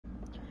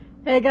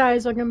Hey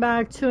guys, welcome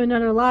back to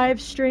another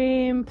live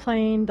stream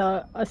playing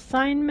the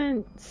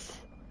assignments.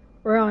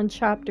 We're on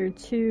chapter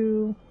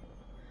 2.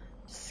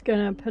 Just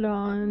gonna put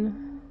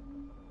on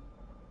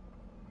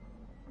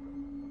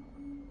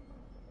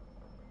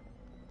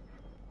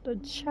the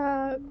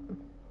chat.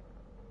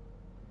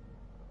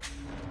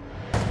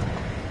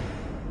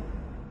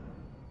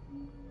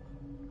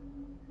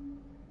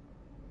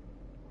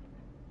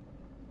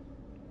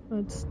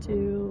 Let's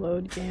do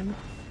load game.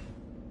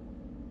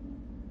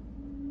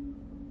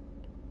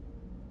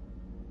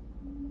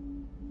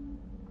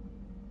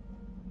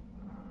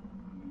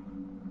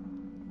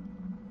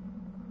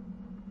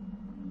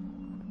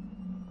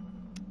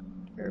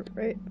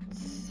 Alright.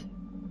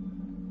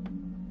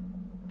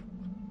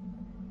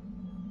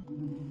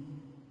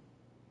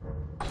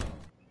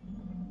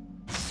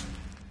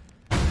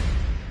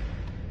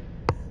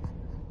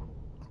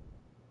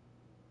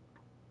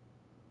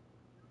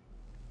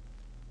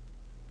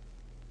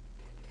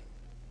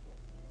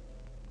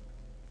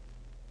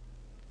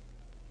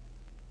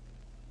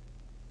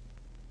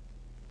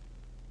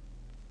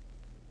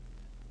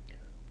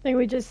 I think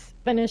we just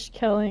finished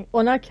killing,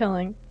 well, not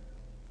killing,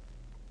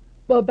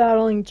 but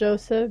battling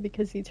Joseph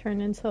because he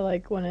turned into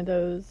like one of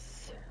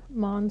those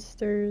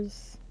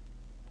monsters.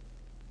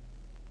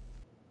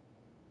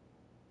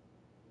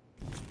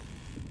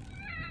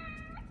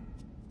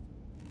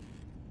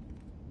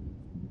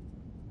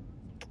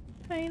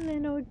 Hi,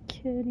 little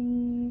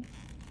kitty.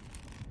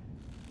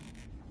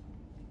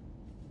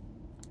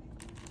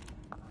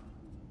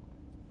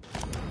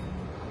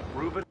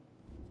 Ruben.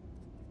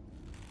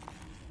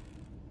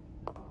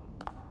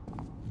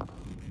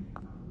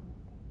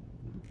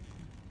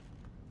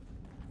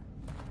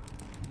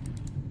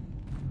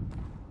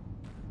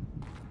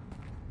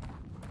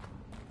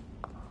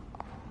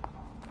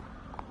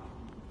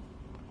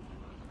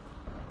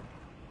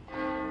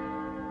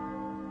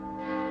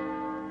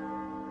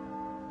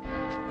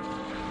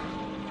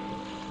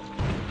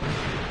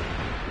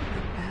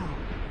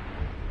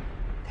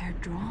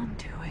 Drawn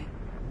to it.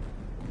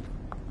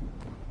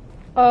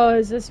 Oh,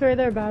 is this where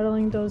they're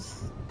battling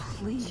those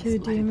Please two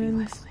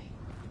demons?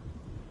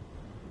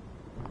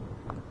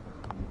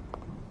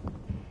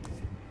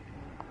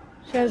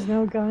 She has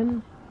no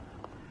gun.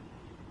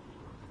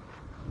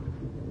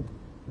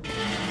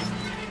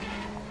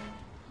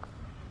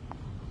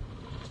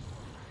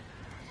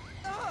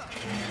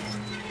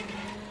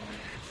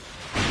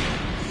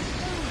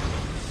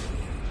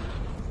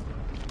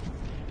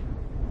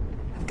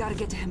 I've got to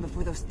get to him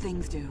before those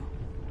things do.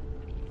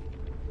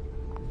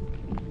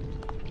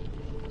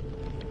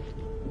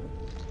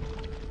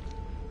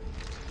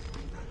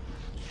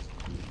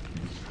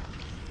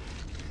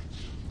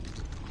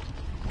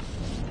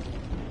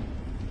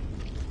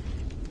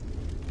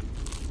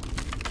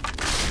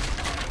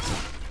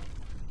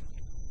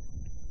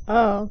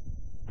 Oh.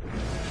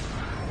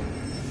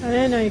 I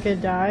didn't know you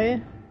could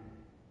die.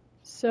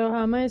 So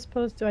how am I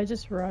supposed to? I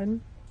just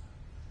run?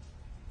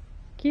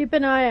 Keep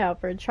an eye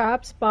out for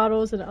traps,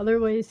 bottles, and other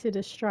ways to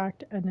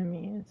distract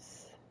enemies.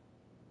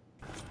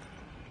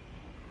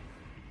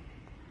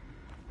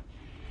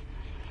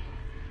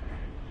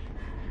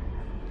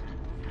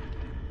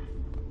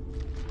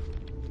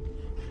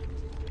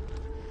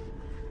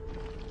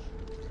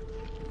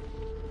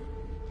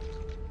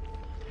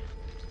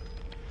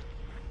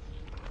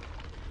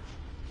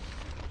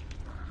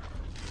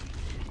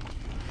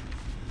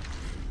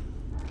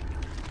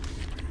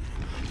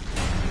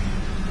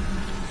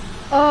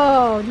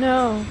 Oh,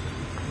 no.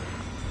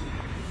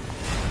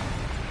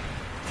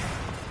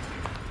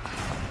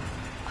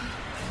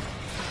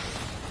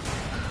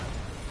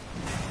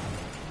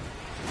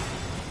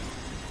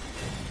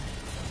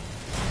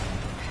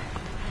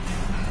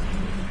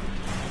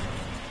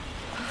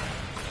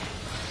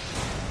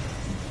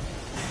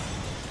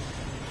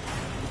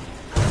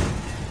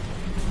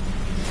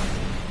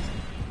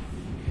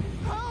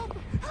 Help!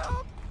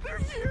 Help! They're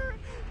here!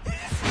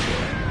 He's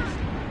here!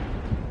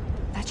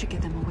 That should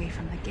get them away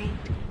from the gate.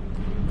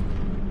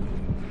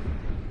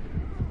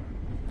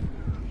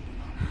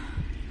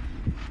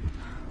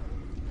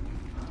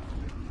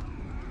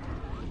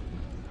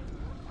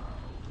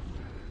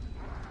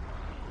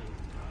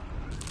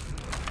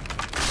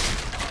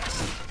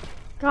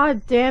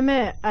 God damn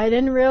it. I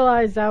didn't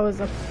realize that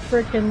was a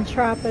freaking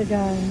trap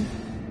again.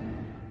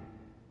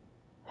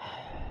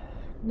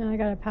 Now I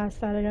gotta pass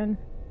that again.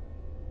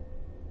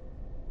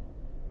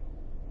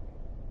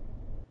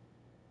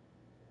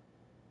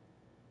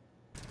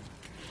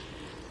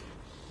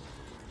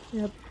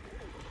 Yep.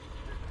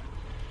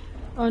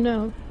 Oh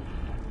no.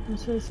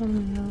 This is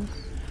something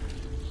else.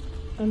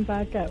 I'm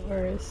back at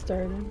where I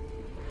started.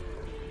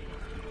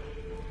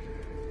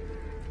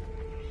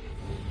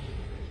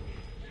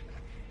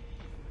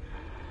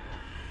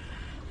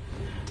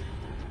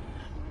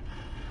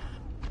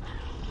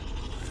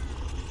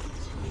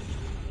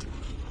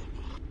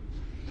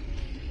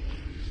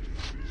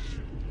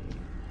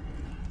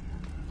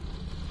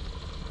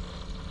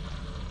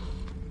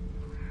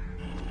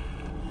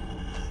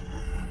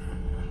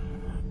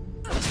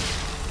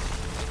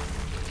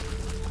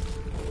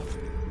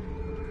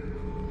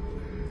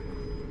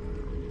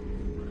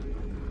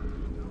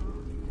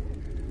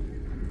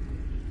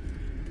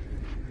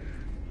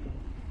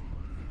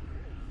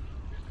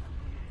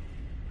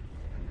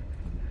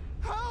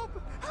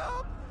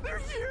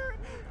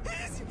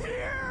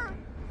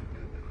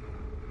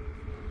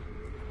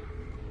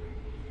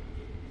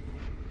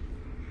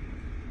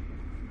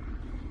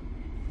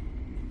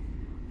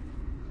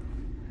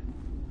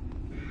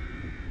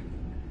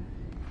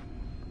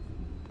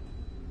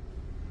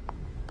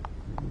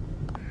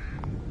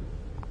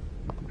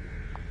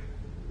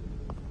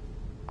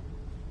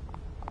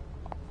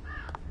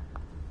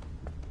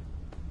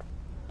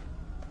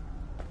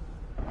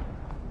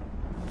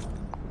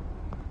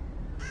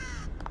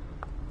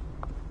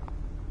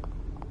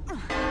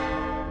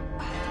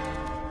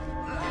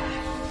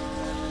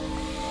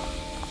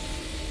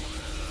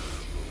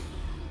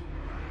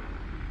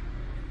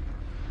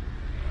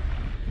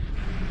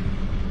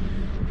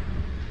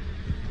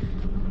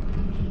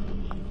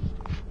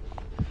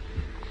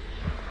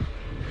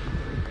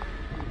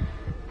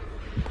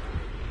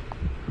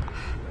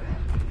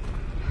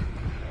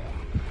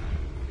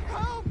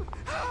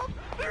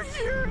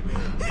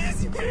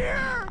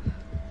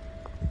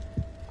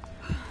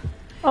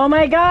 Oh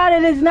my god,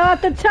 it is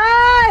not the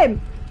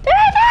time!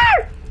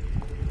 Danger!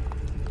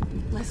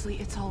 Leslie,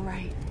 it's all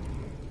right.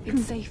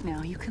 It's safe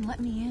now. You can let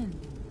me in.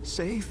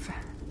 Safe?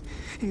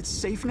 It's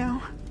safe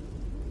now?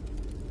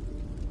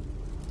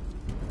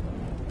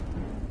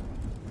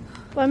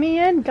 Let me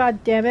in,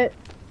 god damn it.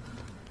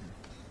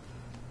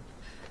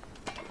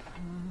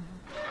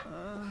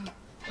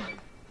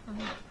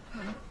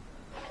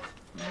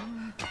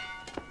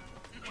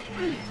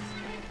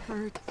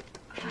 Hurt.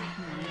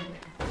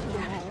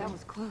 Yeah, that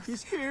was close.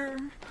 He's here.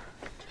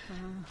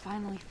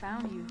 Finally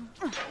found you.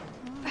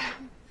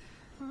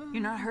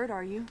 You're not hurt,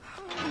 are you?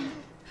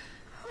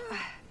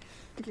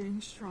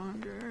 Getting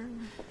stronger.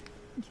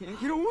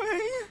 Can't get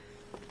away.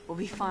 We'll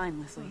be fine,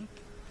 Leslie.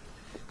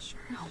 Church.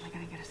 How am I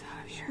gonna get us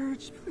out of here?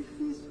 Church,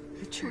 please.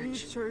 The church.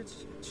 Please, church.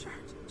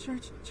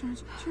 Church.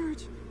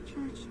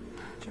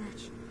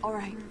 All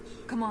right,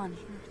 come on.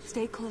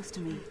 Stay close to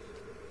me.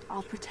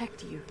 I'll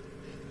protect you.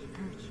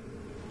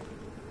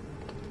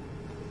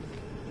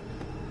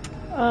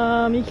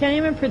 You can't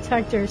even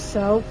protect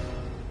yourself.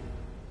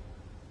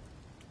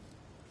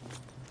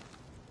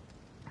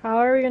 How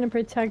are we gonna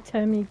protect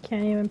him? You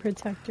can't even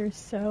protect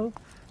yourself.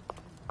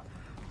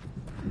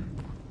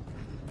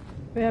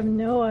 We have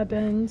no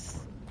weapons.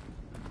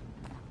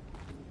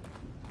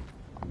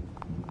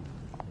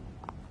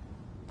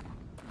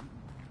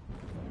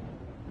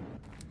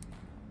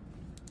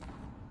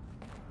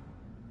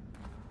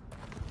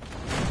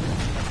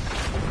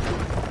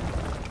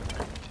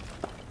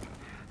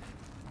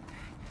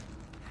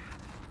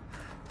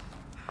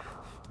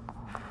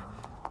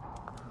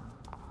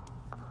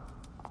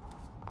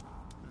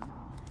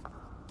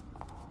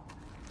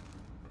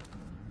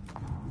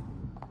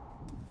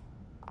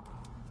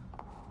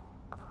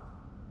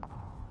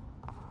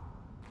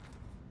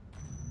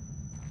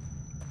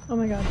 Oh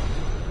my god.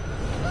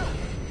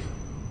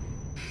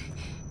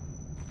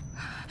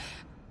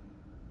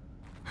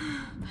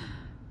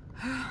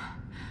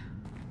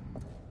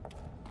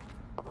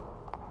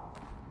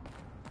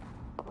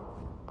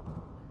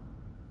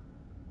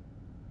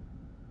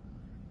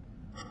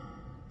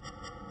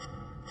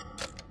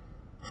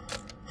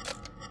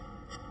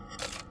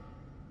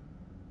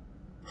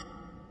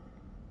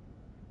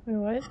 Wait,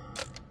 what?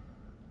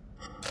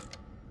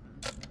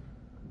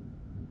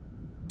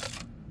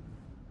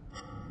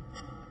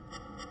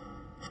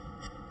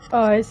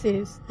 Oh, I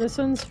see. This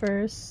one's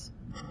first.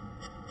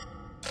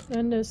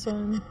 Then this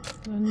one.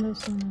 Then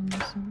this one and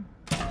this one.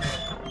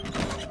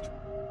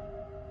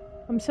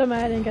 I'm so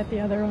mad I didn't get the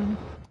other one.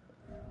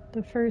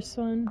 The first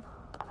one.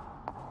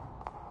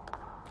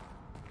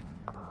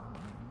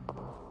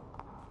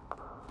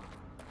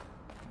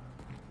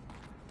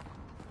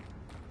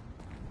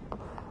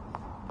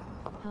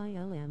 Hi,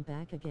 I'm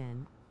back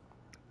again.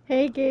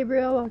 Hey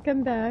Gabriel,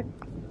 welcome back.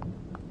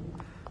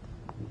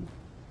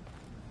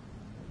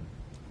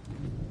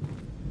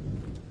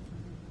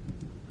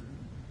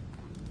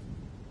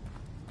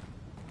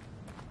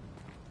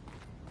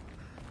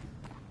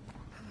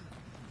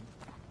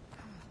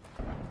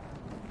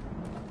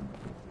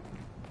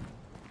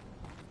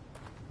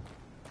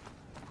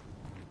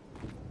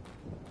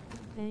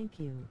 Thank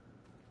you.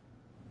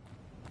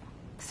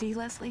 See,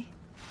 Leslie?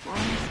 We're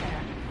almost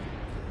there.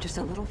 Just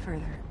a little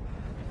further.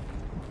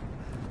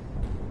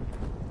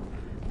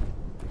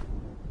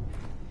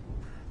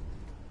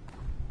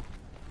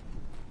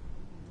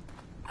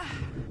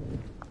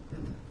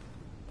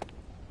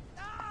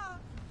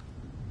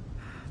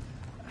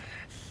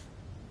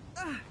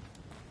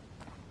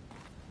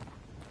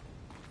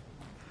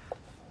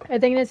 I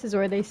think this is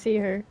where they see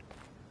her.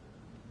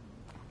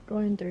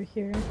 Going through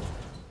here.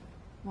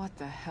 What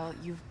the hell?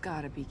 You've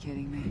got to be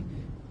kidding me.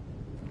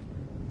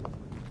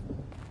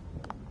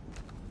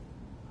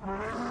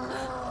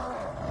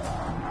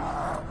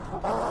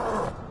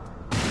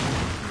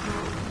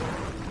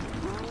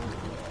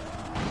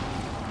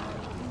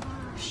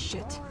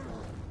 Shit.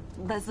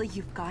 Leslie,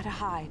 you've got to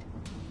hide.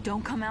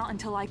 Don't come out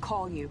until I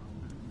call you.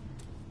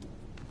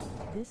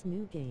 This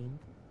new game.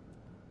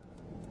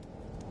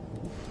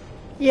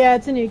 Yeah,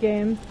 it's a new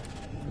game.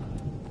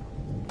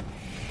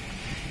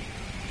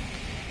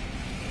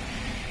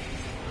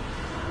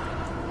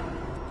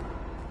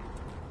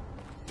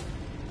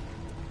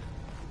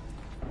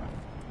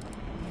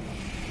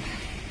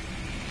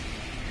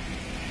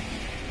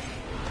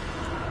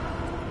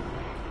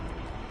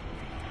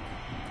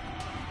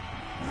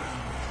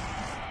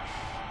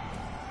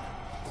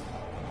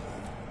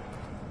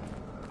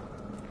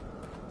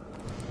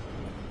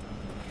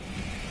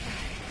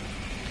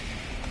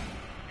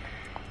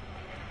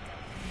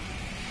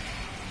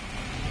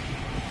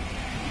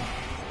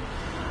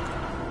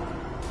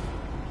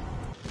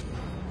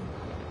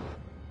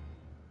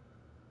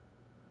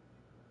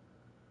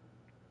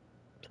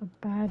 A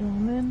bad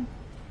omen?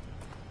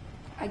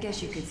 I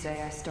guess you could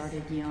say I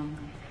started young.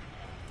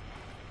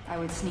 I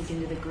would sneak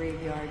into the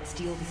graveyard,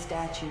 steal the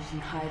statues, and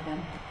hide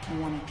them. I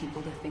wanted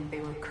people to think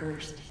they were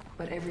cursed.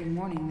 But every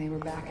morning they were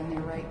back in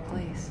their right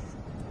place.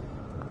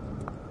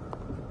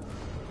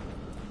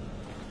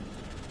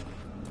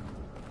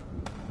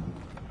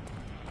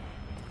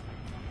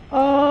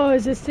 Oh, Oh,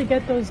 is this to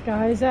get those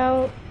guys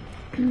out?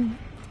 My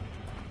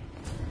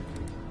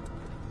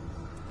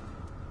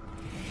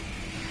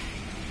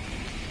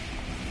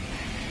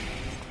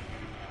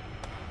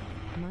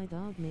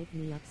dog made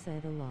me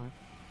upset a lot.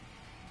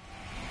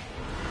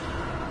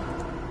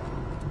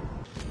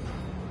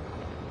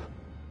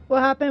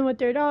 What happened with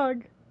their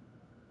dog?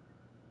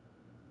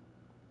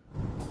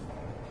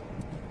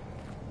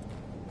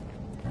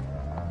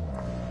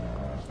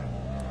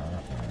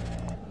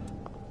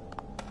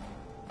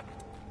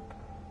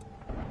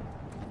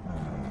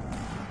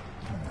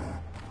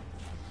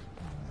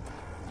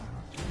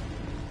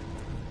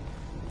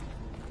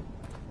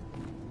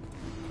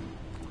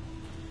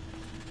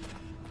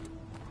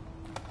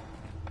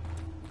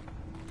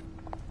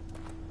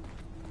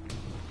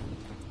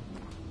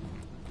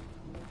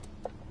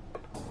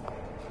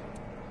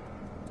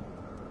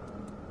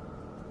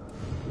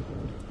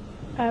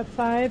 At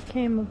 5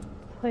 came a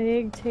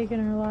plague, taking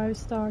our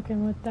livestock,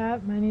 and with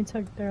that, many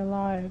took their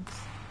lives.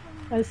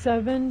 At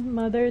 7,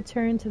 Mother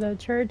turned to the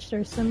church.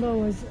 Their symbol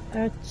was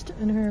etched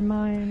in her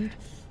mind.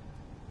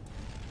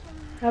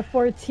 At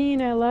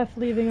 14, I left,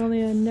 leaving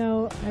only a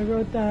note. I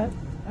wrote that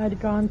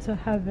I'd gone to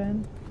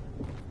heaven.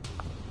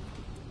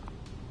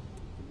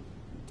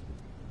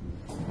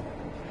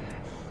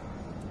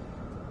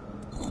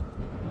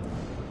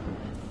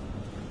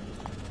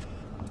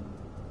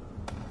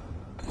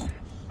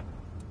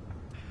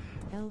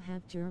 I'll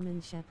have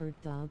German Shepherd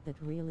dog that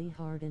really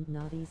hard and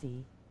not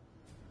easy.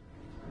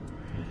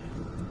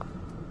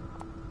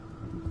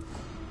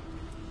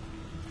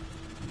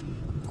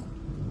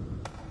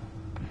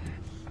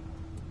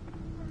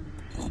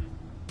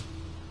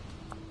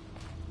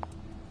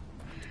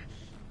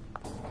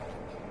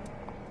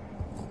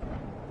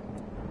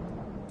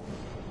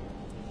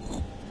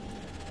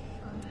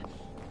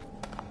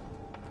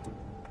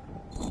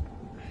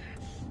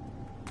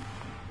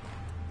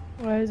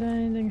 Why isn't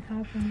anything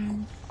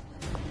happening?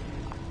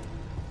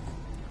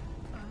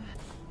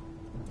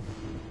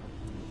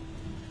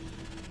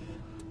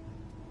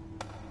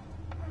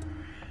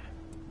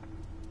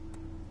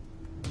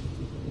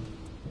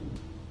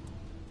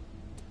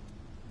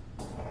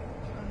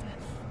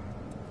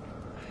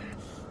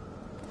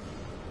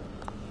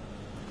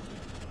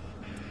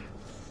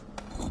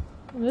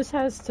 This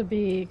has to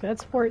be,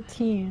 that's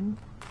 14.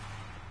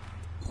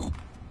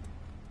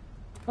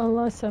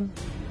 Unless I'm,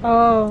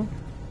 oh,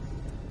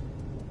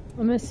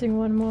 I'm missing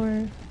one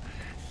more.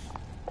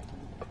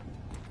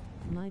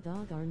 My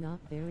dog are not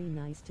very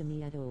nice to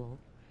me at all.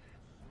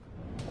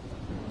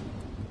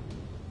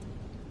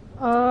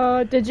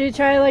 Did you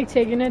try like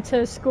taking it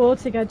to school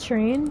to get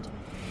trained?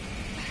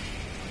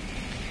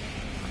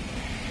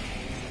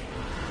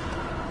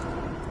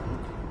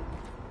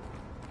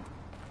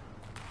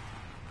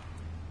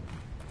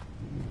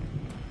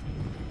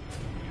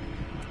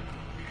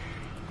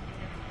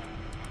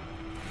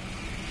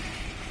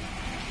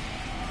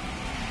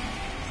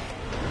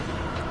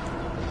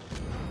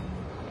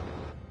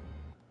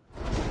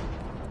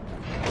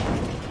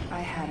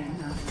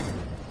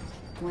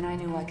 When I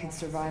knew I could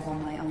survive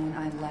on my own,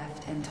 I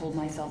left and told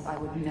myself I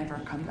would never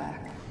come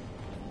back.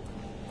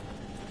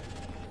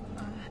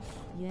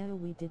 Yeah,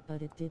 we did,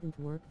 but it didn't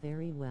work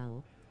very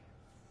well.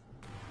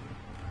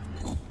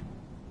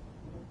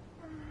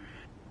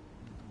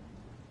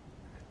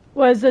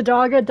 Was the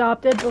dog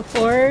adopted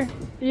before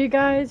you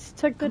guys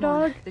took the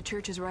dog? The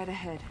church is right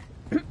ahead.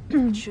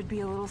 It should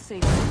be a little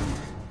safer.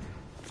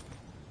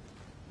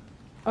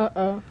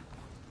 Uh-oh.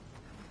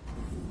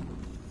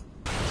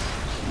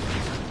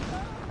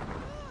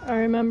 I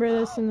remember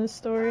this in the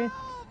story.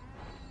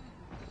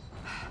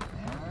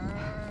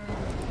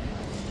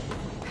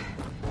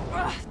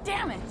 Ugh,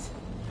 damn it!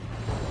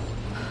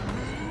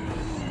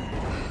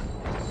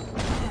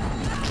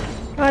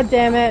 God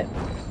damn it.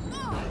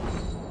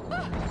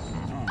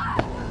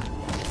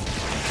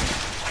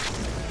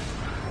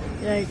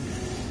 Yikes.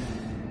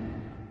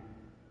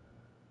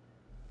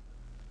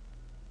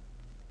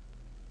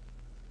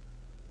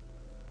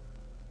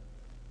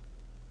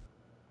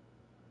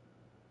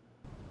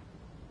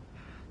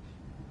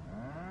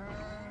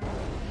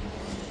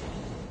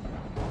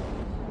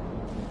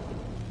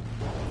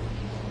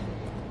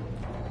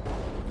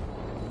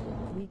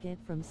 We get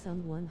from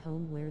someone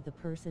home where the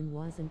person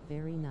wasn't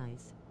very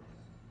nice.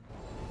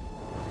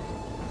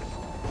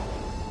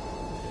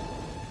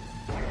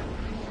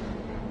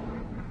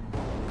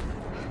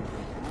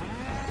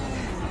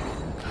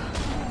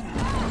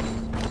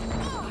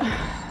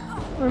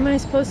 What am I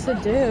supposed to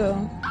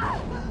do?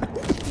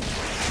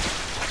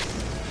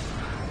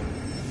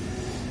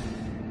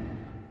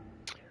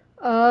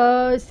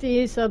 Oh,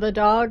 see, so the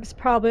dog's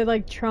probably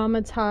like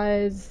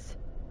traumatized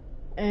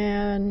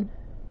and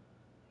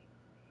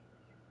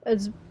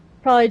it's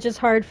probably just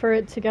hard for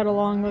it to get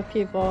along with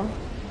people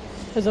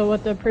because of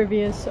what the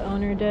previous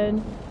owner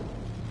did.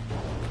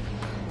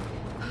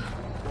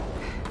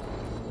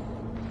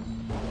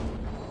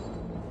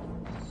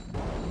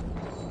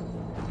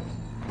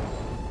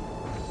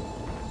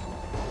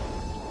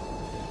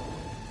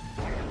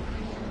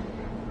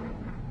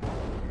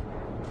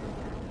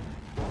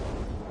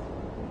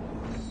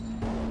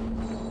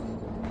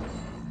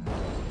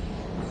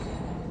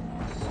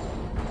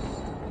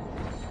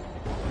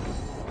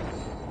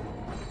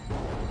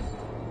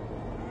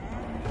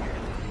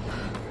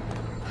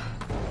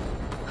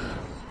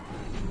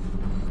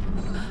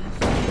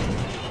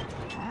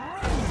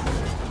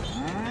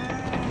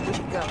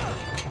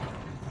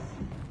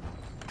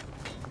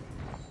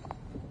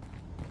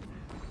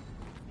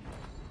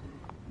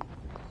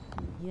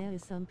 Yeah,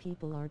 some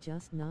people are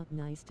just not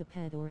nice to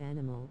pet or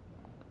animal.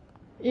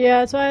 Yeah,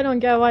 that's why I don't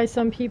get why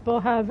some people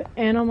have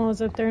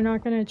animals if they're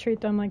not gonna treat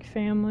them like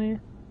family.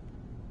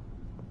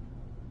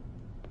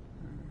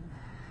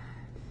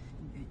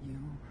 Get you.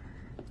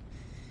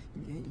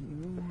 Get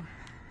you.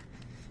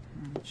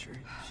 Church.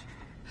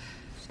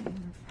 Save.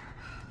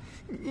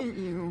 Get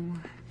you.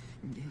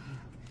 Get you.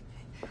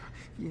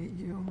 Get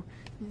you.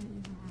 Get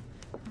you.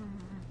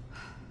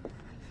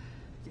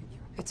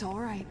 It's all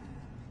right.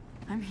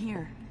 I'm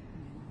here.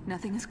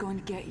 Nothing is going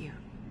to get you.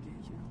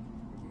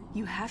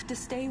 You have to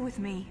stay with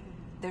me.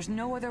 There's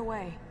no other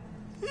way.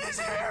 He's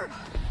here!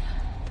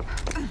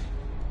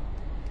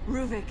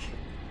 Ruvik,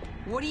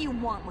 what do you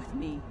want with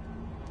me?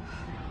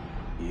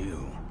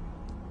 You.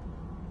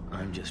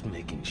 I'm just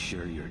making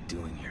sure you're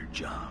doing your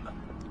job.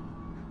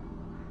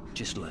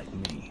 Just like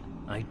me,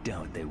 I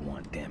doubt they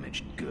want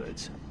damaged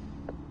goods.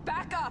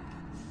 Back up!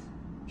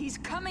 He's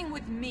coming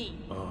with me.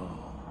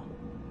 Oh,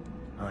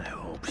 I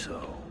hope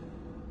so.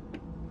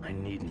 I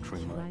needn't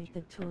remind Right,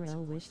 you. the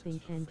Torel wish they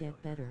can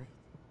get better.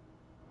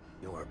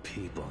 Your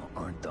people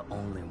aren't the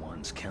only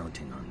ones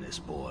counting on this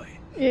boy.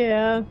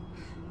 Yeah.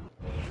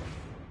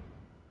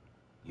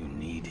 You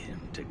need him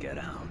to get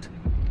out.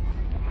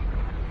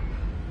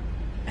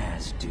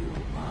 As do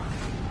I.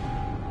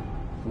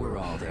 We're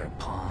all their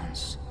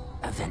pawns,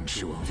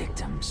 eventual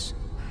victims.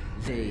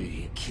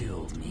 They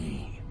killed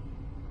me.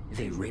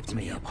 They ripped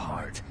me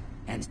apart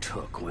and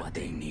took what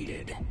they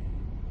needed.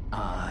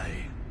 I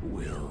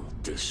will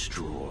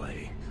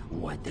destroy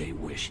what they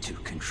wish to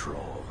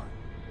control.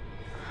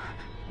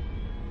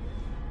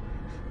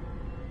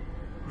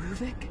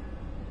 Ruvik?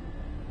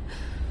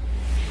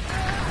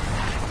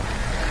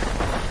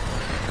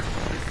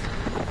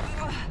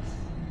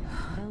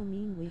 Don't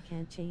mean we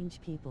can't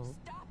change people.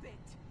 Stop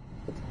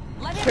it!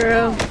 Let him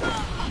True.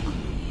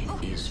 go!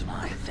 He is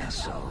my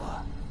vessel.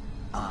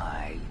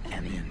 I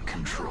am in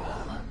control.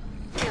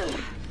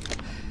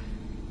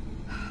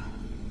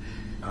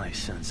 I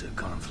sense a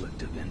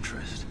conflict of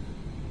interest.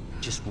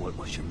 Just what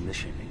was your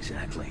mission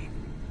exactly?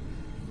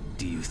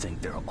 Do you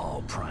think their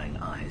all prying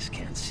eyes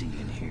can't see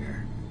and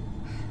hear?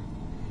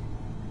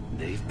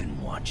 They've been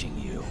watching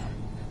you,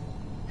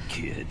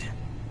 kid.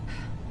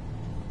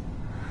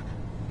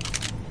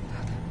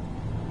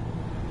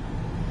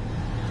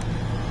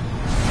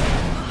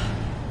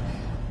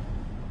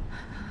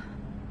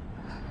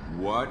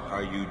 What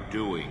are you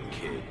doing,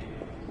 kid?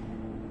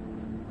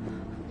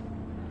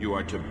 You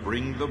are to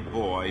bring the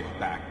boy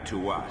back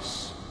to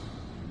us.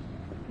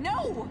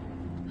 No!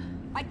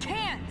 I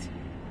can't!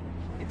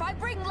 If I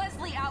bring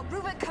Leslie out,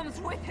 Ruvik comes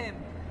with him.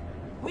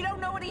 We don't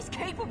know what he's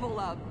capable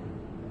of.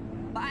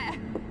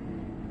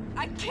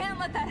 I can't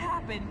let that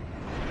happen.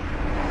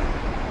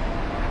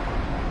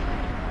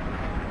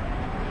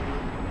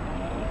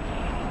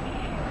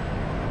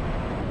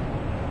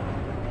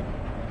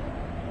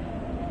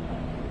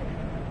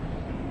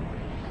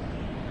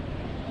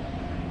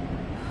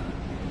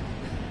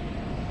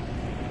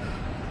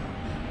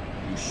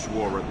 You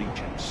swore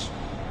allegiance,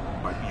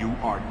 but you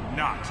are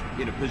not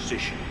in a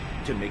position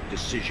to make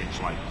decisions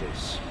like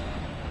this.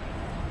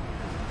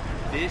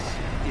 This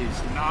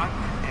is not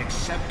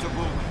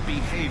acceptable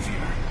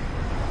behavior.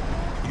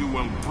 You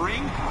will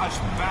bring us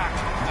back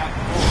that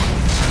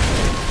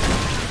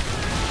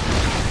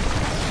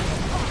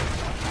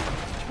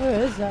Who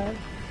is that?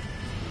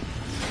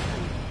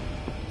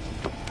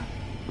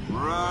 boy.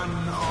 Run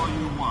all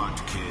you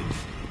want, kid.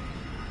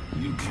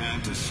 You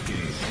can't escape.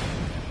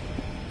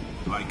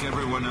 Like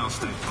everyone else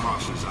that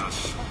crosses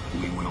us,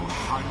 we will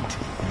hunt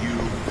you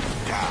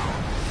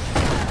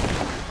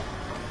down.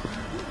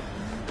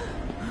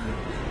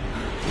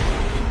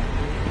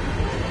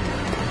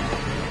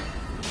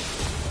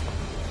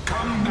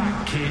 Come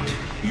back, kid.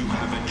 You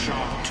have a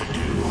job to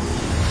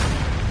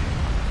do.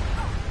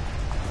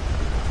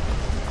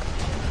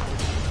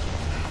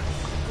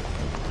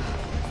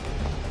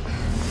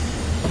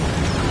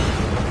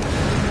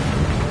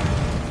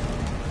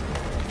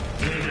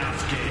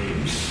 Enough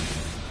games.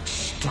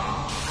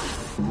 Stop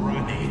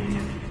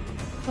running.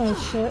 Oh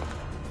shit.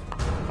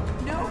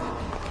 No!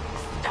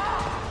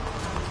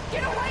 Stop!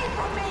 Get away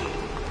from me!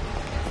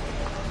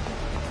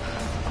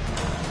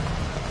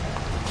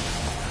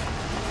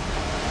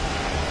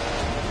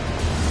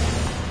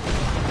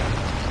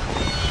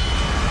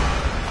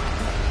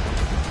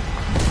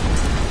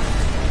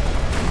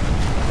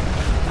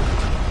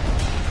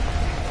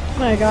 Oh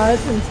my god,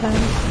 it's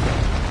intense.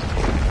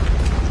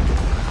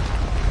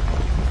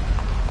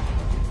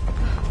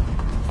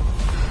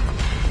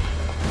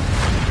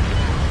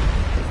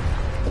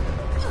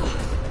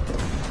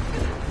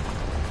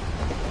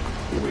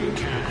 We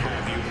can't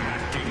have you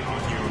acting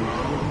on your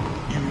own.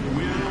 You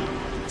will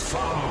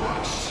follow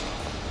us.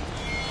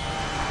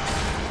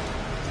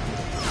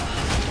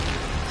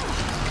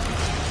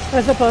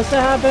 What's supposed to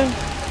happen?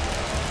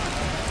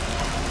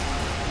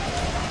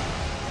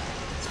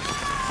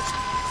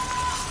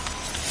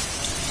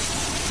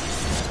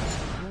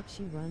 What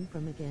she run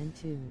from again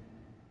too?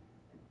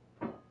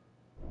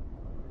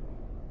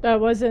 That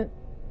wasn't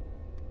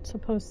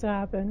supposed to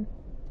happen.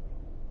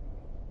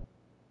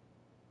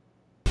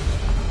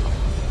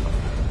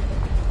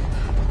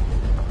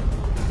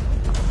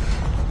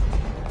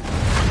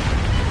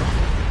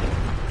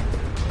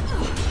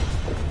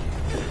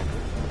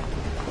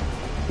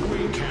 We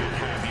can't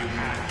have you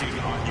acting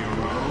on your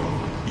own.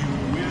 You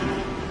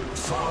will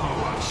follow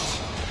us.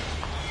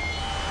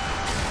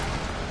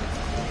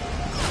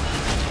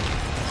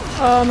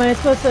 Oh, am I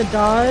supposed to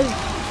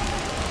dodge?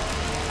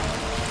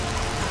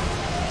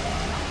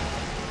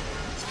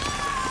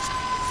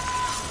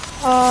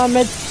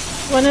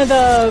 It's one of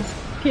the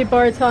people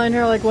are telling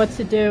her like what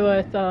to do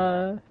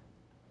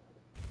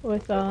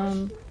with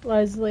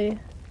Leslie.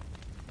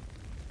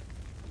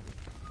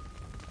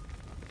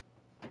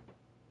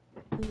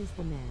 Who is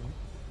the man?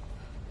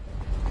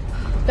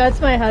 That's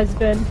my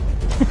husband.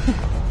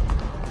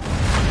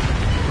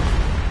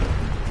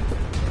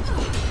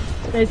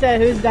 They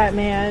said, who's that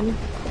man?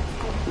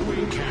 We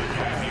can't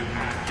have you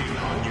acting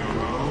on your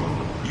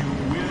own. You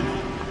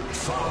will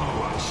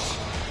follow us.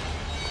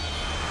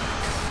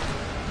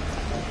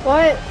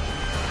 What?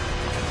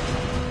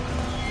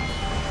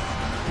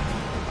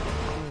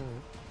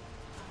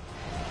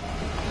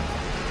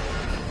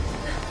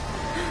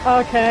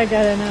 Okay, I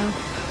get it now.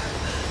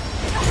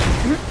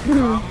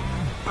 Come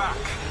back,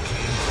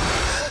 kid.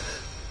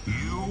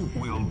 You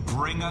will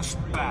bring us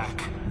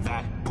back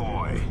that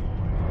boy.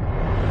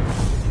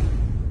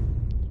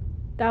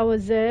 That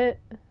was it.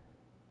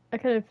 I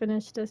could have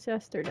finished this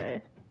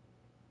yesterday.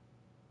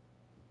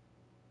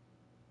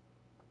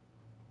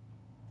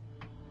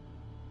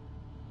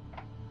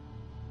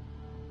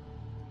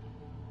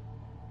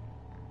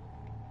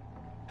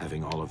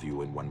 Having all of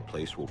you in one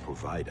place will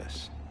provide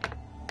us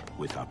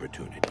with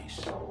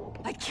opportunities.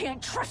 I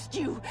can't trust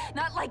you!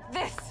 Not like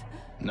this!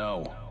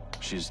 No.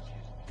 She's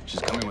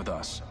coming with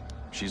us.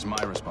 She's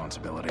my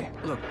responsibility.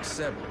 Look,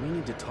 Seb, we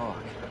need to talk.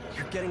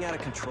 You're getting out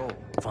of control.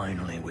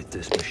 Finally, with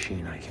this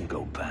machine, I can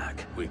go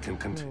back. We can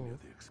continue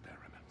the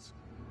experiments.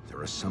 There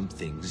are some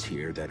things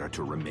here that are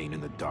to remain in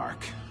the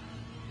dark.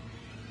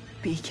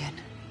 Beacon.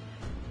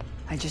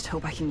 I just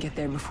hope I can get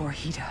there before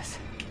he does.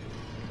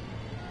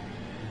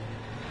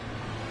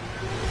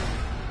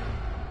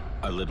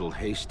 A little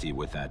hasty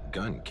with that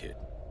gun, kid.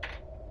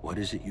 What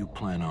is it you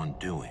plan on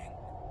doing?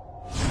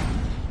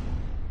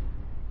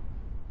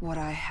 What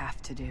I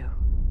have to do.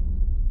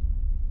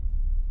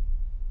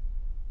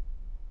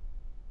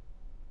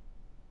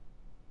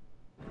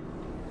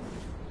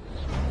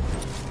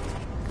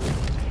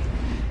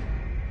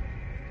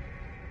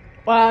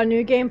 Wow,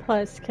 New Game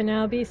Plus can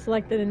now be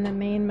selected in the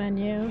main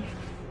menu.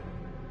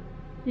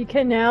 You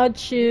can now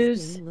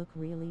choose Look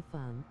really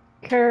fun.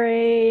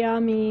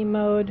 Kurayami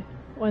mode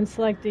when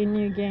selecting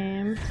new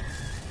game.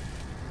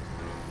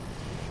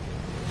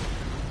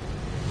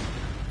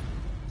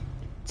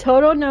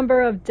 Total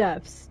number of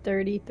deaths,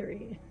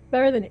 33.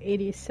 Better than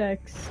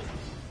 86.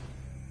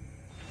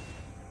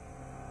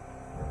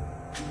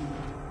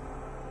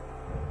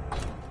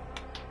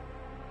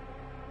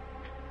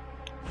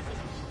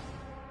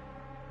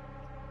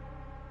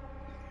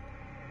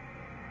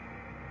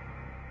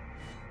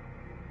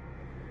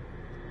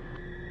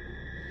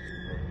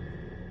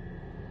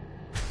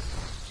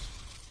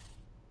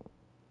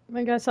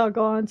 I guess I'll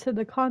go on to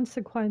the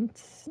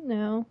consequence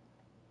now.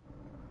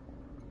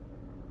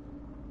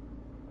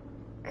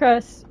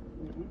 Chris,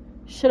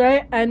 should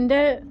I end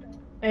it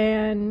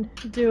and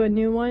do a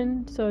new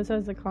one so it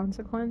says the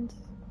consequence?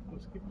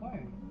 Just keep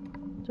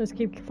playing. Just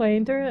keep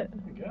playing through it?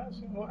 I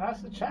guess. Well,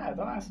 ask the chat.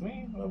 Don't ask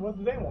me. What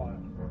do they want?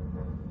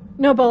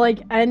 No, but like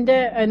end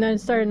it and then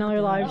start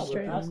another live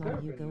stream. Are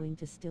you going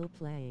to still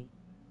play?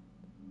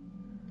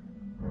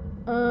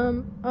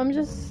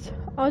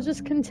 I'll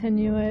just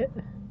continue it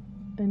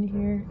in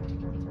here.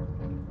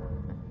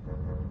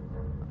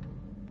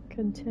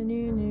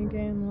 Continue, new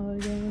game,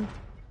 load game.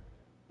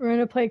 We're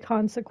gonna play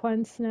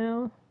Consequence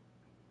now.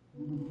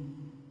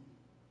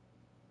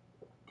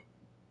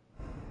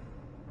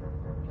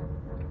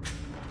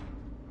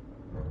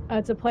 I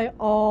have to play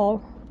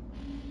all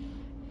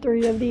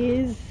 3 of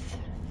these.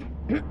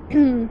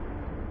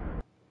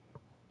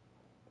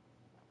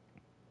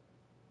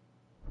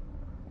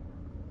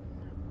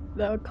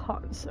 The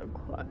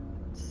consequence.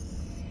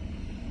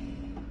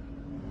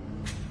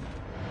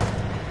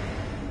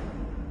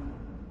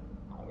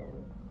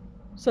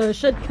 So it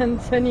should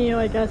continue,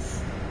 I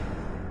guess,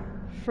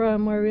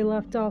 from where we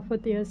left off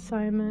with the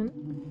assignment.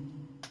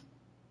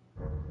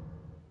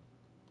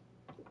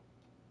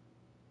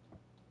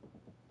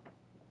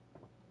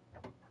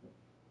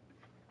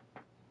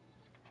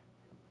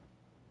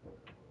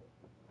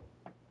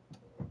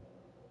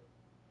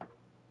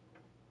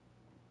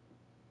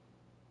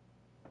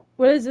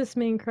 What does this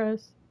mean,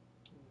 Chris?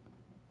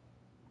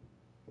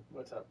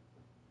 What's up?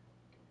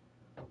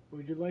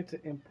 Would you like to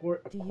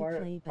import Do you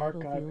acquired play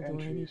archive Battlefield or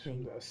entries from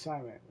anything? the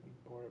assignment?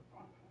 Import.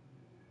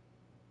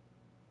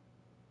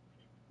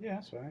 Yeah,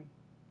 that's fine.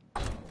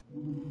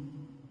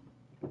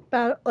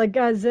 Like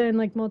as in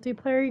like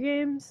multiplayer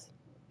games?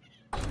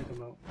 Take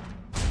them out.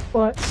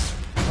 What?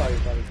 Sorry,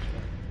 buddy.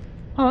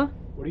 Huh?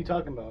 What are you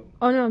talking about?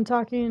 Oh no, I'm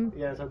talking.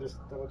 Yes, I'm just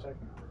double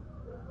checking.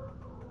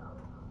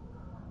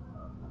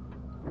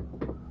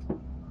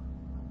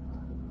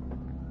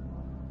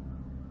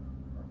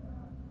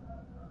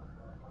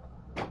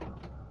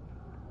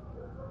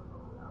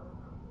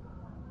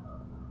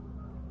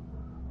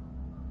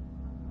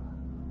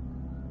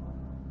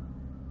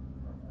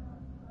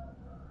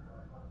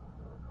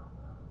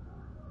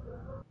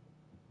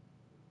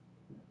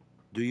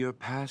 Do your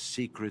past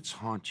secrets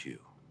haunt you?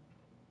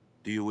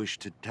 Do you wish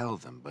to tell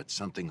them, but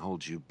something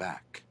holds you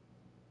back?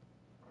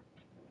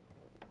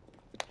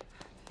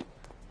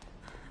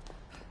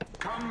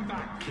 Come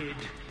back, kid.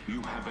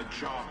 You have a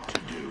job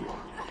to do.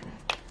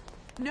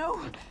 No!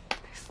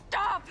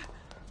 Stop!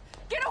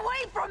 Get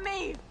away from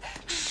me!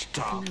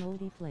 Stop.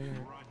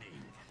 Multiplayer.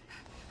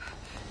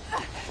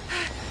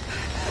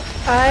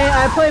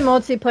 I play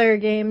multiplayer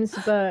games,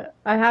 but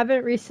I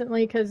haven't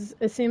recently because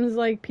it seems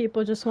like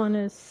people just want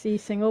to see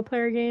single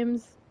player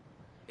games.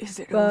 Is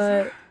it But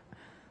over?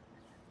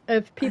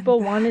 if people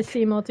want to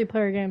see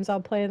multiplayer games,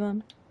 I'll play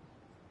them.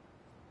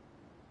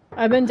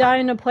 I've been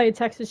dying to play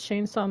Texas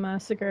Chainsaw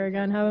Massacre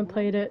again. Haven't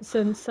played it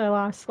since I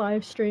last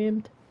live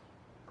streamed.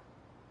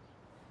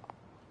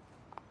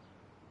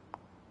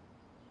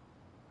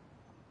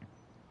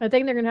 I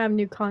think they're gonna have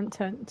new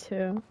content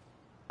too.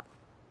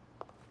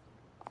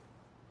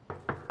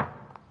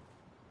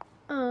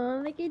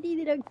 Oh, look at these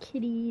little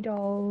kitty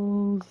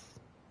dolls.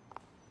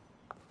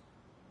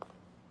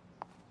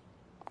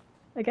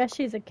 I guess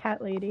she's a cat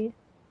lady.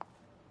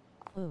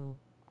 Oh.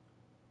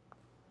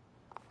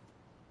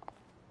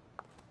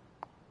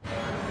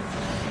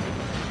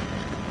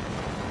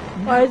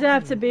 Why does it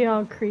have to be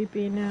all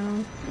creepy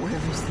now?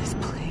 Where is this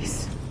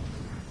place?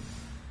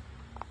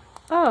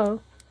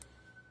 Oh.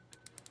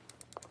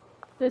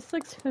 This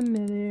looks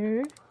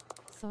familiar.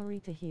 Sorry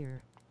to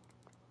hear.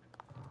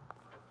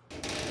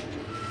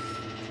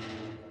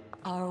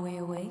 Are we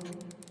awake?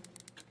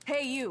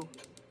 Hey, you!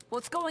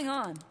 What's going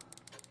on?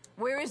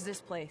 Where is this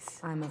place?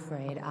 I'm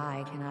afraid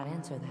I cannot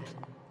answer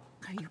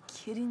that. Are you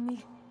kidding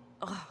me?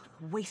 Ugh,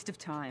 waste of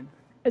time.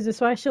 Is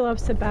this why she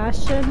loves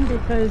Sebastian?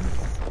 Because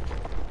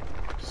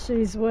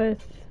she's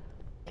with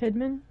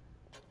Kidman?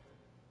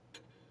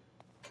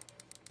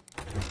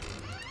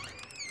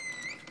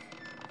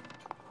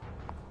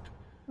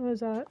 What was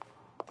that?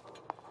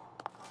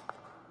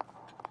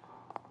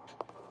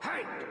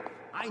 Hey!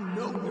 I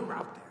know you're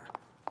out there.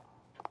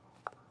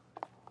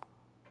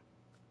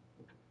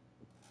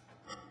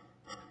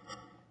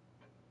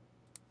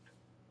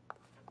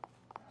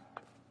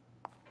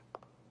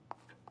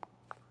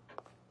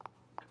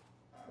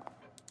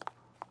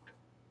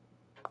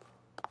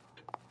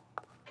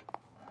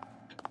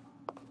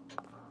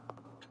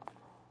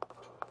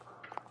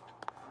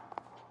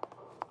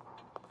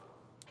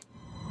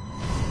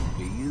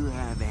 Do you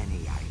have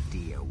any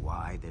idea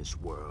why this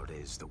world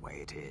is the way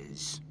it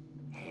is?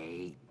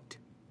 Hate.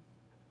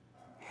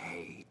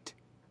 Hate.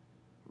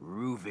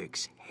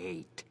 Ruvik's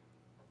hate.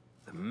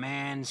 The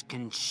man's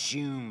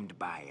consumed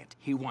by it.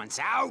 He wants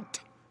out.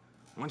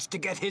 Wants to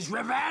get his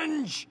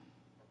revenge.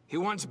 He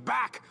wants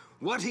back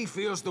what he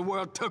feels the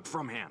world took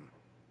from him.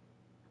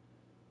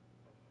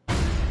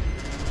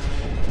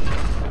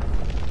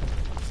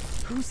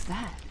 Who's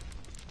that?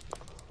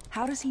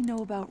 How does he know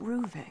about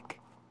Ruvik?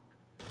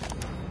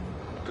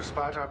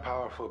 Despite our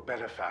powerful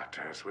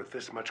benefactors, with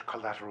this much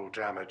collateral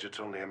damage, it's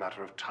only a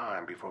matter of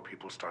time before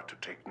people start to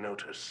take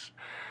notice.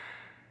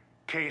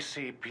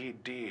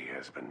 KCPD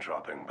has been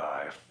dropping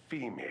by, a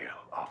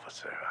female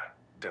officer. I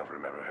don't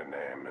remember her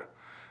name.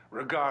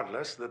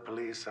 Regardless, the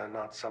police are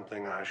not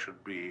something I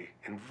should be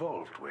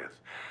involved with.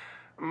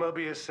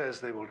 Mobius says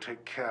they will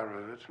take care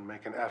of it and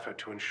make an effort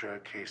to ensure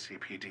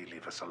KCPD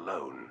leave us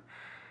alone.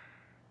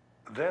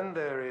 Then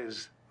there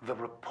is the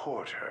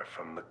reporter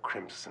from the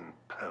Crimson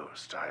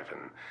Post,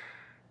 Ivan.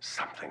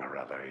 Something or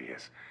other. He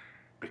has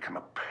become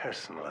a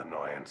personal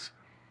annoyance.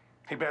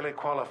 He barely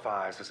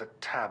qualifies as a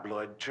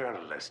tabloid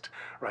journalist,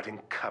 writing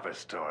cover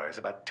stories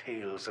about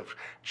tales of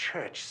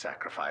church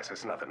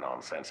sacrifices and other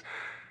nonsense.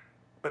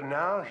 But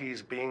now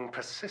he's being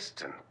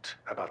persistent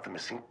about the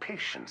missing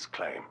patients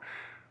claim.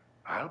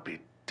 I'll be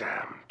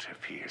damned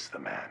if he is the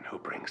man who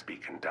brings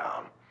Beacon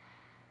down.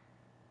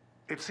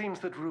 It seems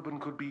that Reuben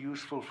could be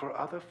useful for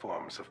other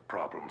forms of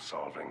problem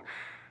solving.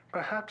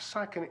 Perhaps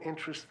I can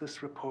interest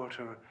this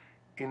reporter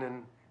in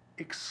an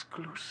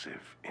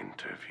exclusive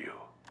interview.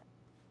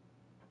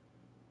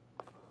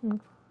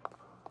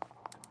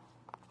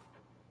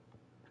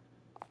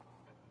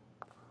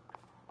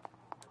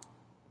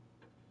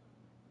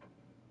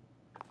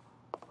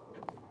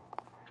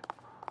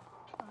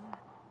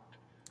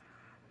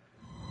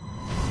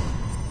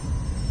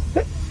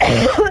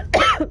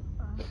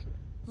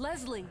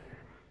 Leslie!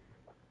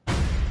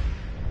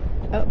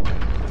 Oh.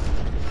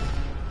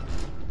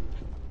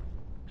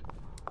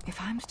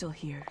 If I'm still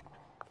here,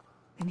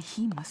 then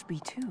he must be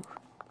too.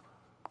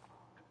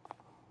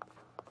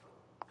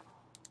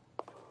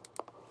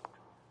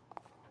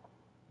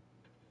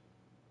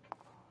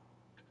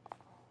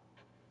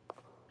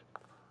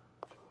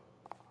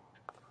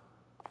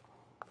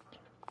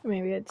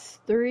 Maybe it's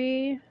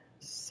 3,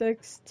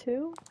 6,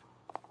 2.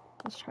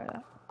 Let's try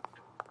that.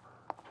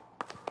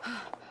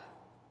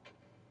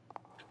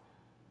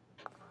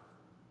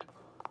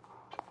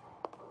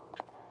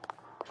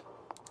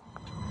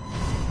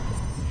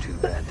 Too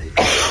bad they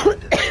fell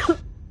into this.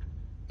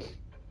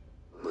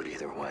 But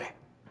either way,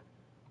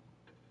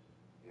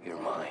 you're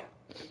mine.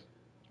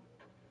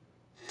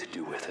 To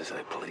do with as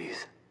I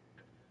please.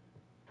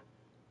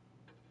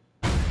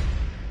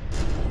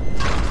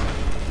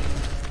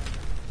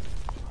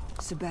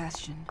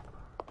 Sebastian.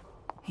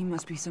 He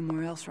must be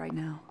somewhere else right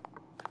now.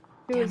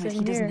 He Damn was it, in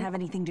he doesn't here. have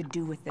anything to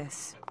do with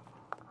this.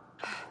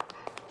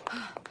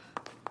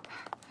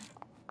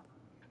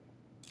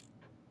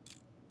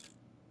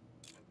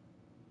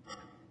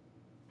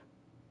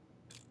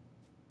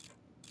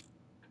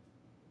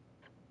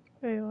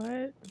 Wait,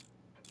 what?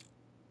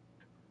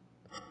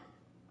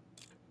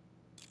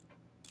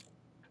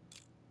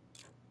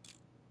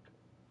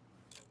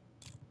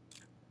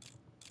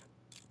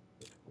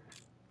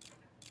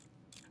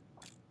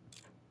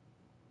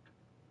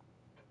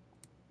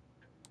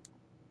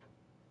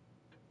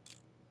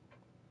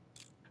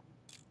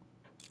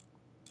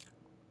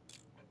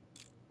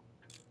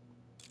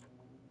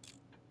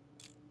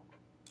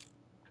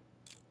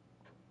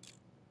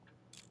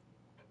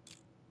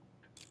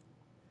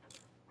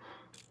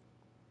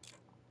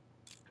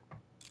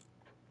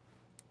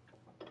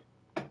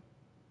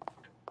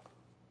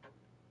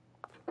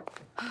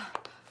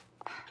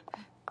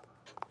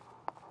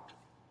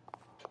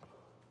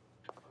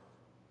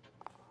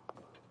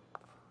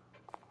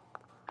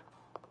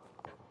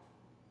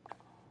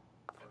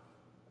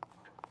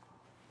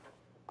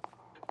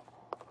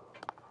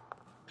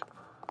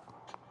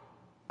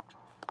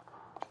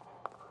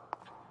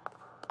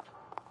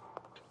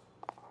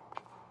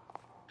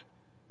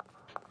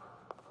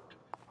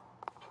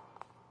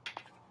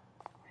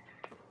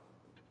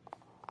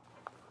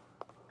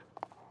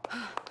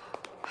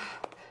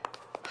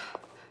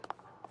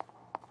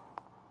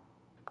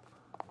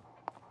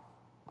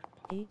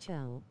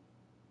 HL.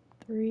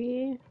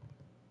 3.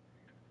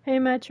 Hey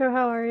Metro,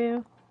 how are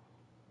you?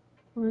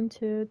 1,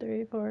 2,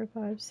 3, 4,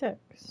 5,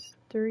 6.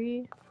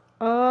 3.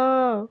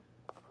 Oh!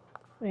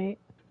 Wait.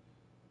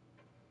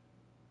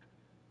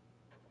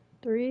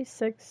 3,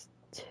 6,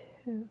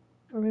 2.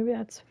 Or maybe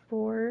that's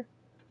 4.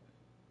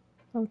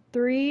 Oh,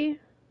 3,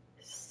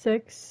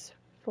 6,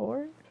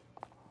 4?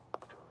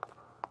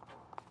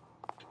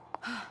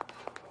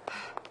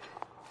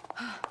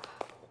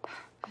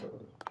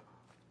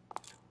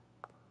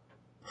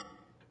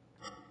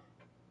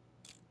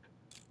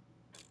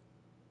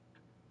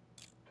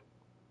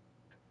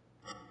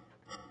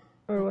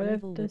 Or what if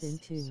Evil this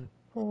within is 2.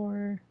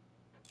 4?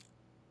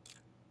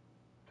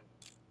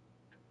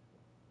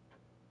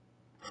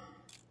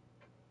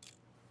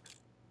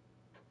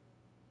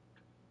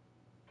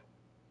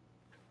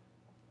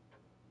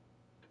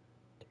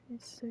 Three,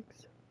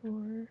 6,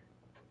 4.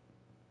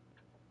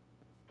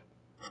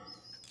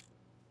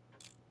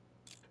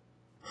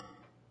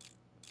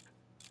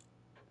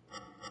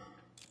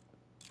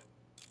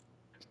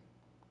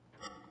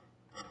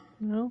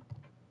 No?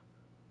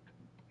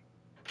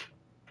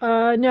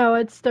 No,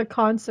 it's the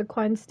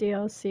Consequence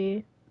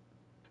DLC.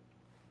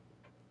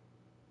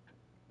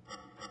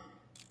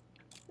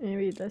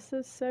 Maybe this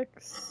is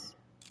 6.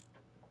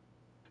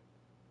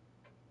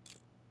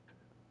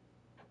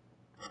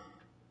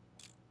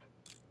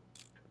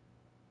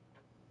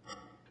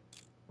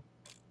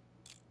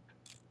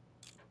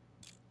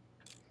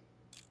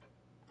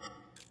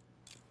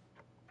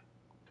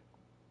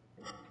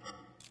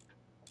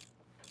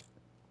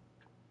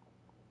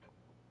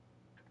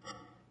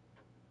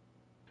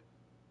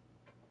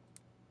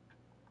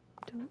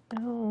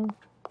 Don't know.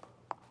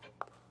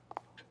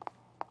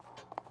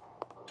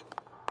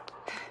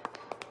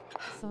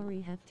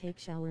 Sorry, have take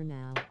shower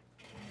now.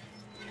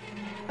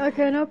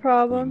 Okay, no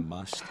problem. We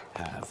must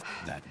have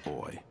that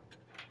boy.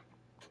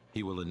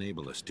 He will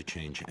enable us to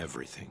change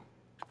everything.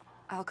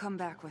 I'll come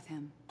back with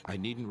him. I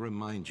needn't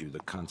remind you the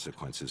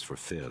consequences for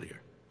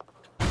failure.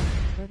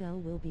 But I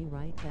will be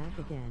right back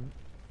again.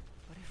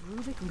 But if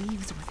Ruvik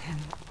leaves with him,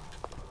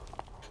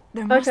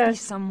 there must be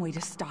some way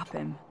to stop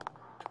him.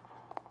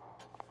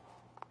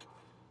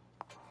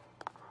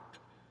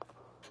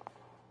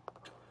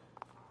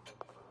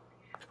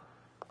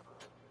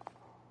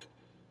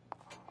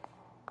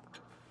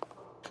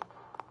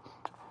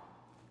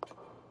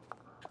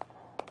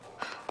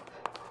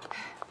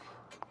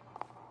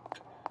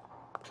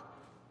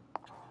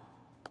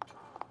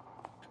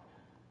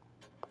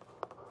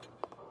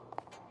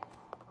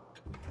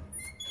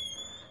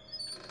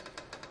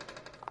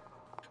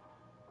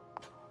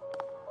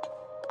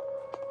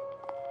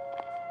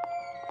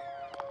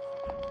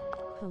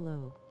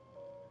 Hello.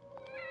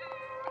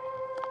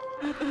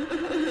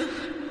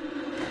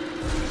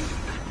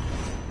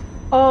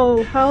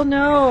 Oh, hell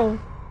no.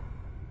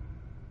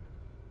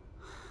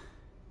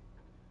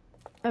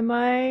 Am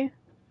I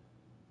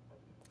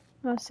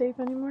not safe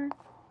anymore?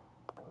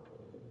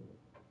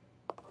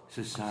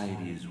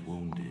 Society is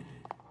wounded.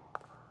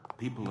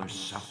 People are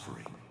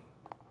suffering.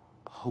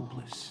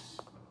 Hopeless.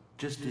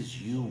 just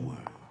as you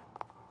were,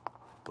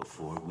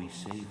 before we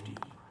saved you.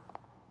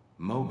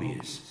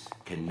 Mobius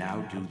can now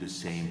do the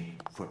same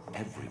for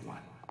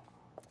everyone.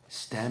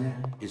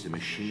 STEM is a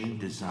machine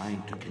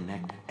designed to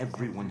connect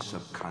everyone's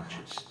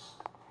subconscious,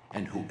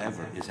 and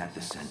whoever is at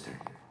the center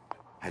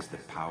has the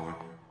power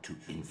to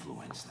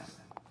influence them.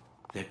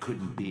 There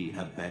couldn't be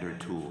a better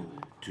tool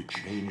to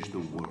change the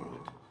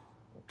world,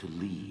 to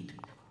lead.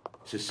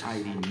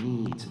 Society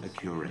needs a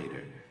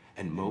curator,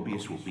 and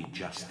Mobius will be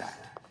just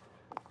that,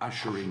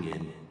 ushering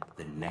in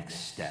the next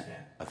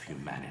step of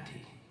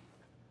humanity.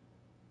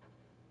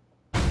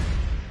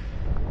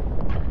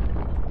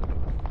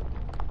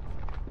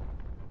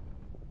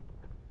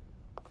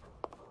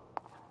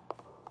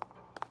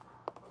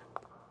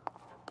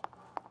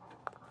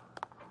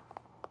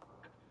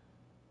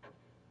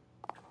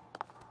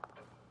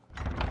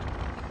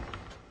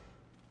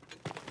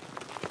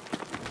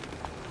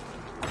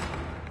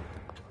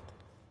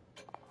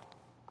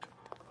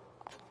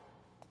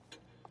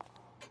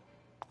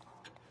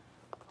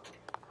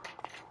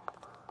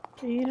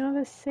 Do you know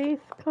the safe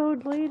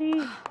code, lady?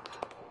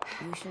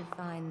 You should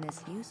find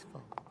this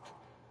useful.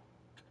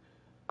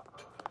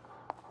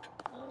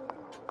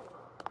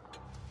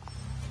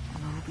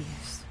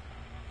 Mobius.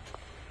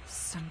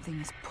 Something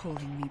is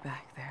pulling me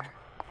back there.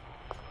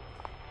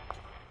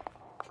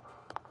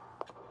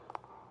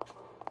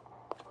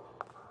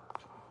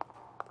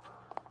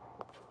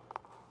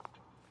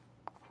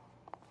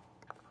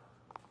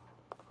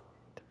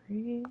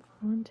 Three,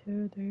 1,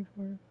 2, 3,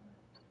 4.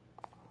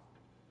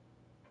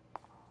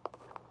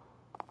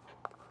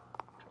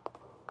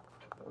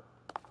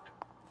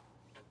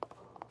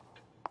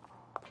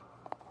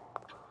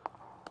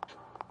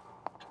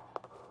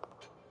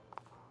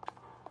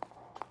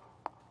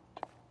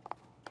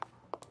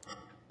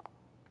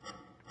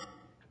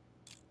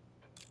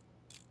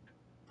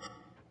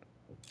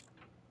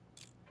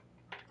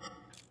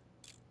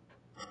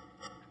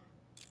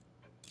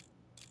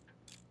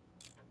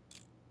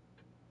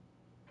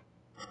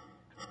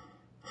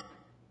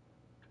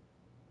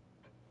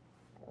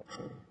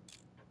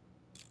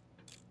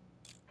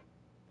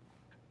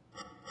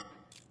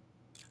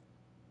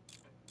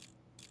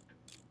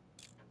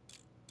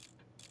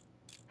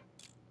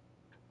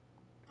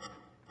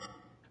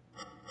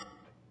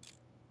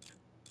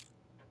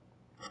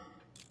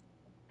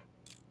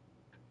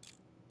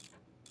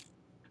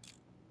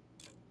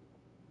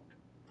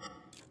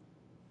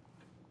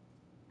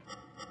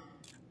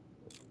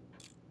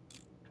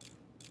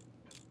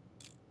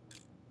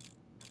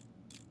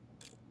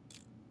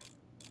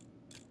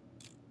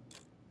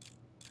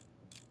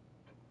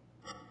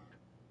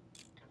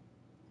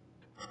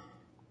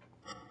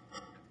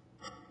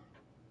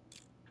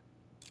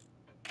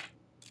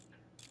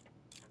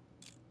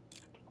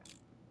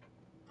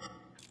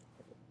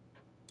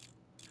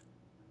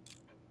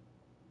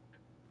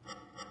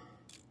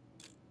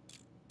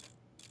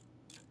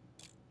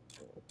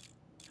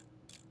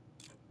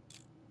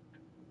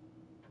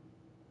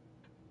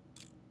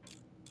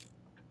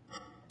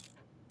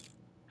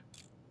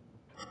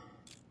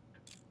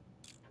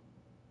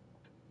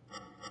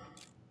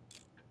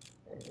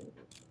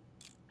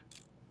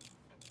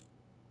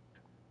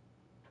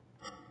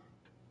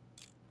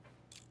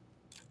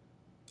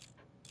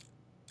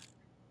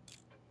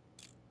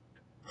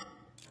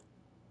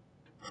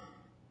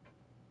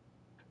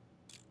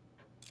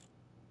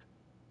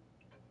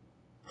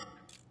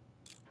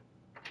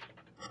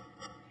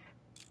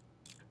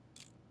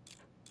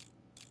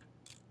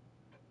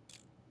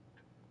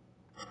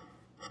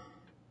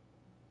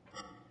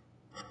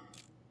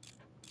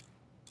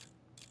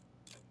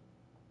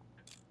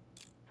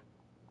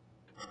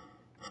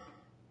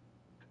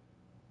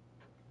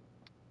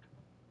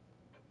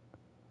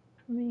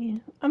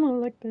 I'm gonna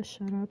look this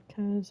shit up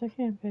because I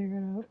can't figure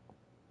it out.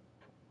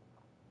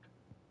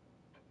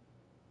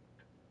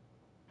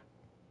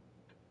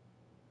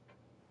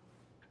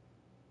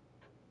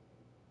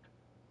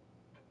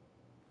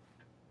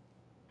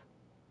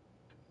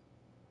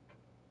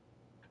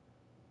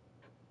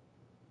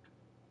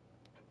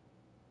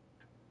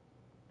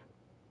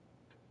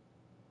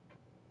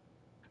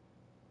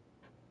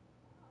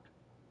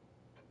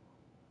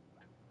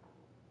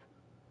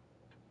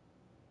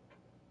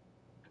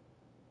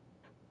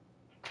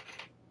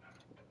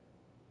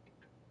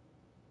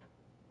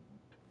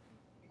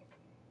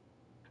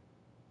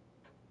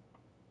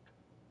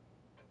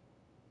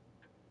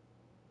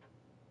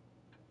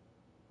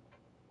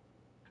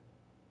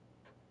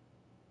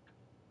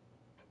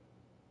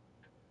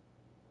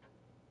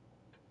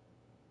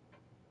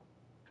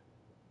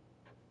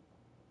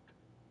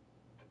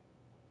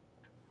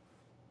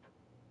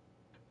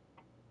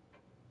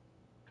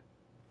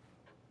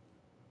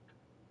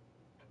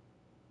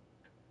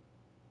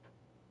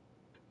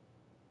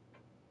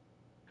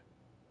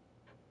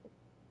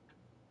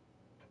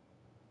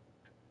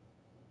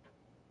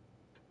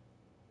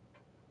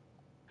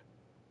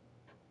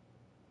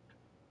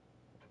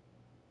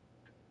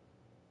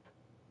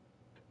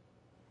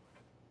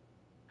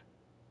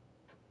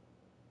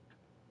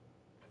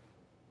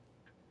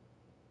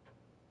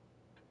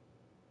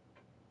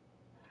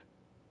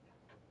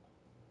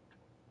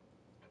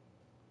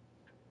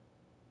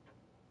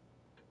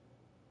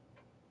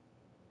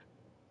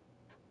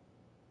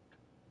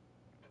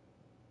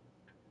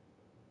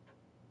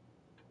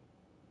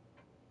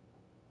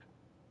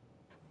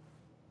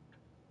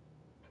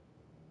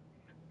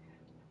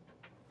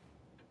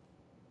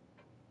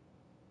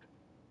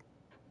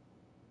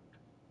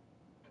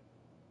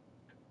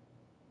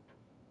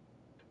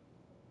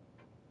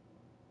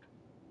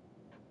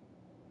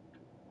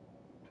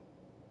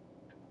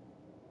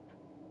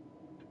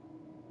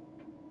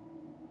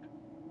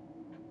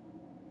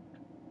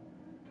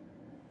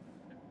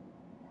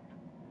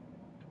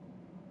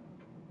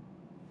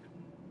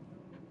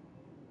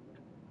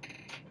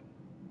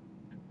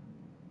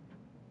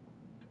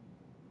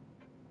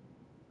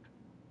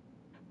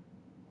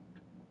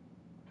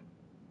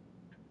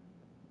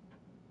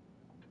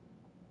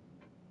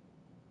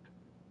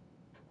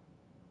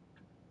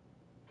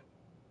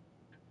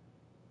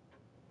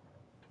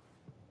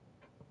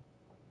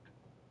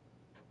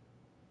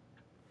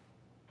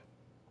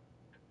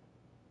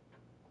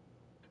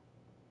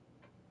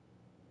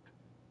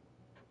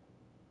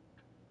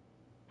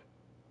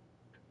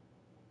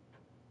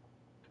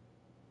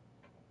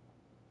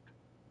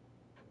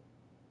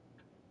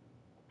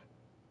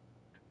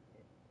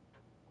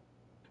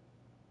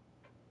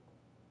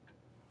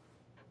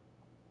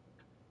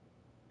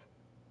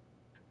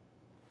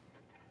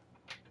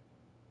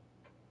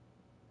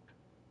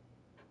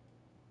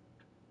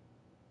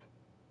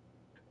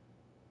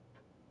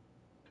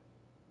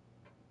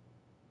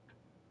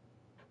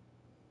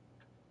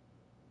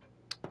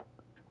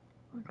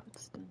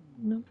 last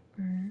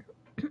number.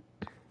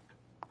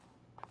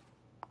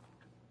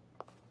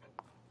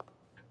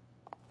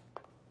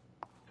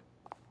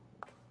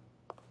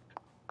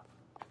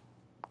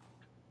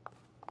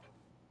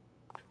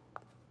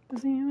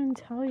 Doesn't even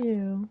tell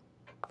you.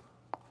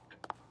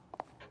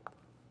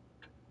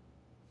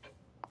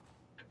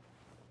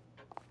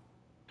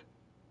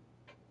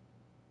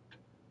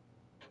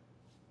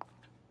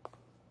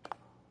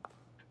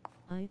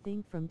 I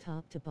think from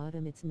top to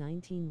bottom it's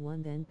 19,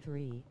 1, then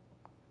 3.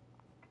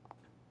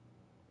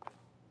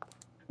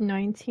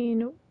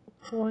 19,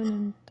 1,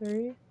 and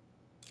 3.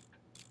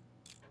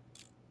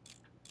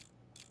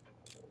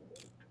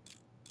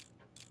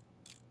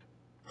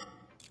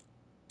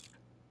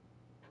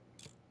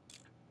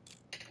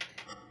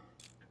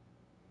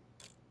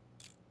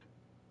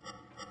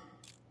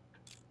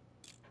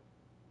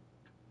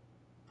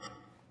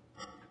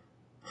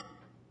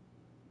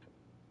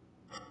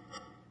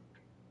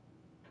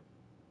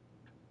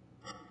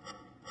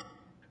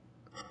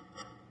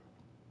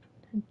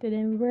 It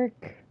didn't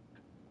work.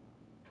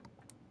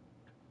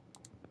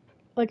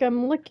 Like,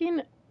 I'm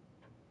looking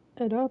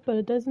it up, but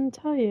it doesn't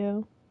tell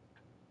you.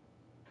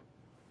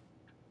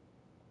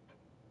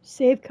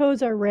 Save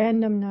codes are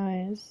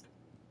randomized.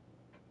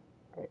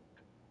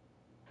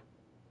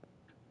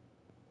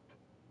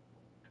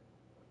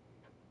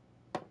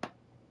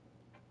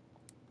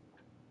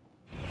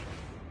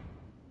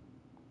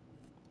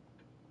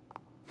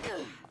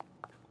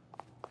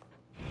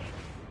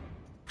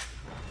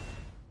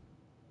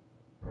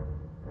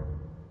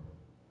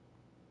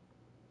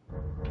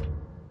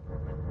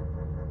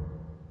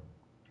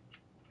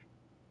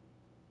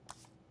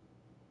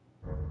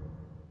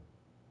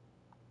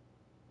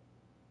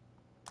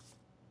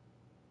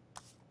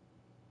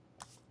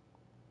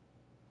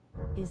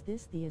 Is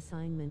this the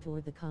assignment or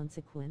the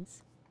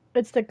consequence?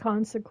 It's the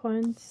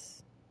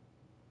consequence.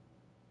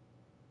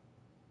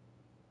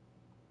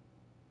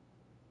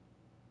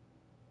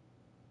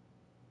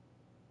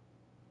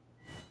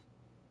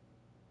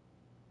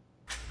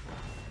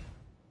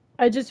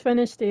 I just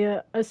finished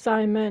the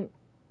assignment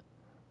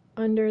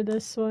under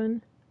this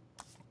one.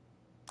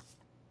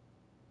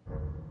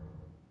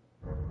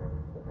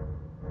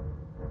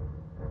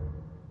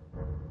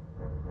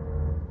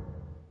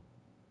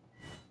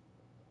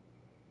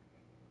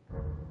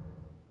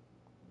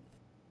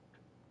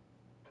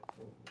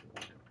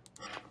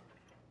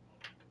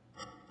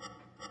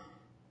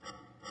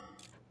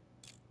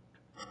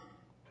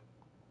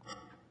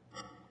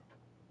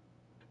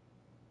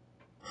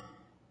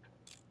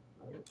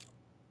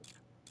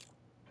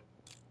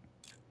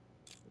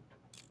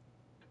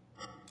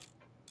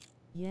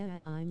 Yeah,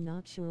 I'm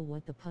not sure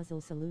what the puzzle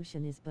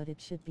solution is, but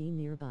it should be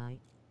nearby.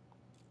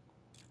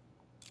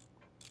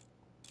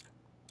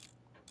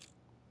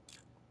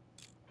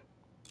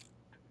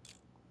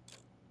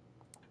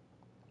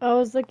 I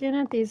was looking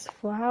at these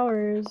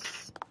flowers.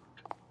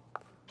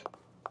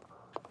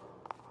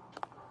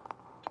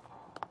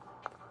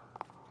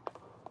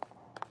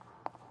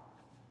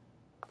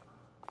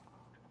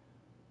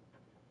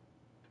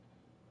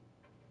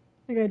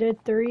 Like I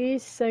did 3,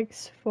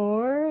 6,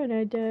 4, and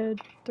I did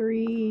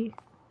 3,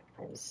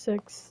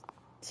 6,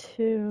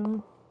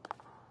 2.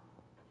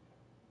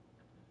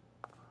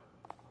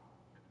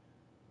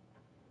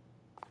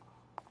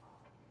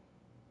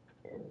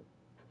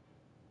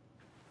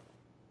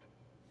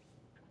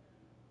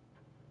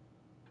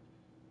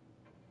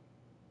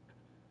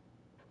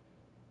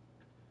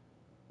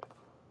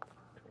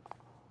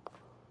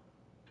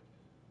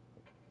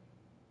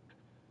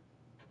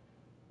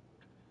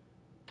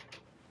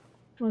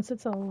 Unless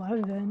it's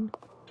 11.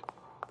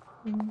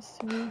 Let me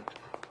see.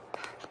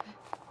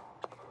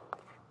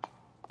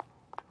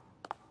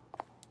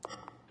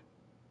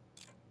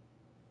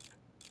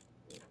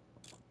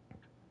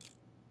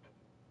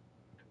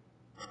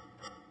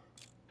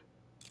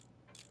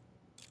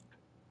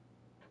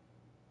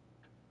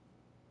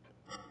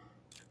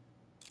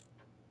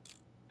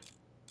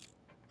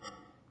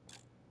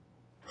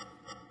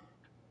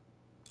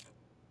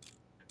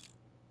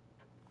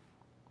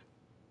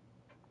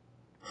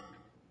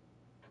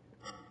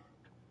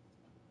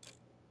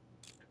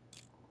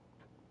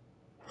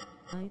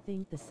 I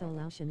think the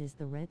solution is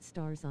the red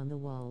stars on the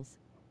walls.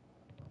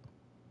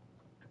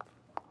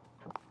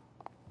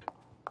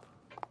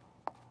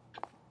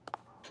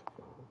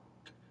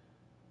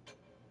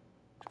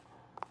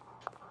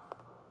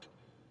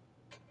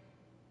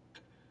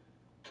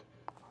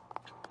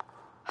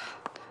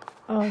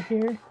 Oh,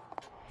 here.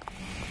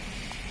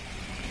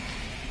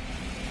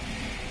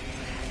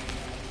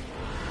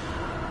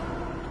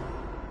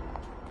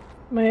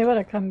 Am I able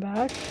to come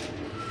back?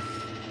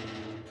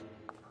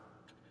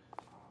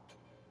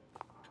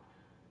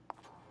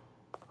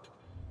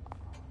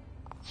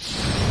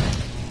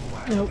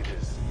 Nope.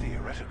 It is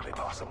theoretically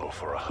possible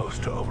for a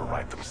host to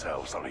overwrite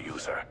themselves on a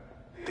user.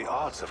 The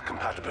odds of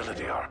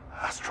compatibility are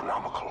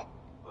astronomical.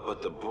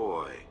 But the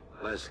boy,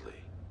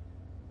 Leslie,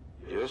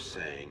 you're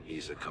saying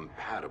he's a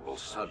compatible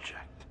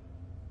subject.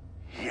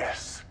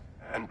 Yes.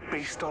 And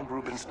based on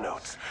Ruben's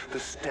notes, the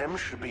stem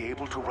should be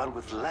able to run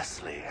with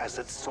Leslie as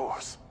its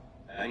source.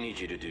 I need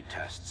you to do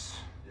tests.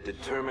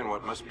 Determine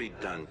what must be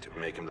done to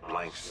make him the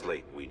blank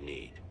slate we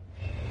need.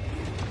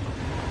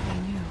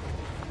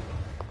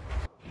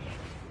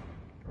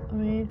 I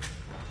mean...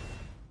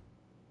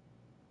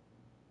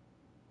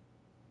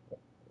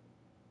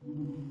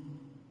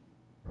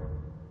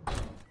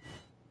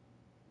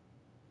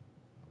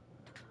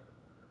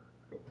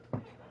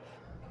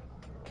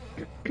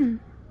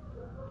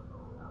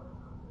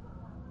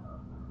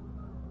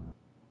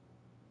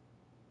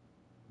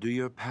 Do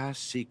your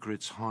past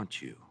secrets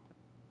haunt you?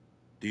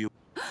 Do you...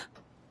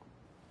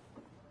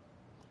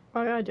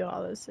 I gotta do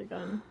all this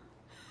again.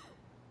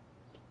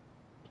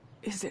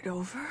 Is it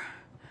over?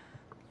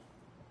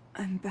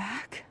 I'm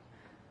back?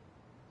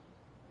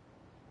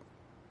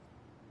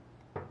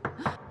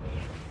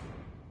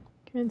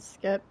 Can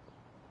skip.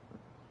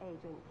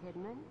 Agent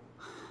Kidman?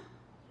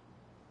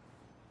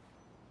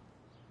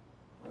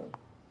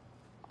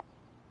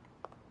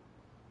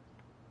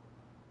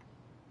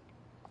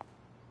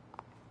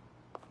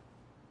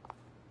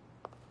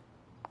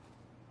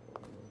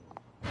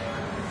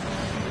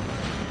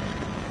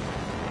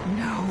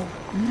 No,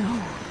 no.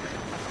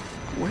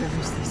 Where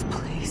is this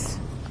place?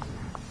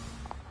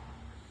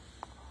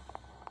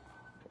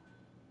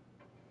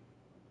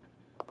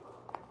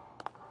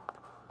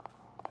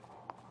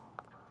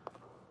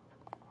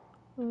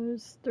 It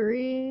was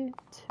 3,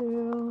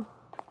 2,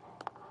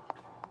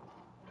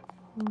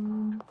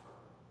 1.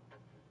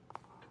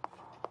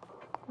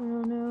 I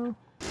don't know.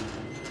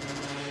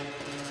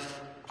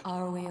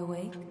 Are we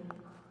awake?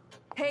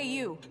 Hey,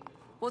 you!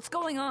 What's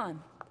going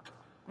on?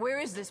 Where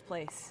is this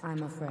place?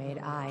 I'm afraid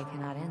I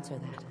cannot answer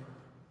that.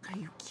 Are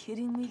you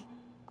kidding me?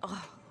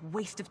 Ugh,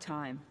 waste of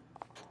time.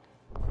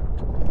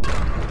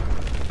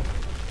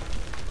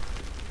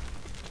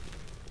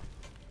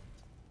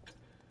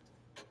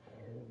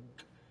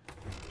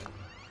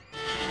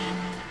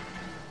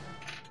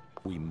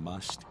 We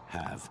must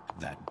have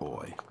that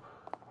boy.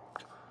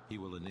 He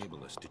will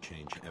enable us to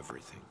change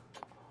everything.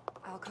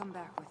 I'll come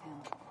back with him.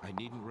 I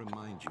needn't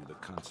remind you the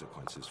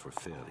consequences for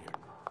failure.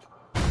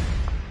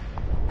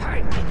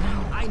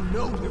 I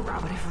know you're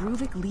out. But if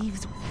Ruvik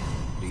leaves...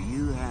 Do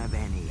you have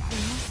any There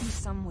idea? must be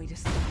some way to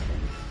stop him.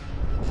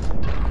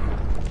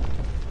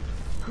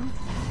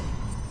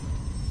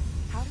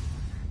 How did...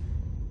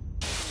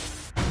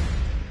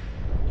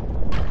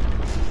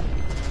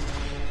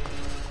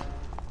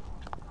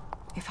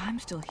 If I'm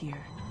still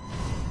here...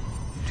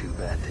 Too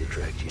bad they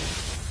dragged you in.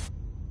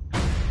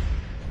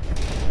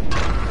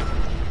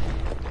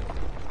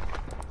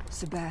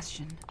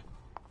 Sebastian.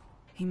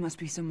 He must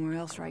be somewhere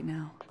else right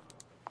now.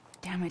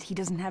 Damn it, he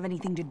doesn't have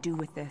anything to do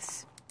with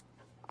this.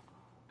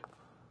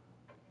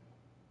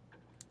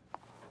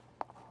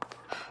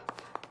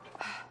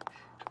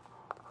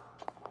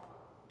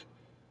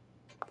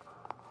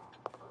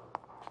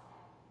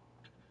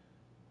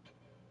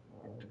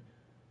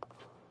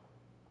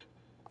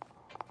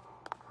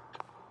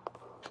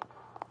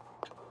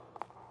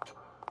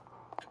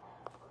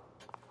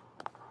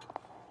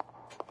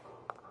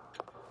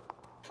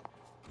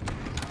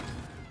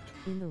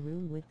 In the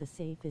room with the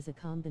safe is a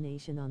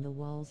combination on the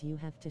walls. You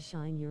have to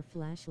shine your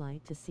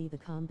flashlight to see the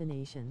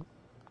combination.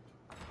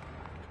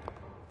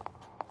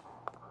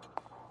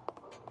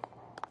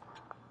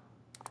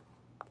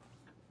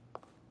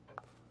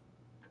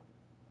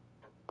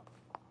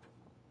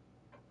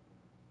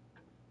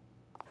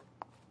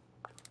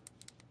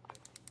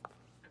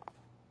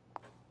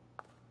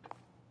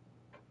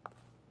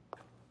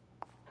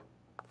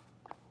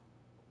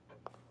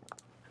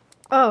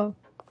 Oh.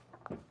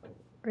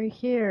 Right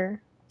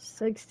here.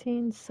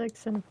 16,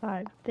 6, and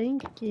 5.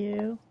 Thank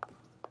you.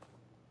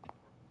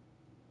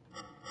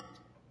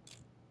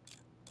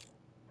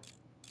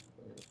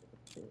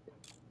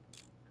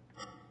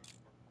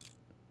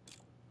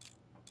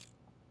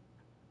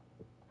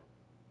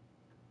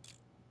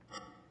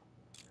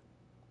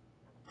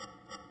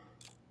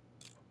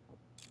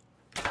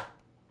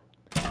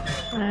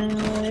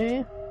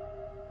 Finally.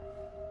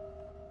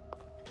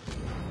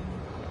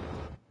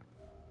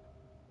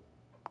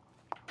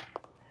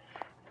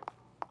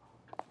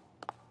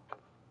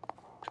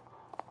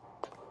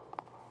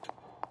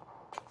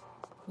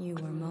 You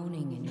were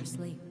moaning in your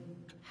sleep.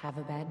 Have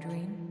a bad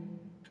dream?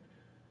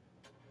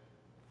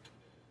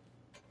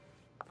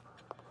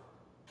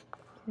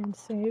 Can't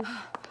save.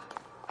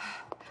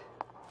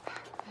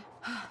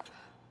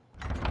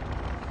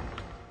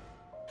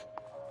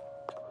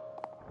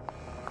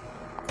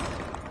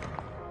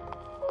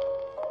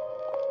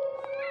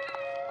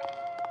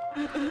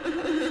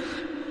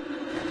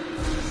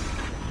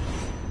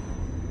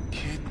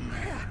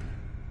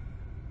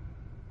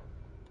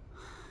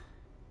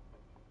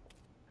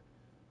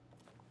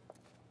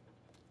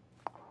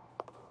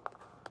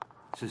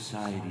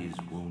 Society is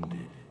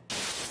wounded.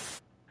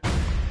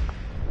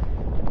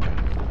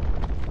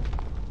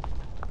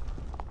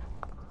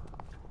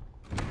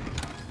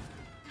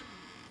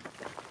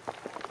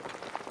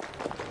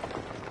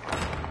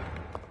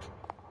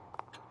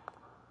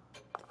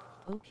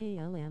 Okay,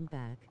 I am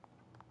back.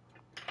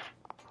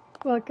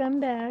 Welcome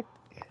back.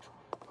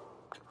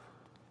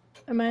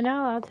 Am I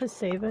not allowed to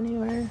save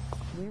anywhere?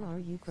 Where are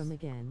you from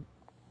again?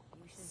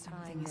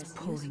 Something is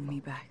pulling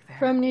me back there.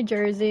 From New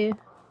Jersey.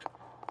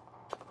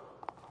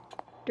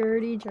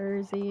 Dirty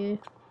Jersey.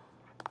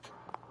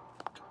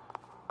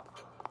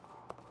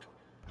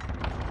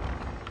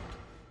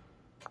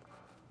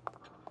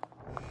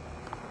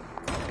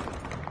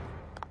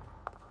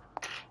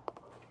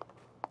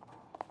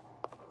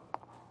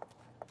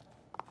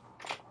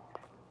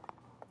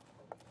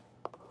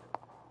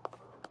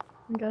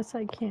 I guess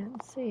I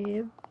can't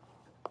save.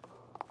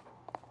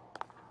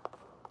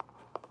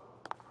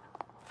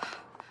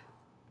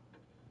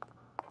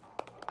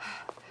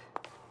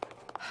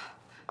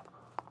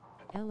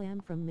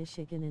 LM from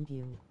Michigan and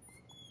you.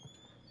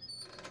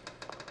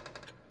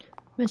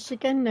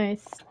 Michigan,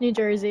 nice. New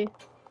Jersey.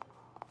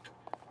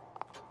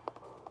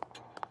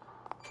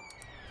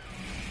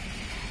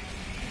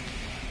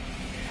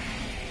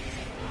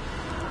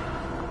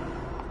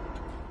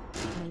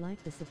 I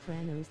like The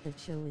Sopranos. That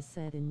show is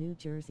set in New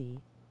Jersey.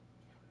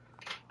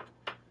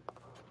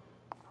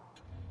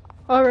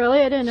 Oh really?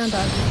 I didn't know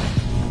that.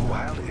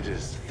 While it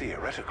is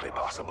theoretically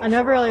possible, I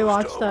never for a really host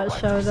watched to that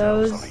overwrite show.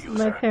 themselves Those on a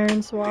my user,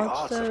 parents the watched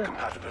odds of it.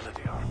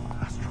 compatibility are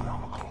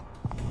astronomical.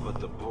 But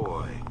the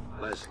boy,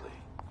 Leslie,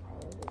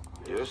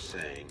 you're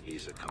saying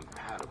he's a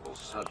compatible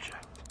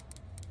subject.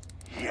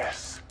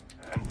 Yes,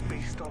 and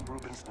based on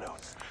Rubin's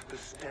notes, the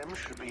stem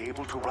should be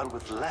able to run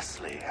with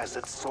Leslie as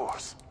its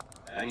source.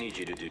 I need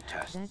you to do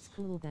tests. That's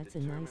cool. That's a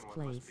nice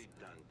place.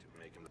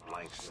 Make him the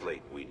blank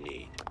slate we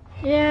need.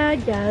 Yeah, I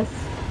guess.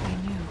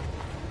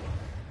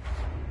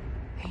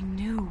 They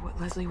knew what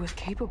Leslie was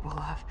capable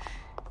of.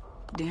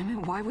 Damn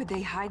it, why would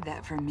they hide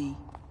that from me?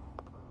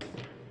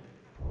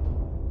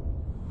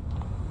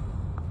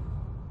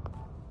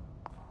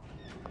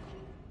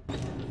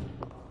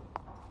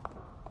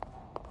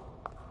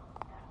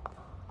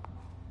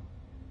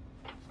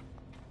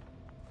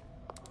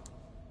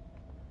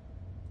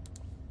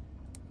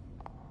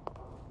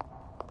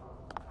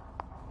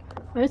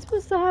 Am I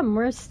supposed to have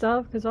more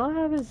stuff? Because all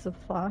I have is the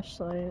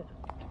flashlight.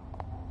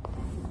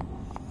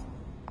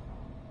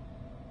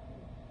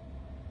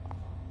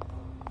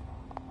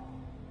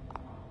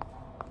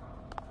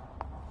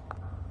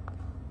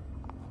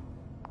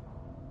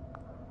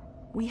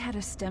 We had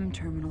a STEM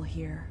terminal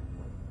here,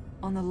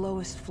 on the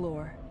lowest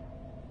floor.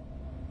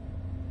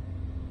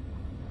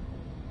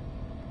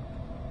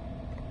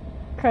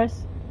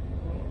 Chris,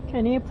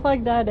 can you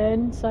plug that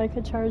in so I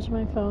could charge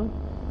my phone?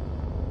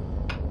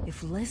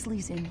 If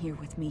Leslie's in here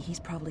with me, he's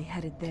probably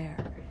headed there.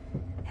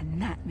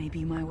 And that may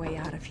be my way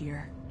out of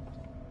here.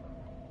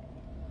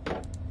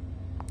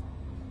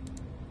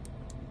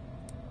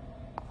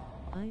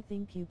 I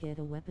think you get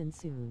a weapon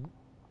soon.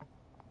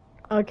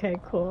 Okay,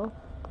 cool.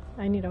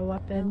 I need a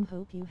weapon. I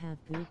hope you have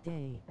good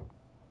day.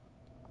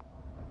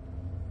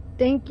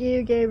 Thank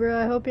you, Gabriel.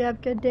 I hope you have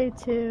a good day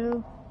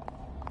too.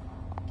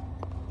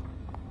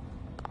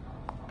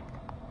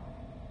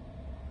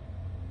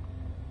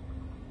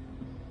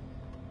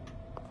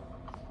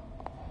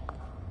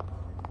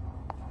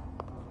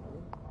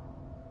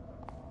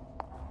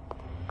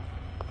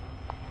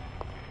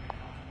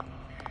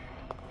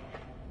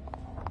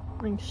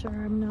 Make sure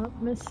I'm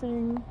not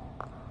missing.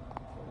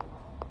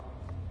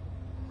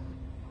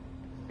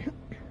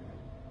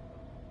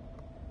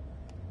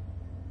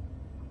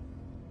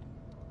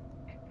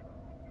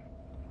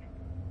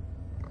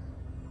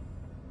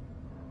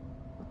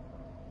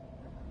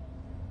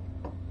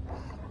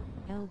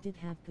 L did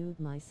have good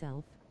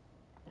myself.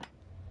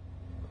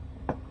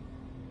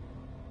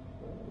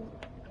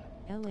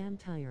 L am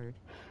tired.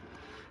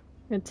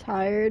 You're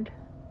tired?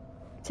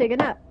 Take a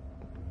nap.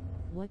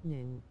 What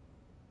new?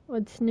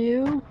 What's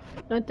new?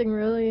 Nothing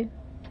really.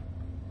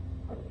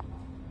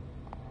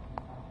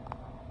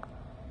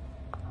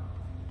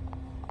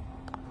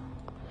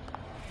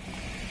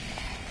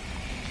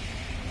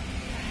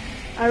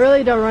 I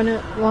really don't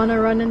want to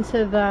run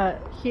into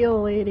that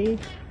heel lady.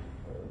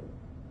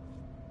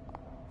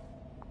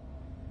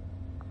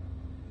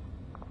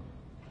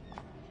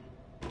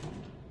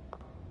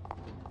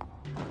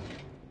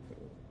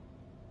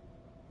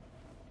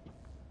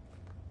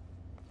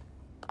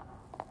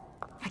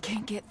 I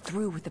can't get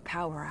through with the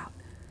power out.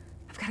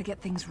 I've got to get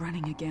things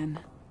running again.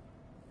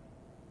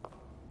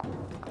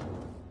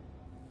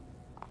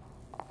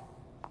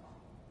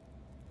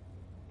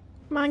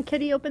 Come on,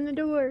 kitty, open the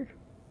door.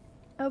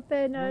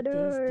 Open the What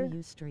door. days do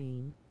you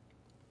stream?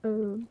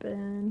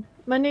 Open.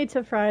 Monday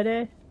to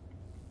Friday.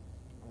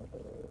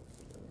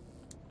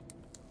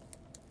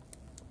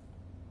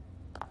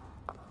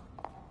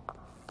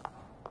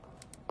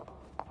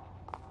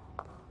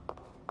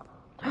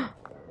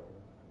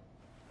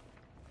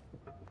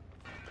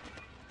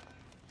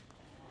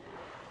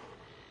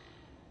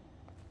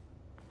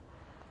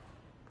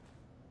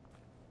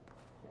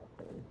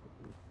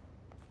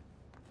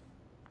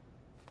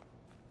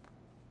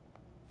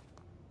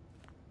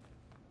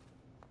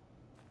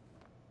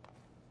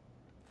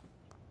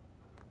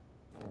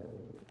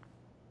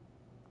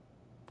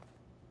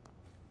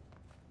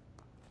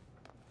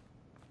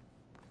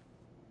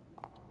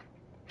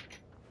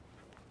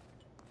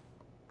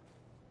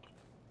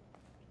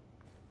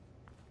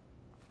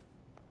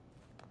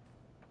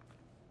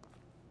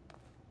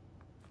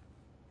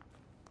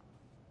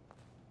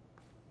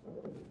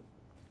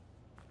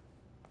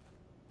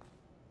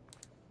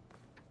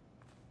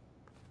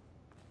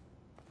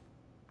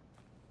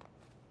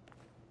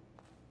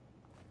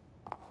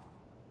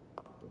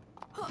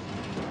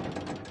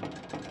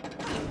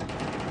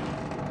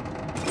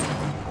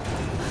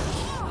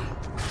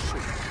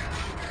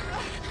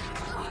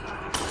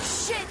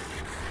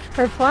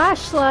 Her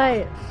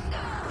flashlight!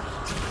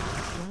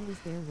 Why is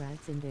there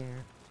rats in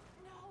there?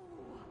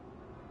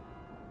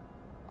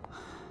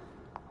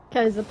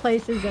 Because the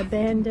place is I can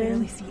abandoned.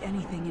 barely see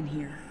anything in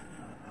here.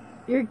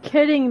 You're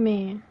kidding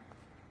me.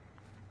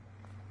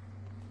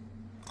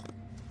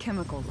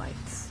 Chemical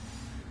lights.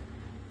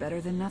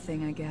 Better than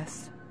nothing, I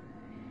guess.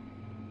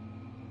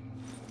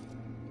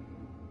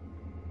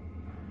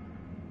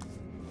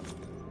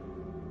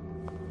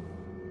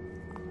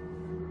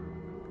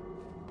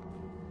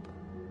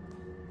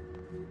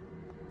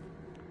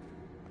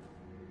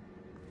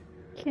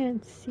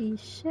 Can't see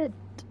shit.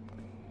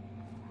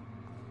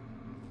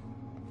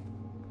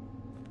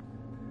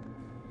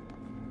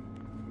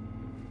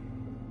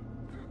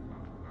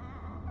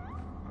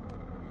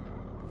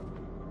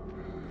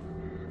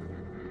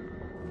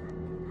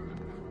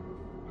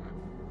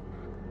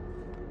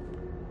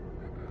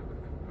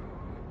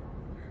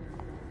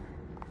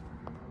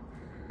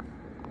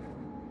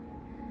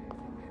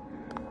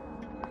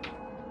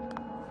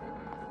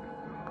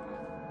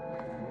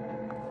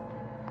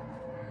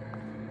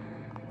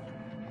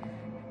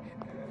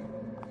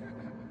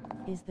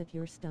 Is that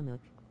your stomach?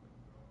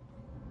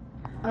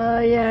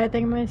 Yeah, I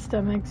think my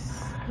stomach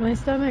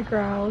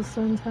growls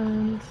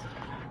sometimes.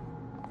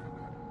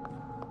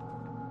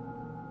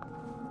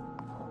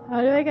 How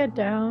do I get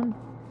down?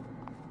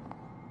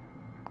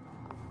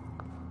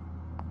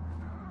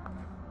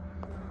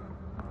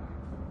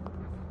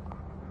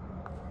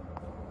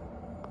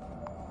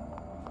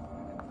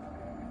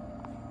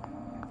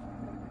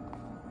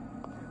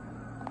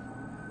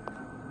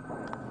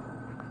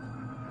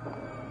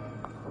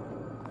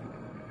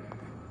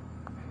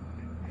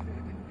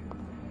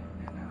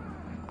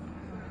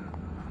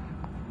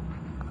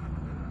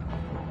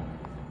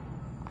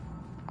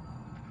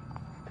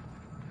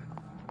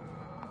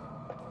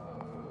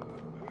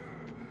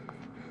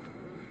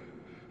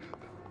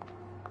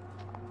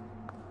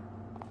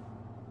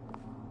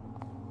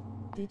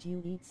 Did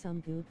you eat some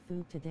good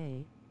food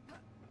today?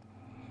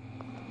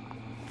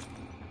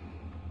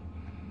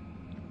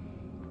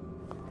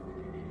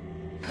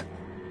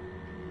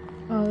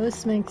 Oh,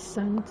 this makes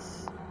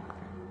sense.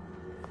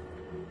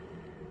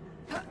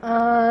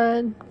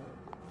 I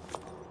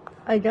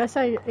guess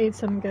I ate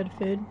some good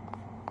food.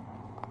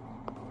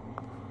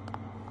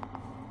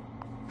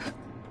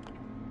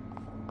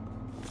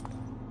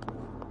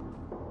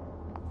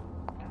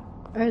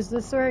 Or is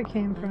this where it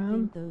came I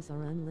from? think those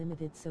are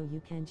unlimited, so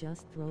you can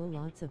just throw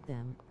lots of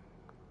them.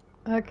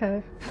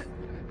 Okay.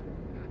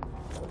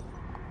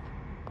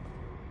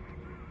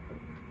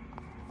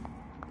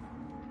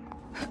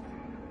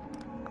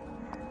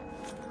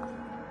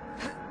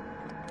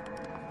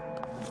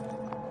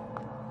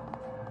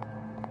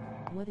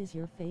 What is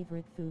your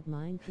favorite food?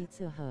 Mine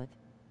Pizza Hut.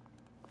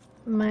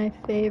 My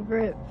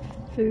favorite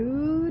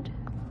food?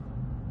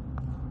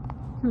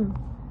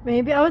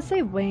 Maybe I would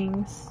say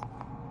wings.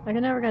 I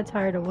can never get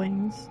tired of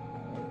wings.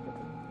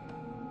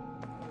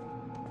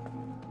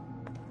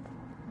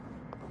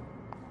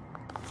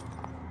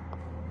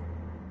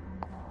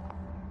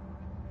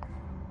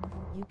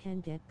 You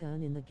can get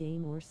gun in the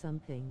game or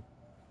something.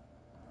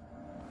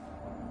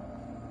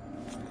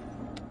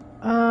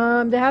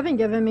 They haven't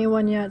given me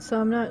one yet,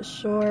 so I'm not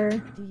sure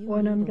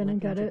when I'm gonna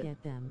get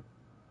it. Them?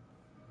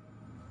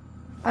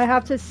 I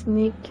have to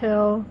sneak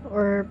kill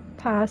or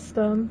pass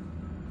them.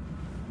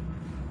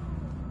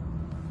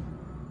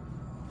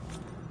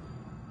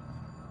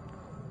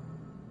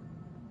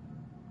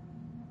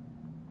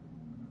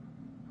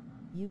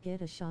 You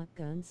get a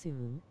shotgun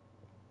soon.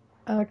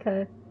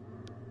 Okay.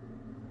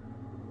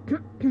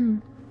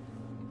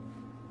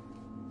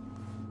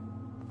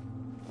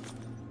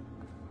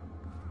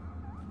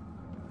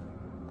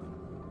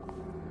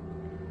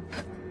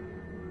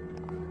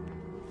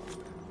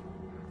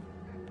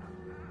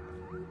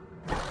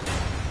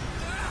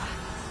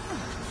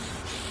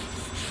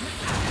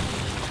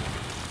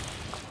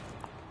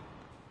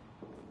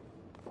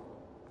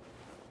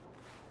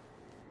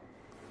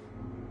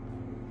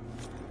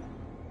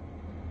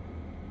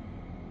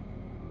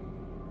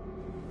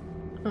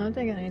 I don't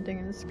think anything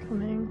is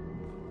coming.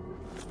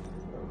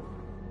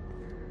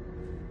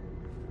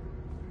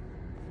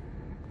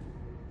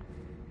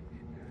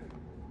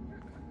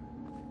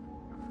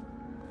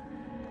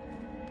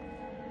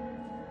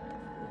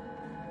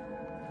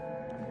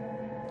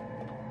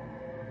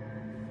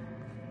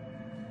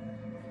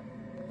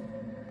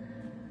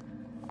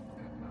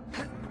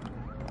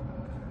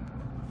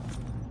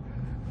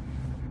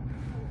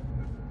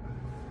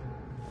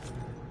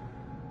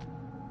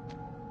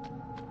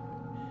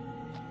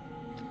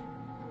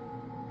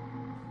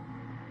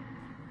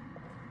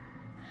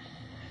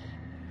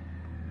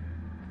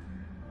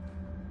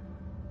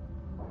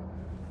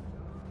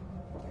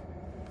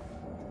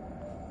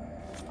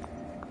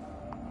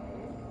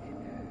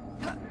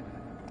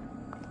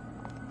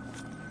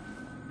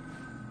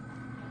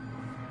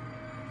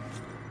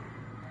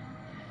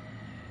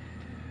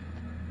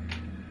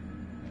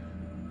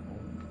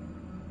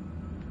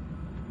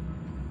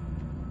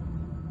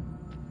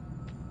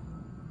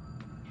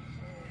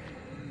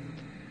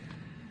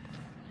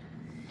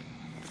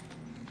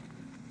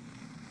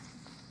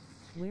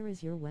 Where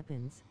is your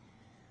weapons?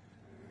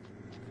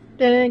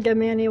 They didn't give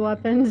me any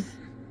weapons.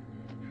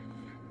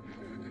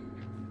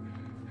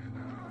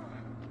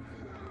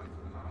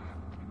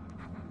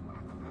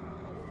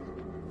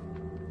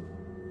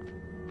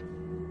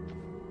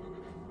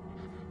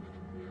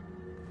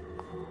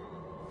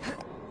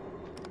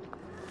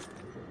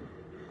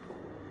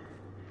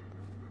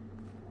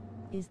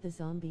 Is the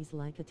zombies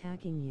like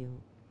attacking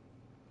you?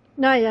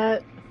 Not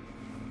yet.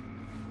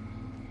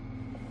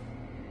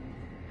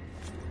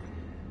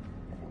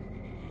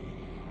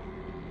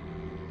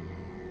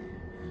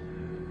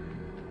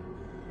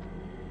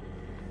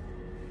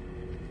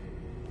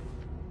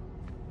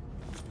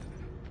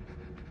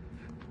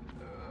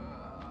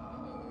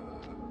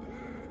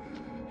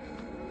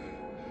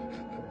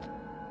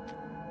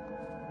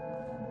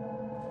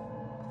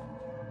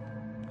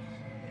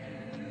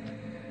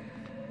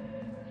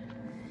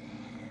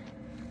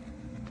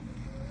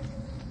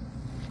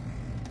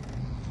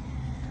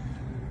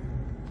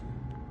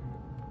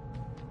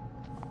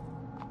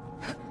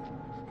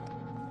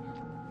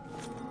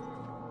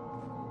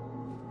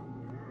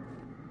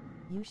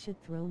 You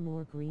should throw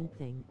more green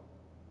thing.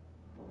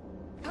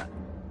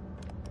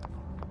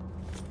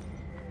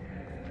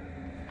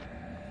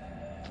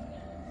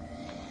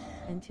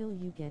 Until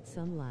you get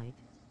some light.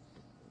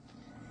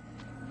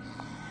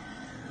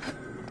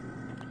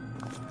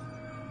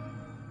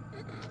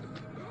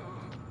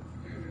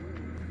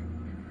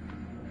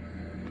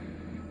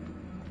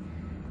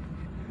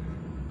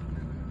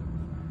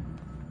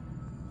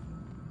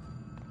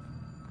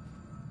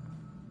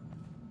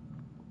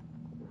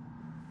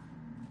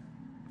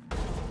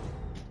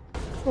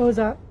 What was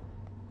that?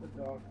 The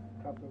dog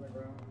popped on the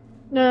ground.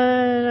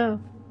 No.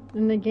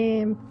 In the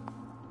game.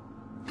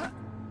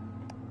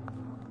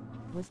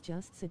 Was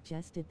just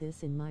suggested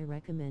this in my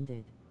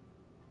recommended.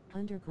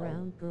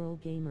 Underground Girl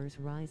Gamers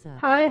Rise Up.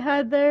 Hi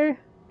Heather.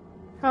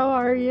 How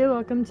are you?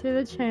 Welcome to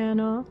the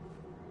channel.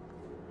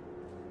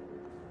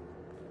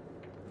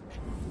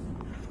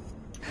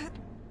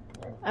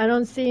 I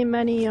don't see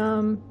many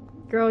girl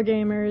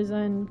gamers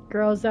and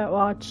girls that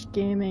watch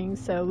gaming,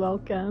 so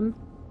welcome.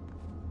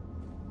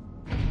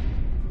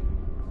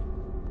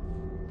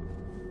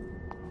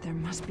 There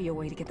must be a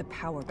way to get the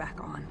power back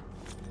on.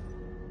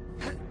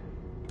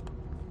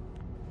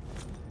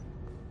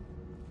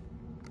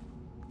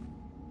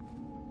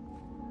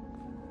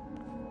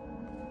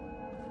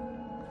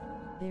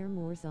 There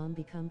more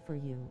zombie come for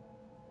you.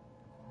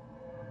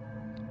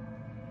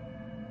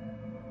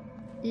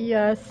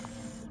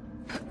 Yes.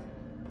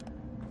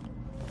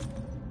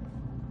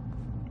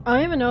 I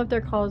don't even know if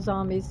they're called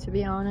zombies, to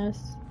be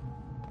honest.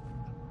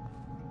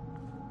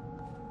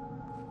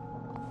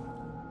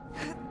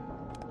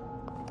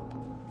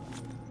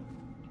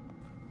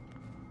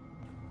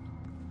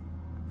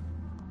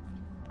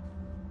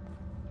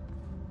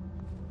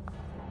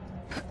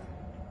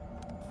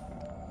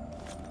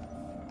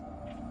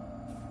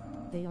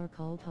 They are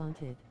called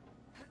haunted.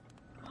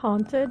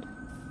 Haunted?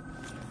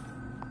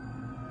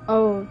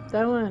 Oh,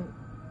 that went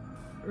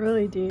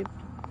really deep.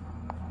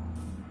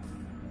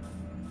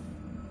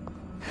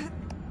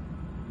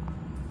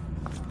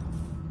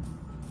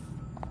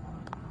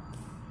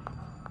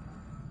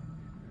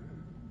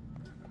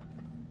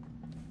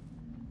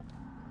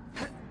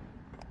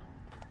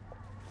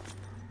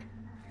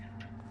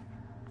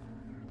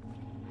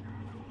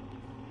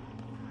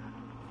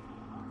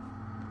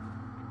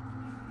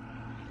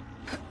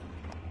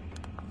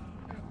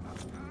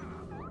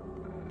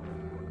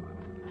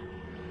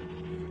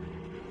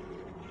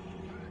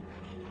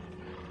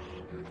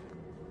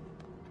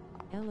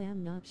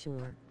 I'm not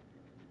sure.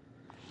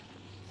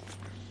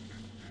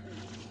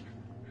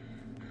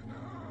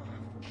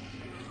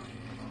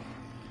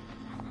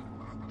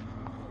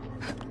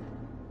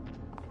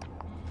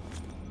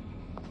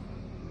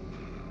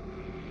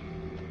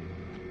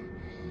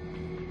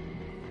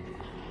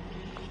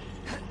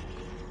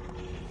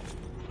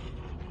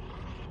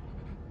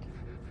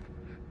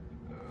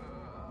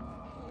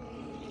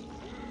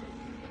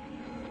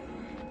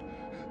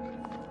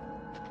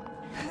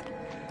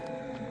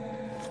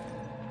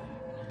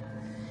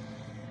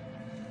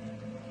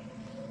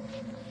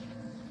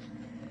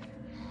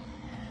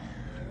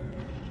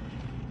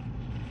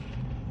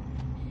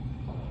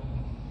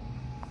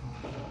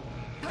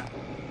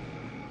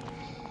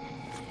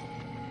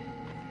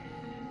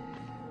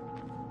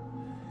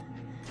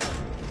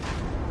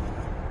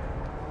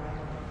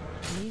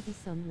 Maybe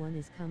someone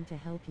is come to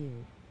help you.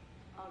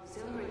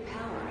 Auxiliary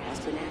power has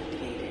been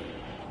activated.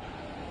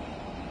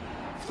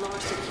 Floor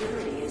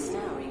security is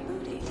now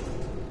rebooting.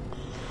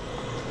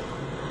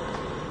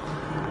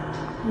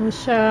 Oh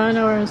shit, I don't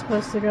know where I'm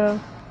supposed to go.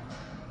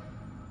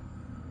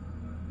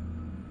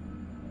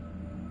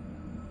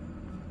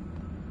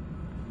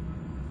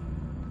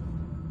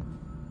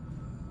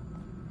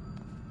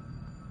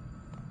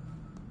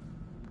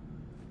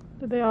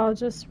 Did they all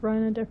just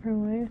run a different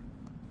way?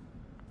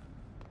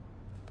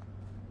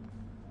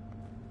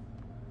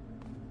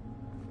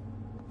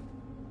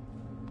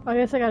 I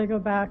guess I gotta go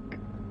back.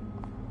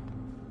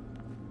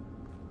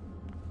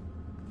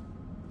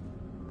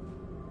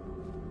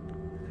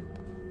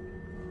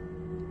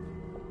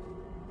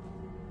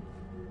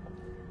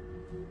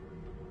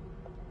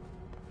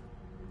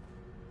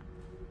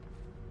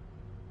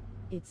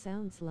 It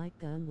sounds like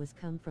gun was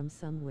come from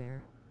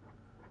somewhere.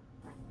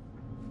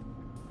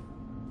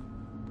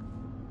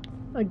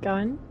 A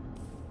gun?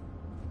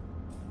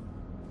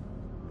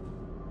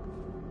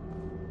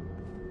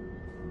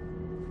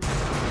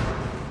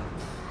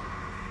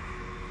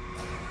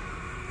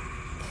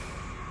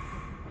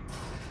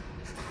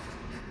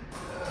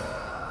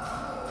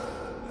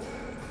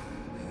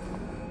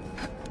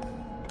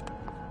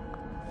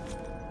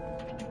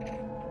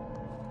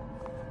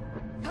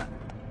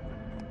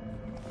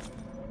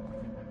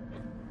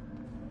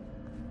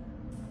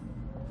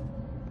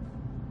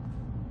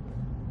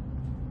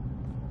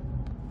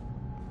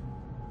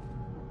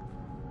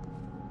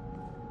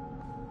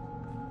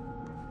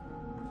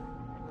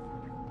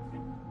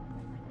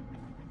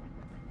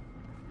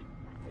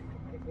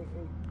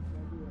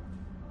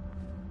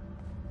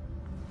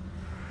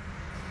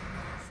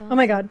 Oh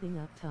my god.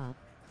 Up top.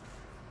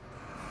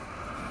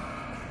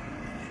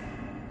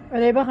 Are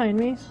they behind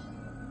me?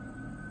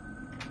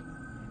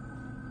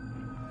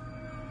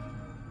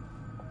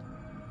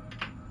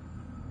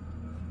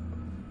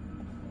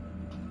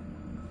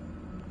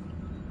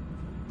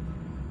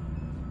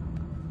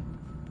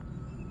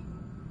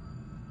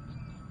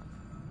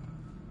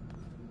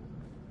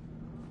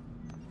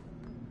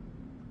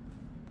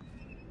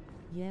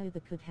 Yeah,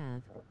 they could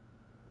have.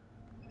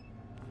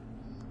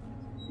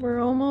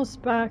 We're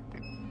almost back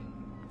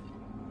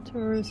to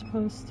where we're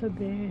supposed to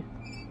be.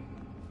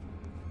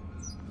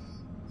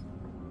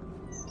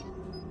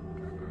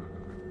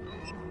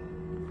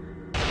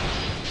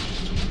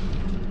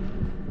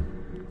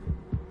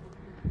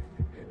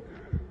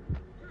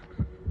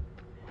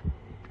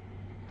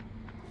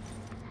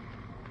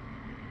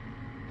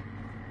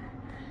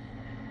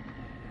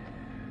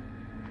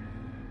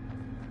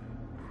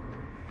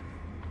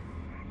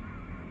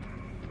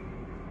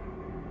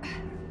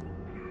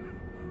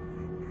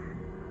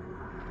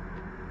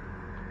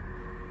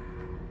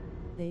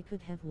 They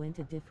could have went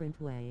a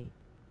different way.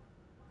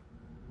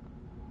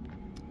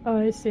 Oh,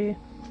 I see.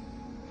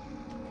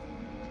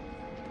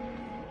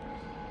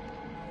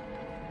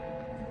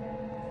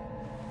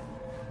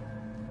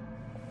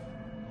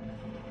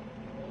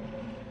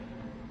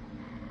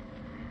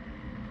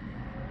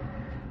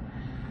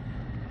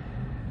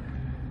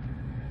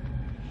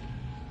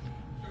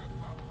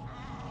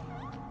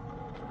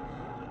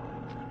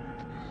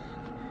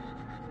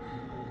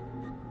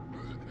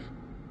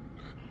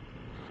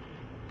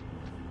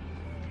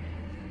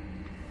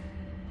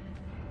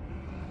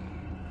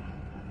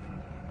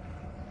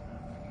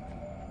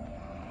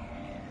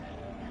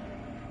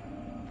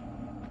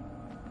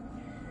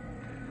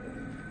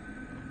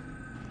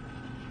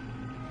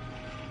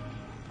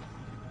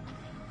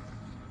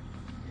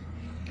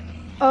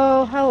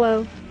 Oh,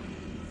 hello.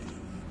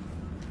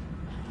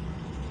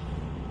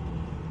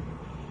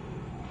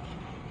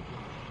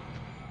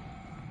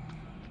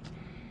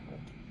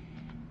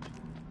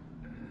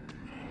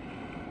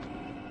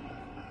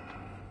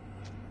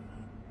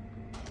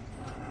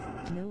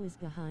 No is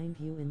behind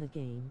you in the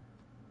game.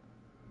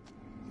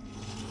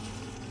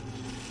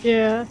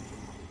 Yeah.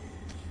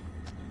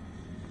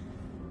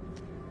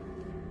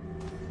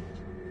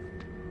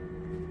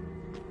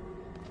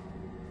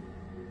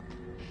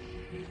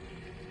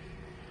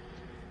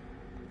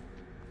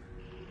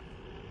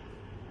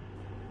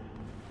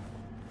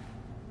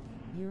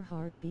 Your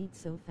heart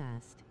beats so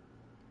fast.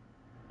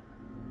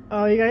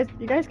 Oh, you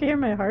guys can hear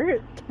my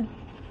heart?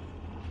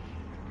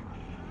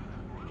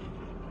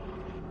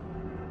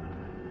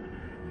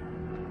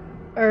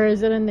 Or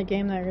is it in the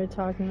game that you're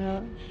talking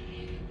about?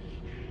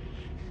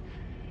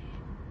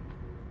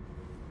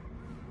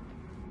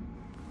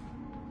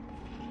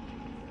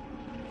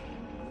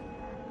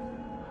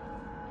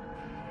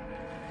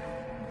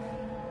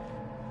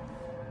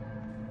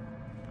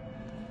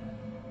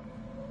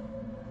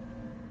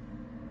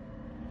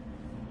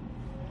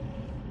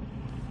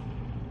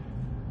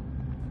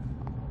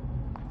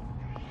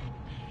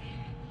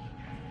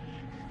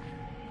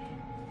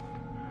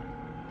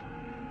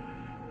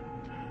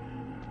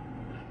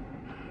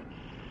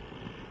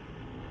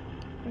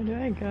 Where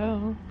do I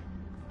go?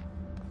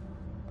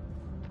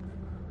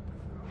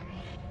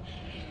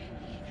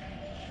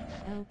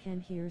 How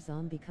can hear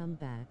zombie come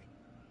back?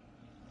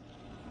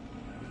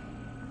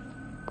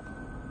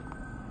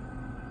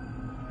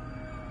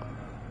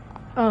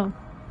 Oh.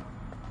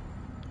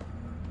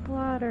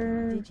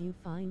 Water. Did you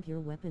find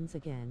your weapons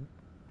again?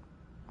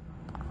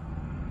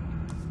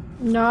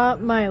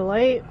 Not my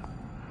light.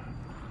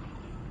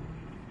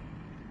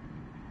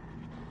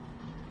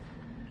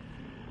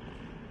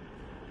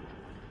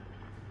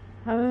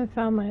 Haven't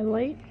found my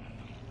light.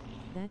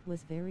 That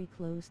was very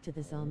close to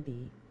the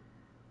zombie.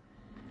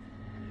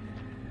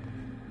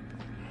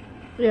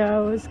 Yeah,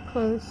 it was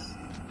close.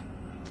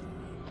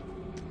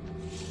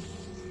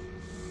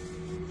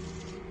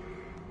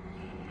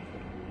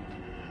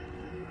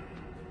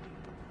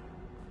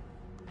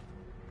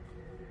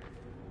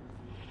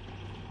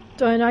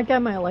 Do I not get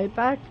my light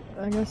back?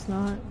 I guess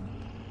not.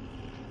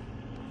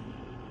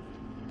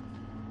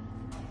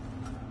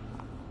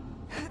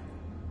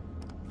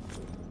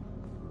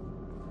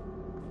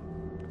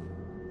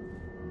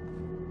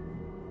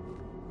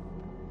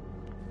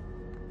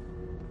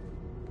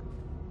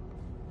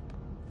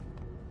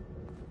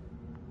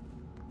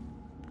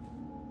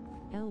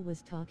 Elle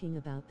was talking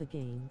about the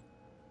game.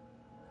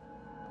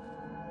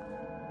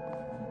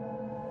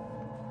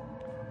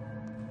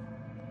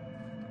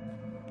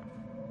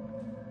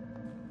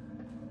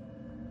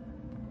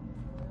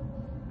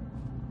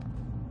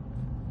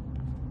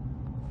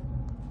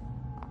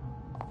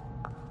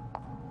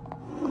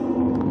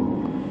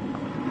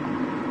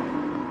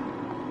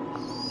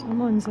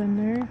 Someone's in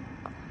there.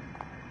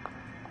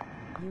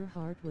 Your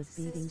heart was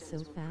beating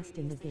so fast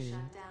in the game.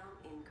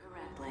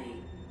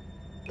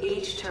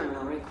 Each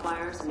terminal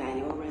requires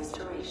manual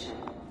restoration.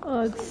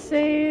 Let's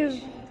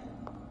save.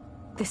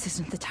 This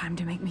isn't the time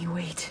to make me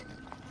wait.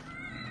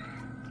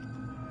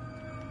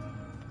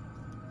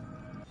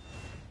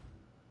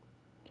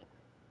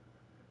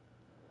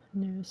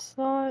 New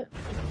slot.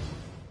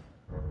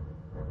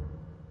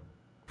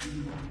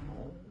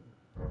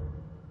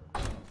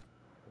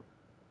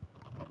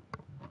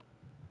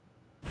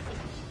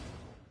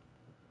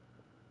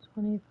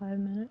 "25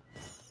 minutes.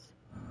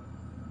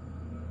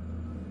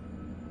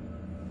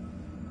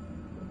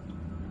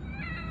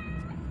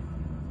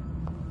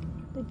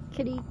 The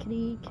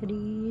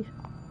kitty.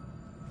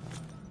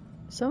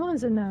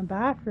 Someone's in that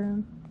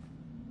bathroom.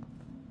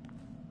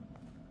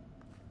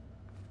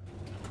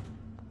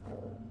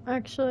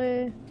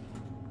 Actually,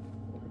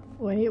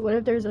 wait, what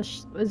if there's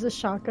is a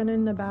shotgun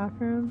in the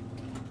bathroom?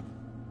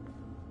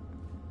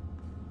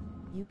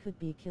 You could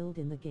be killed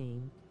in the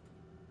game.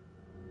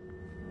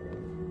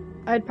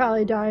 I'd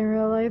probably die in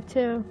real life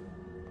too.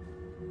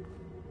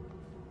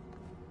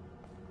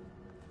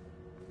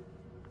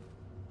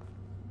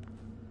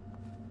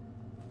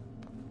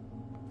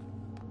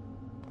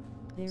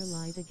 They're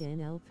live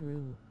again, L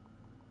through.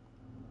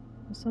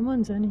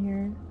 Someone's in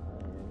here.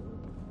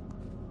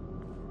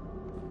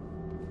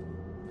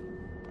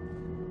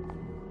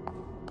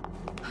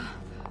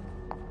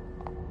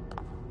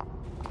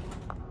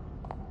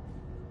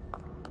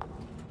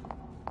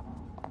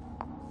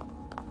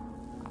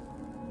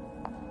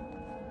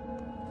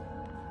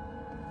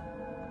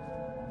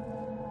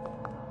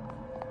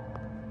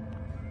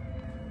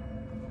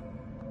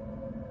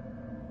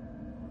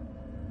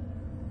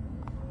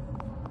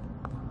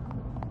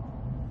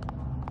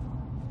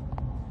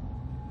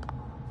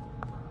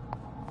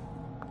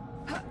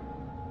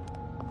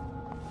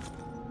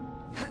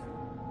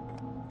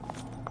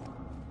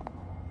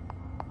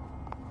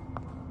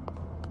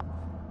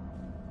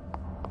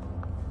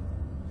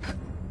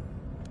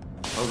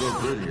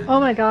 Oh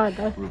my god,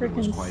 that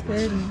freaking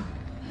scared me.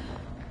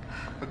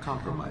 A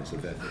compromise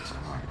of ethics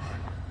and art.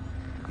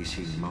 He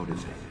seemed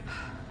motivated,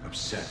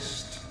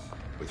 obsessed,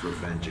 with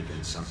revenge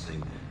against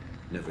something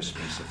never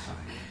specified.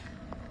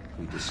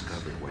 We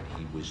discovered what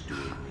he was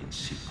doing in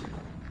secret.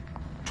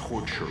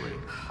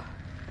 Torturing.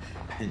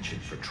 A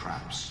penchant for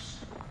traps.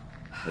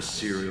 A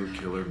serial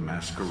killer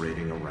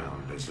masquerading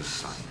around as a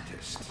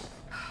scientist.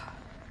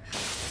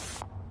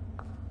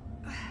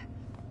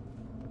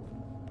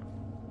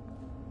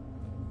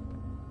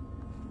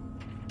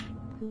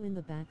 Who in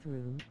the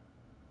bathroom?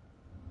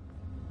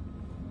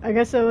 I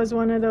guess it was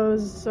one of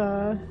those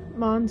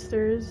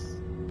monsters.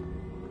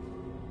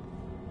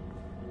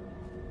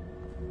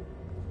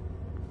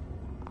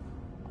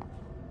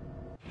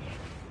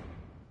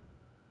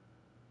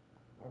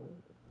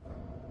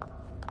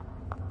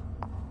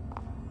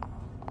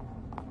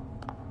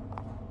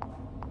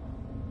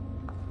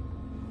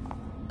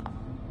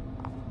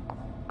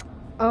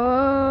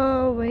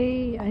 Oh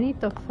wait, I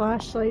need the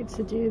flashlight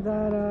to do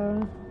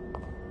that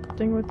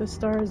thing with the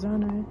stars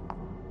on it.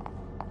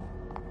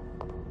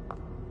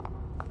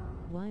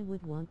 Why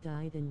would one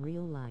died in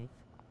real life?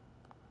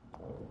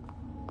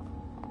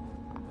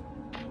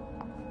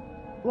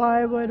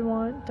 Why would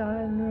one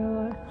die in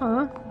real life?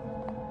 Huh?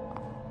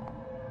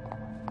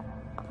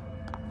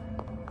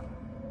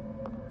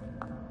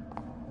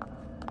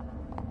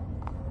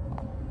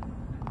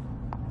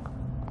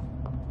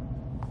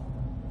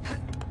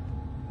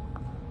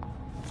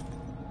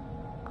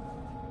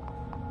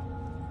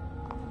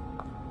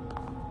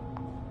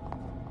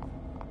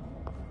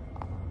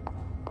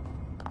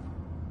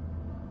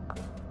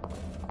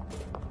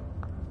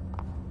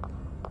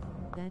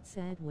 That's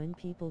sad when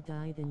people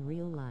died in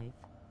real life.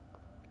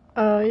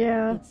 Oh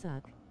yeah. It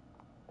suck.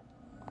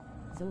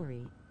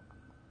 Sorry.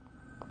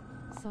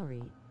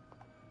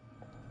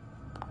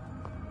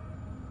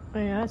 Oh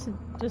yeah, I should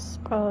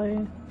just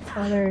probably...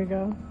 Oh, there you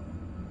go.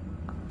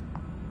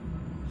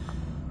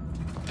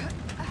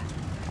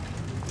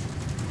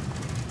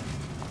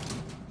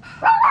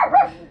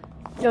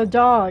 Yo,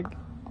 dog.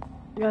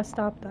 You gotta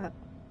stop that.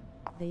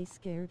 They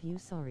scared you,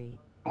 sorry.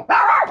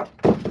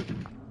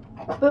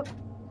 Oop.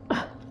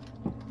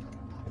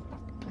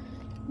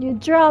 You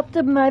dropped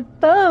my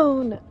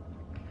phone!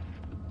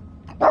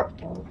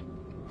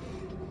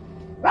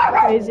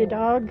 Crazy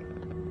dog.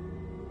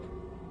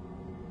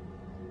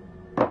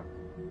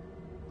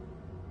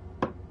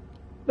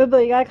 Boo,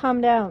 you gotta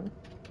calm down.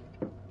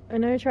 I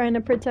know you're trying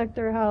to protect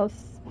our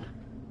house.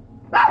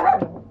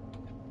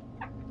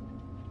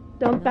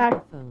 Don't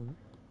back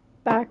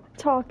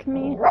talk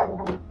me.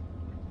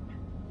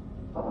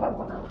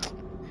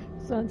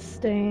 It's not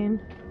staying.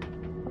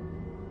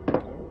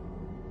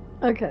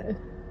 Okay.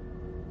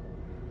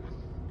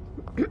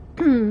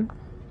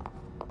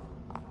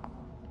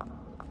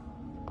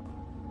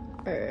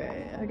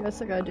 Alright, I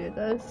guess I gotta do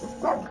this.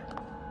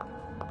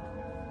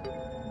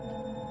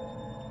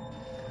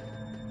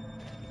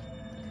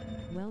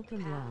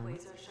 Welcome, Ron.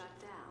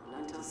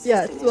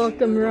 Yes,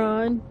 welcome,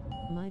 Ron.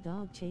 My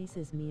dog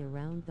chases me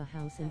around the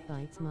house and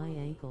bites my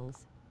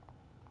ankles.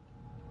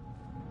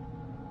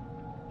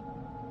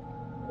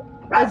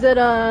 Is it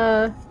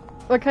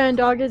what kind of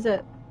dog is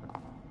it?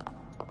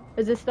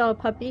 Is it still a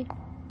puppy?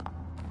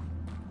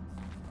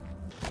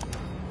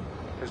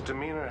 His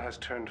demeanor has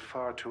turned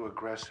far too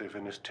aggressive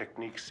and his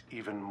techniques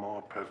even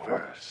more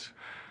perverse.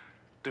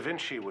 Da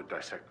Vinci would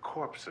dissect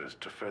corpses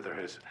to further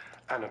his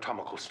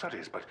anatomical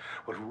studies, but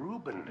what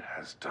Rubin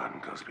has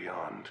done goes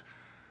beyond.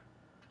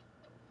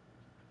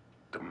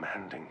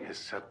 Demanding his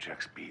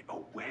subjects be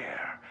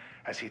aware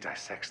as he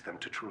dissects them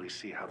to truly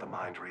see how the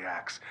mind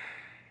reacts.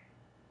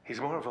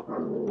 He's more of a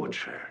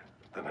butcher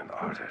than an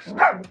artist.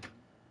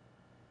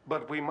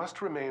 But we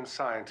must remain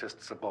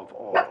scientists above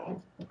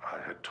all. I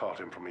had taught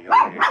him from a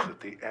young age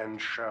that the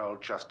end shall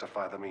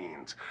justify the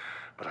means,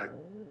 but I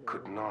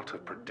could not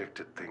have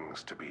predicted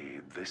things to be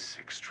this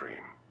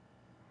extreme.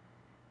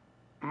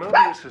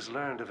 Mobius has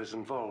learned of his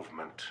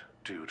involvement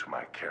due to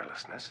my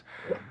carelessness.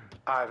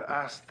 I've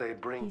asked they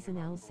bring... He's an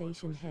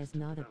Alsatian, has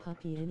not a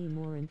puppy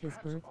anymore, and his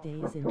birthday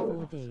is in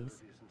 4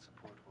 days.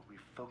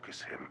 Will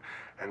refocus him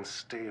and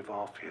stave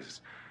off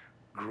his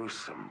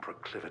gruesome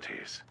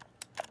proclivities.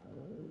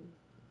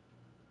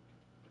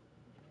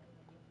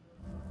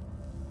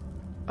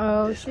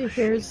 Oh, she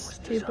hears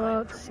people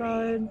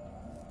outside.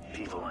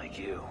 People like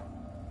you.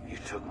 You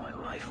took my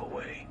life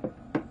away.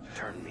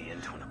 Turned me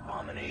into an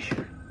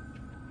abomination.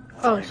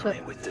 Oh, Finally,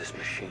 shit. with this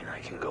machine, I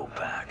can go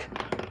back.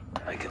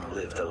 I can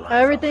live the life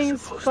Everything's I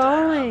was supposed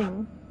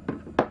falling.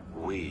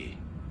 We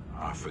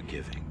are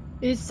forgiving.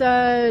 You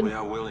said... We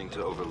are willing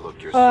to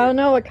overlook your Oh, I don't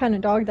know what kind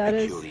of dog that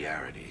is.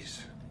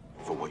 peculiarities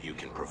for what you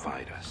can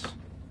provide us.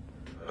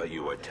 But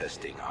you are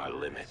testing our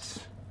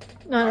limits.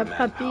 Not Our a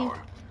puppy.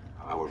 manpower,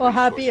 our Well,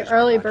 happy resources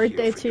early are not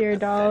birthday here for to your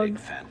pathetic dog.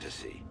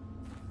 fantasy.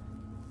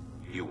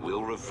 You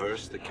will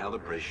reverse the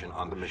calibration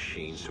on the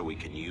machine so we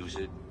can use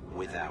it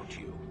without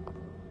you.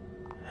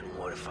 And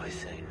what if I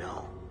say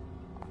no?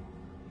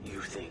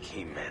 You think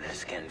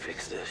Jimenez can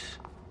fix this?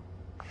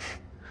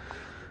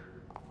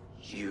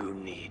 You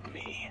need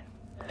me,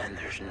 and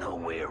there's no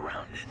way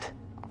around it.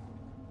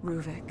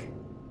 Ruvik.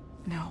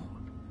 No.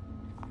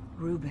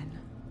 Rubin.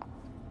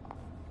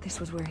 This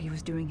was where he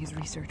was doing his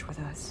research with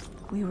us.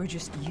 We were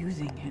just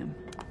using him.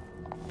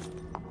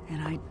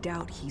 And I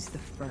doubt he's the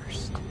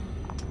first.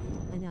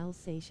 An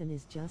Alsatian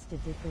is just a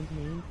different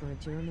name for a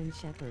German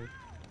Shepherd.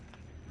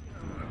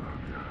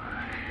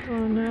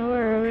 Oh no,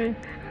 where are we?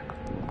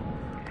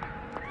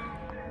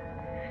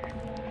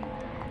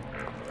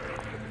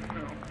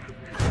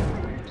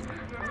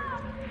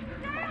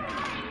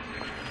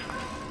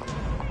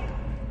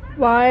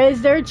 Why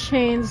is there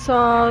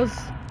chainsaws?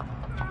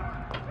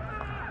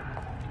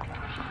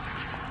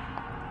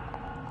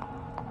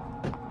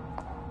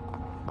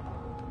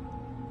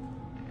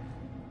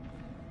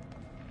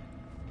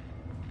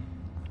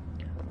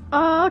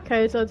 Oh,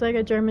 okay, so it's like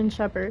a German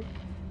Shepherd.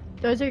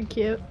 Those are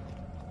cute.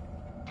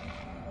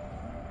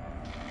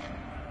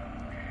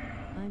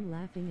 I'm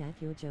laughing at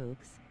your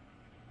jokes.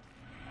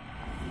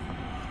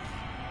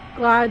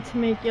 Glad to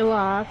make you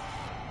laugh.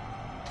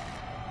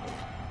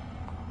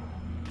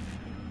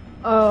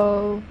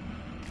 Oh.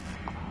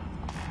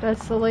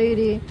 That's the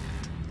lady.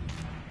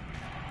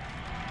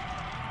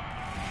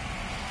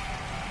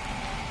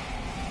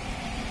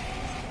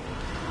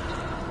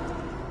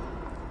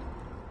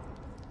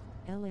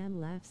 LM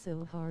laugh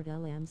so hard,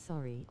 LM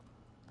sorry.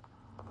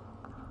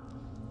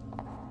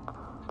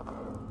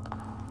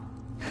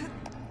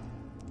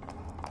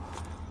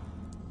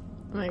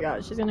 Oh my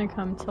god, she's gonna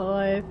come to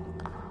life.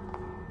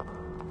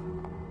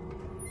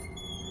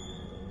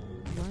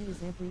 Why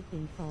does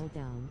everything fall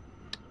down?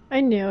 I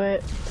knew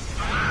it.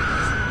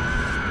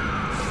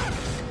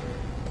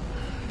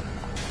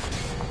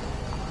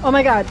 Oh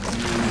my god.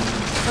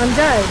 I'm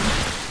dead.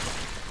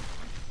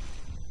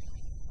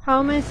 How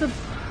am I supposed...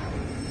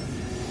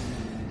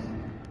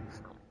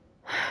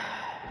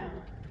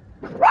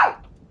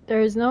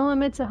 There is no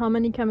limit to how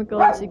many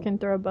chemicals you can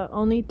throw, but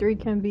only 3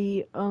 can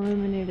be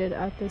illuminated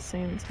at the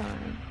same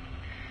time.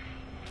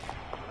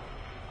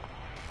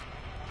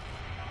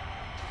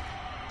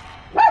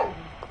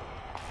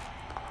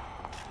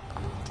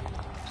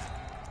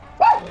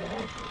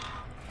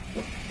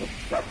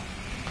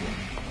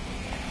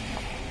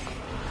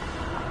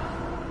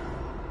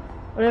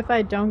 What if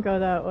I don't go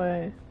that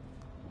way?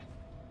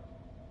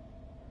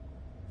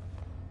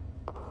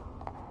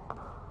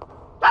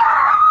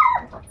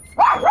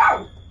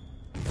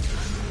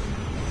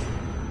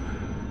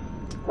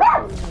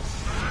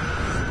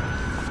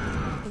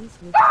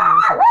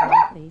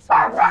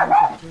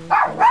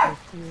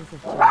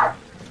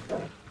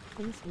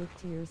 Face with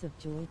tears of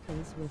joy,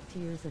 face with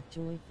tears of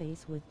joy,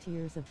 face with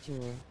tears of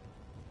joy.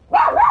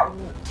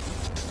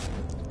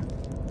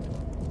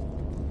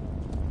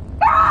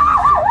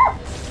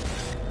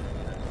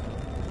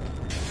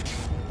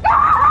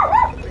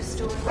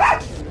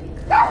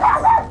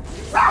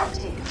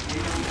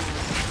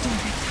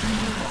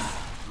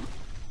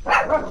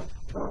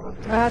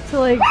 I have to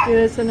like do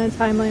this in a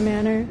timely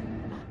manner.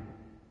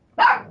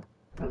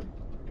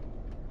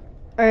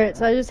 Alright,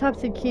 so I just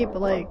have to keep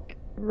like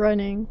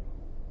running.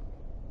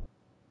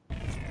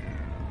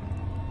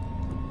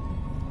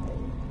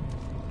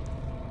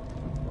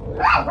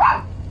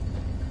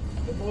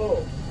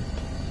 Whoa.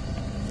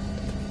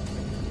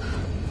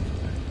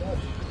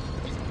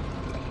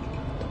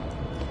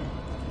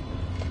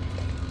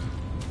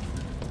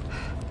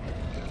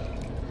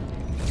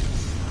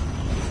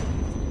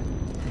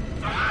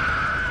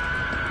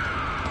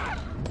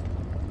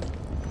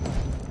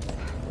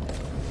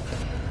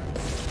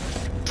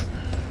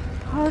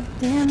 God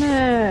damn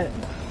it.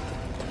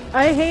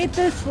 I hate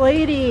this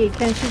lady.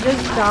 Can she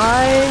just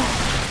die?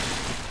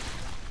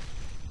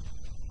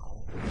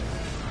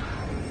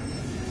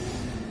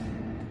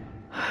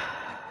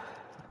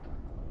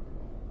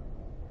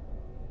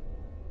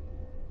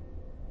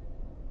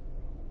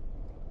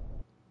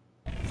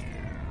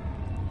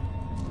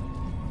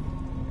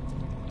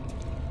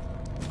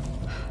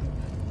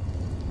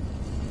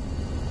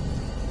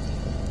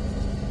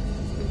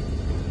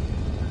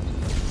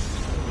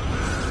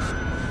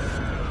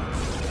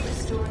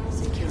 Restoring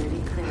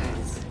security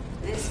clearance.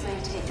 This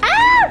may take a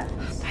Ah! few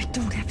minutes. I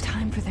don't have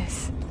time for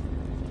this.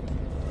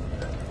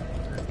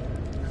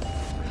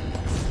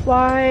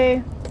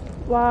 Why?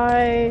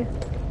 Why?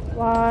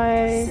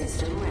 Why?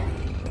 System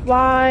ready.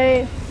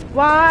 Why?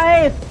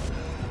 Why?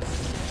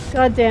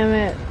 God damn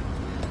it.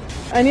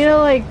 I need to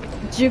like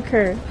juke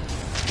her.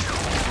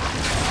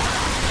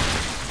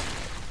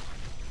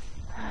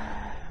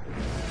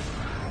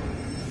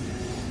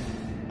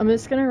 I'm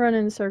just gonna run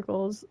in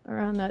circles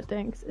around that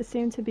thing 'cause it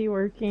seemed to be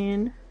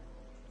working.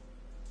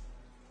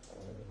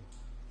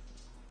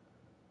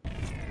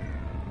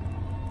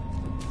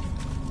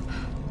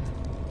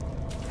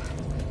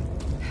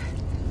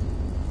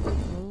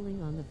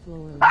 Rolling on the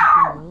floor,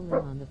 laughing,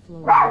 rolling on the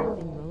floor,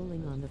 laughing,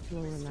 rolling on the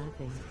floor,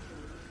 laughing.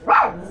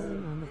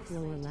 Rolling on the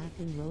floor,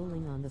 laughing,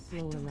 rolling on the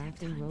floor,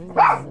 laughing, rolling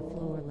on the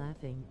floor,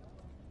 laughing.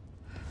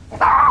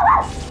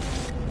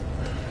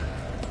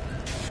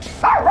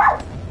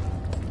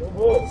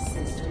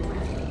 System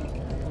ready.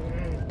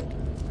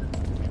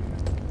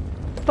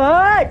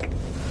 Fuck!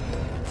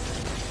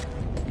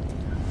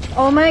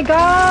 Oh my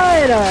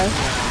god!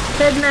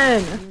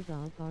 Kidman! Your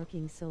dog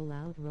barking so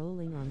loud,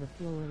 rolling on the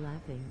floor,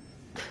 laughing.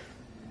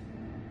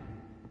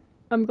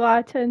 I'm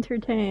glad to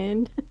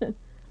entertain.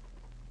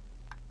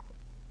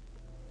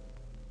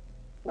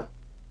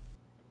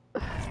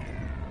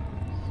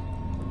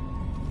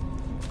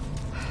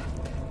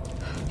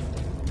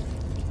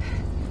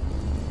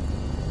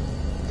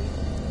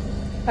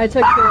 I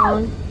took too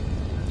long.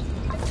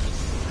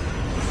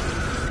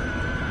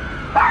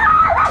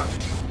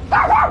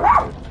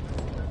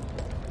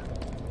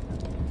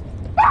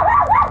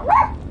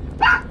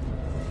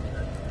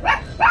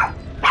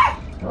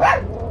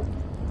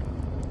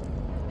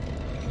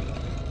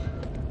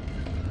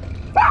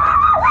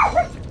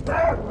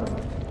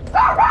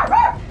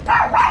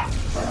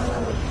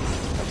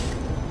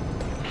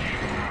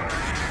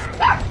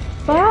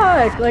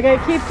 Fuck! Like I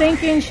keep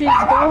thinking she's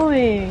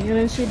going, and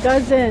then she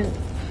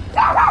doesn't.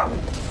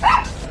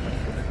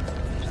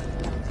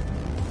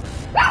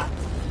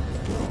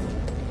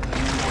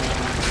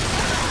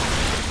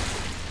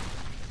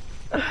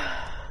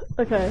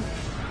 Okay.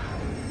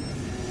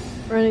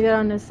 We're gonna get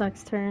on this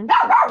next turn.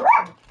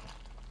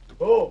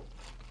 Oh.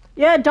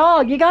 Yeah,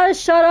 dog, you gotta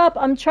shut up.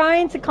 I'm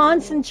trying to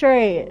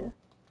concentrate.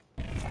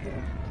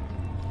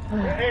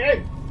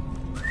 Hey!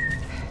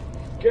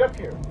 Get up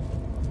here.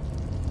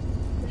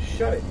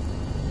 Shut it.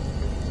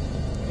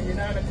 And you're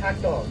not an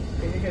attack dog.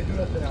 And you can't do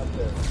nothing out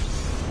there.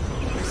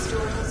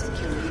 Restoring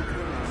security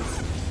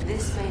clearance.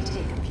 This may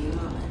take a few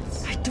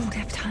moments. I don't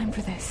have time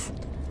for this.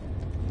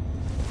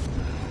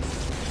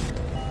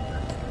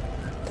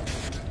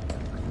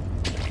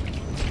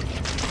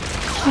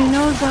 She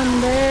knows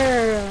I'm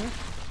there.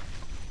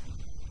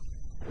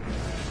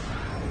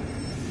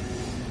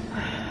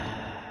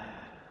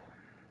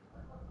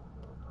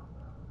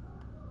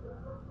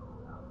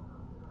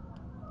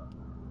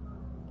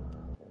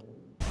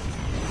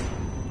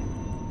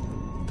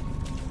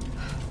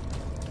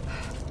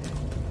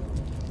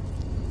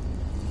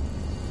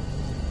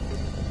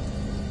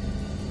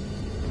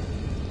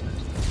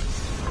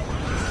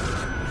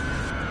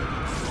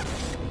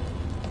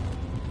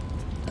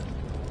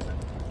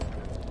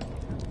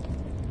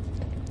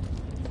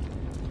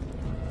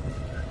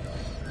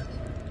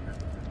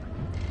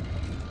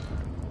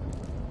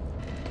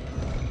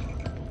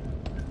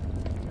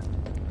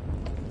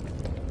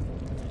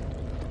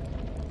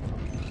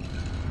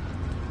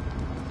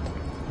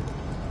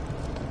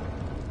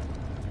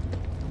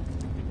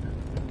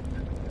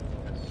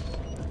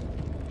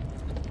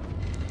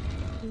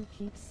 Who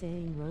keeps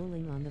saying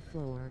rolling on the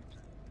floor?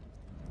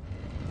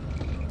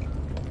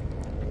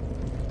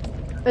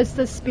 It's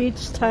the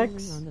speech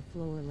text. Rolling on the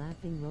floor,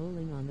 laughing,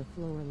 rolling on the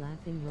floor,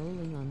 laughing,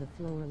 rolling on the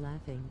floor,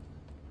 laughing.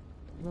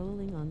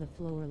 Rolling on the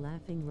floor,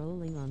 laughing,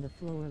 rolling on the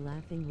floor,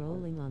 laughing,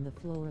 rolling on the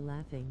floor,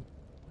 laughing.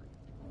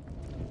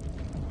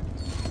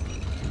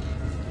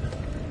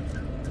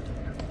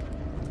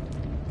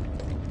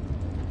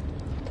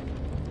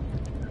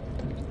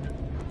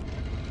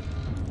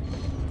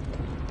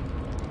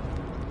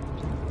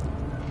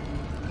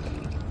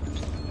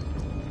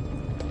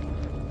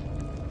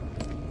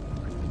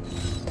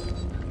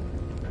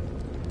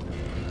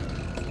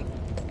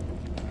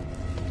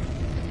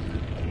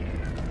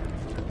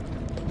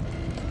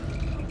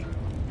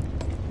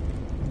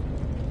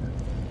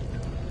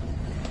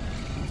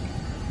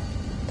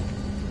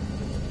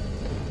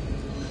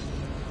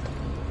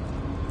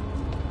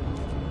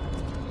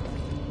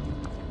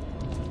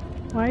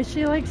 Why is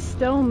she like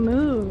still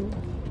moved?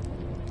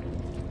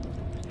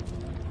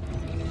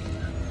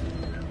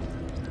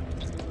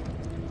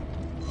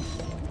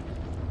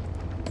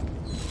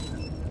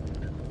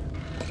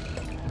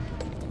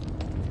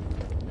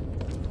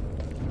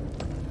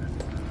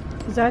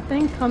 Is that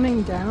thing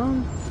coming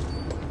down?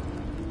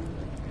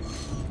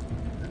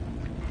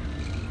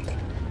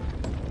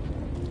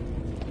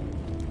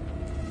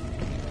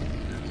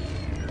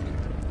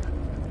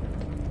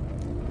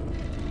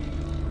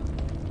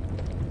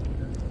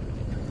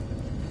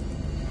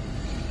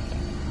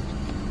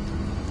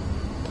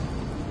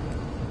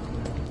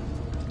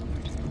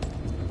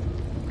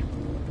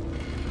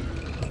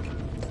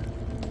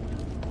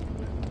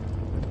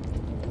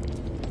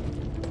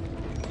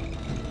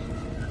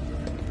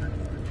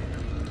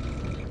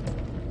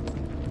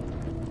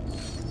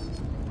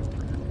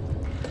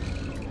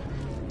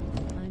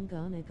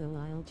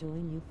 I'll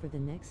join you for the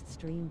next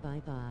stream.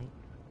 Bye bye.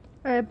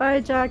 Alright, bye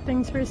Jack.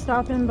 Thanks for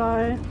stopping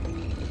by.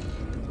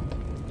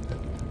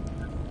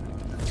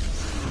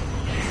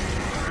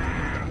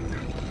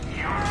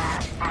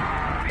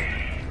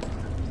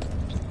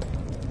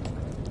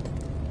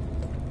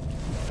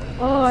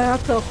 Oh, I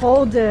have to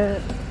hold it.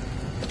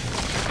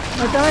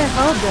 I thought I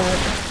held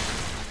it.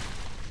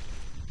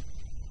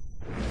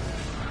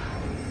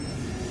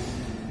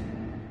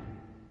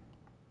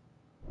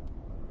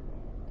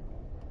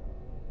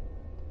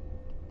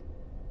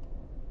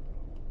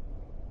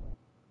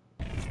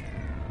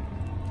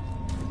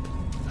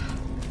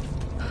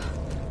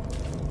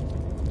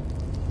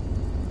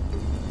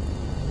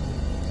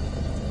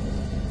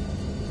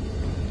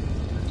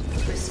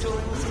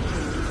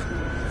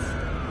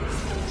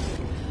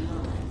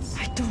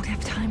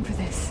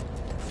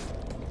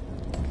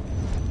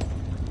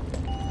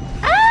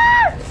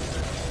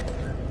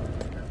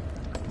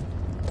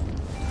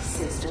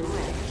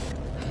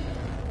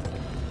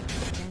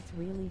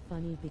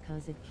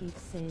 Because it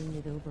keeps saying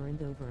it over and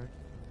over.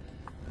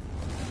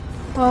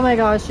 Oh my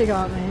gosh, she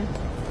got me.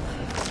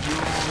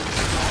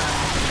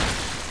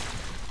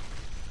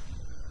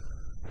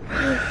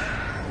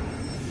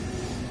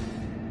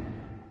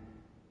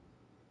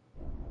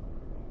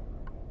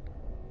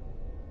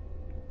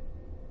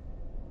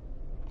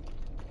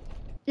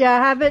 Yeah, I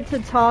have it to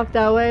talk,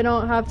 that way I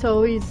don't have to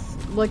always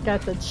look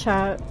at the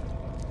chat.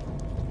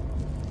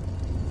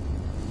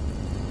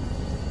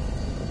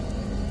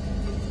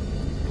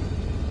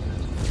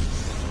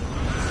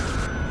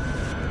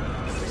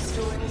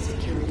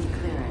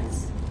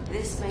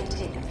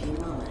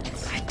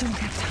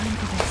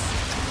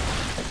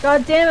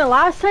 God damn it,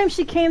 last time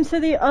she came to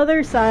the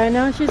other side,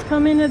 now she's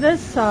coming to this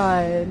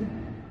side.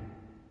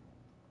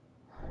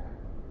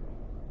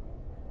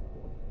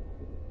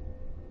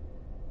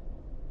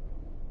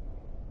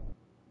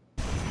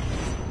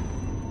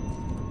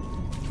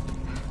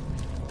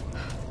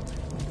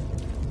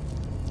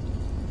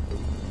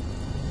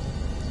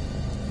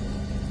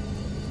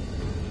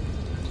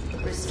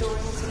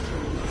 Restoring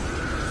security.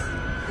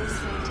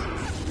 This may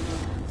take a few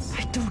moments.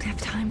 I don't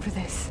have time for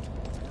this.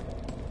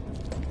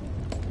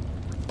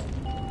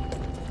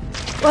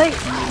 Like,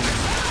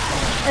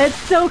 it's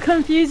so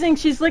confusing.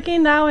 She's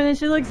looking that way and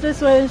she looks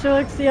this way and she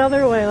looks the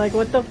other way. Like,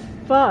 what the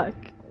fuck?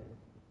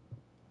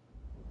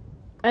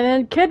 And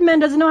then Kidman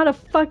doesn't know how to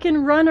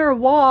fucking run or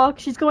walk.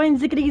 She's going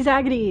ziggity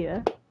zaggity.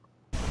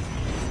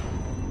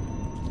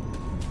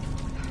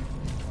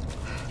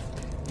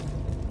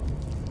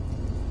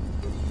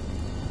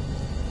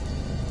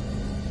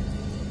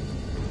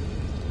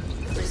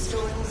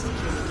 Restoring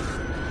security.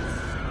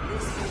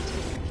 This may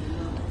take a few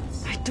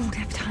moments. I don't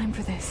have time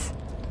for this.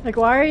 Like,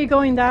 why are you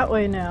going that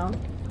way now?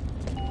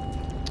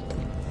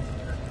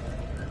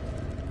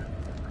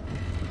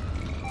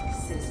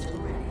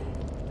 System ready.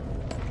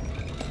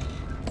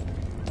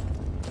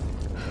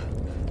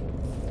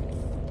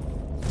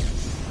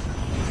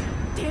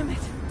 Damn it!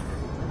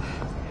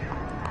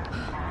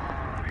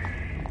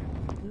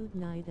 Good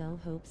night. I'll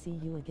hope see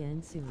you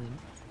again soon.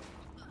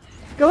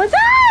 Go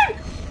inside!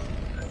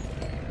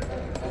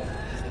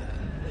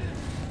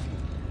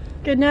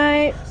 Good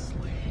night.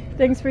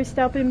 Thanks for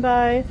stopping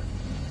by.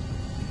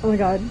 Oh my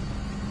god.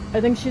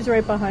 I think she's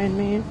right behind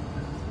me.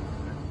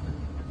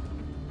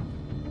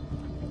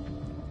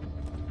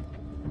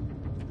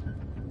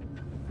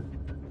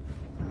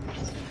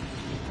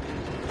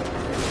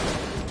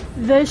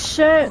 This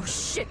shit. Oh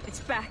shit, it's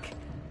back.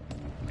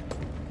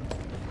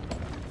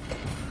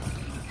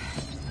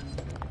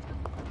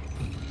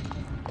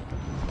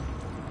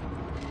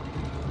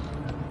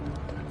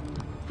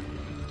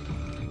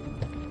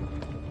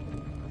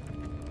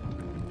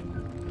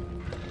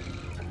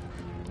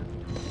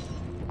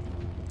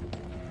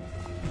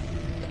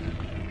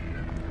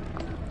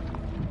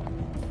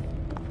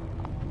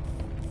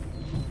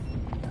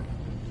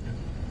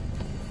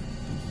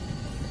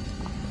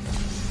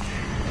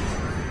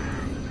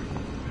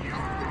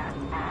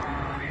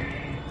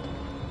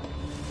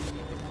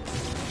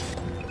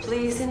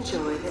 Please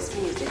enjoy this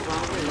music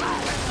while waiting.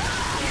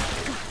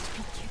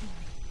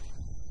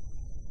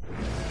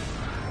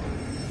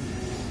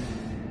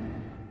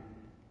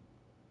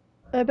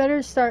 I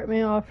better start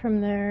me off from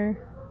there.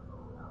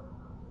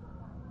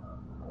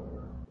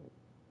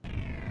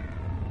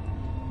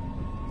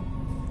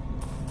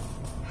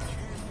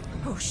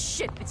 Oh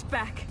shit, it's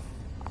back.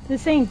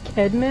 This ain't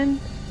Kidman.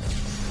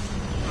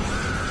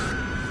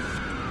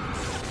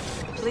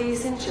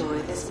 Please enjoy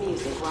this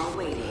music while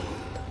waiting.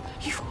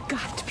 You've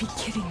got to be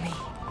kidding me.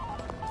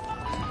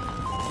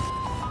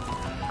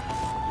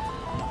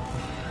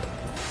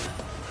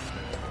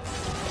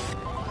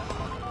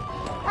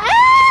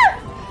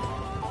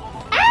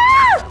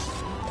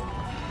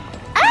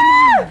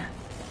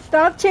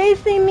 Stop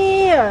chasing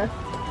me! Ah!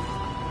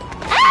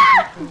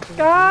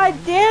 God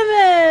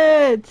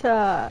damn it!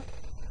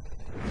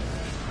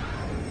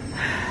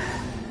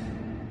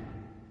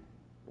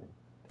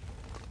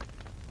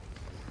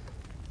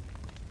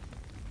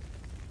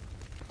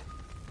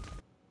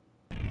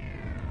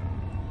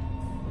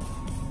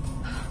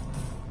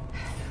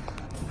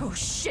 Oh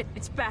shit,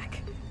 it's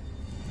back.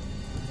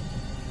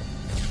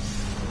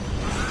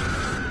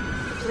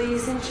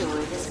 Please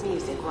enjoy this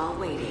music while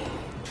waiting.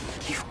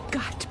 You've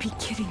got to be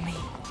kidding me.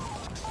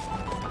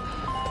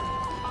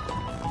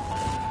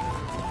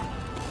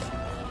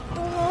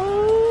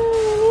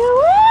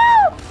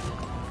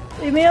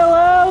 Leave me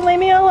alone! Leave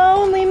me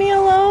alone! Leave me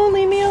alone!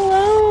 Leave me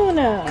alone!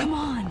 Come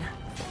on!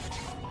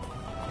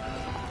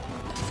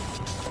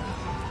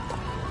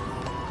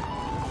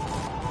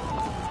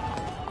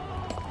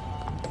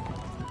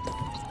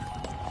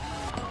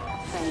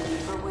 Thank you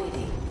for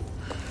waiting.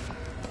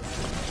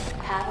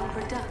 Have a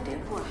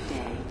productive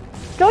workday.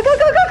 Go, go, go,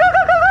 go, go,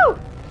 go, go, go!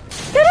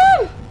 Get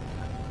in!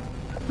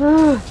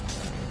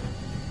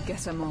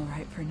 Guess I'm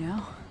alright for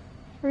now.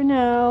 For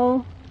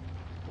now.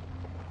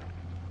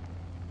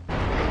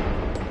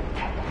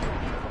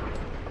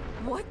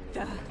 What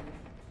the?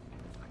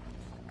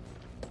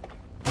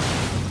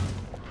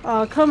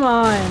 Oh, come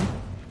on.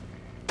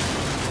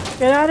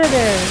 Get out of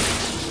there.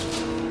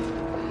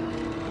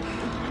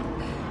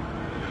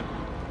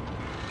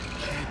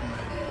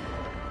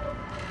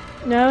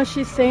 No,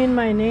 she's saying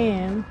my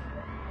name.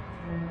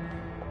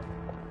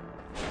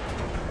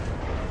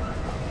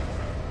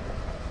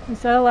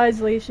 Instead of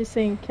Leslie, she's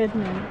saying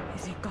Kidman.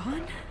 Is he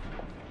gone?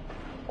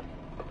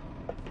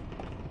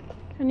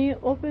 Can you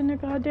open the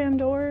goddamn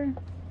door?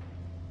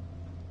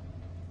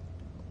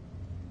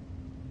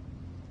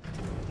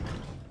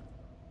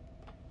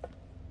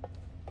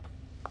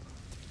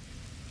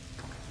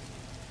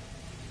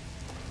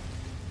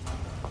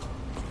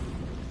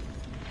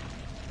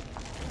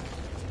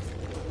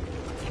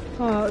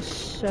 Oh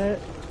shit.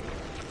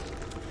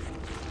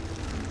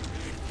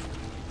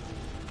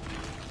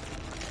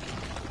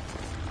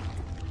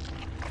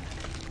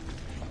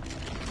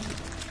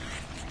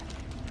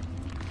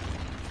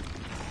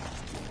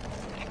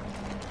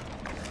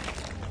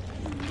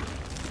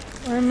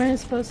 Where am I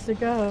supposed to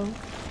go?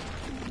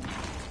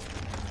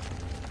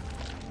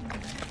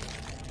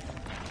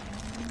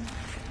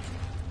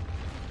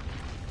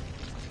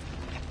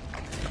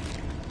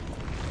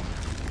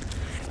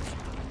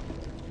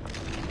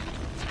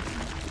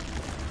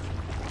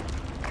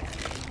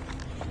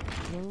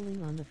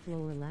 Rolling on the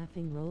floor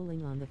laughing,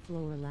 rolling on the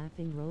floor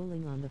laughing,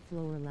 rolling on the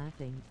floor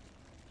laughing.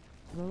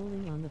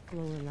 Rolling on the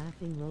floor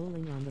laughing,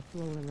 rolling on the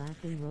floor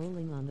laughing,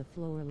 rolling on the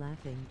floor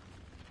laughing.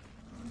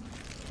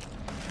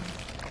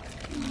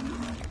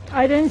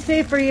 I didn't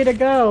say for you to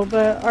go,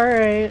 but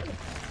alright.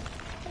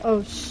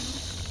 Oh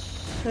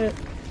shit.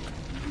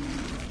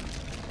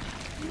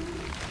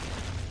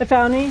 It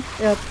found me?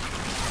 Yep.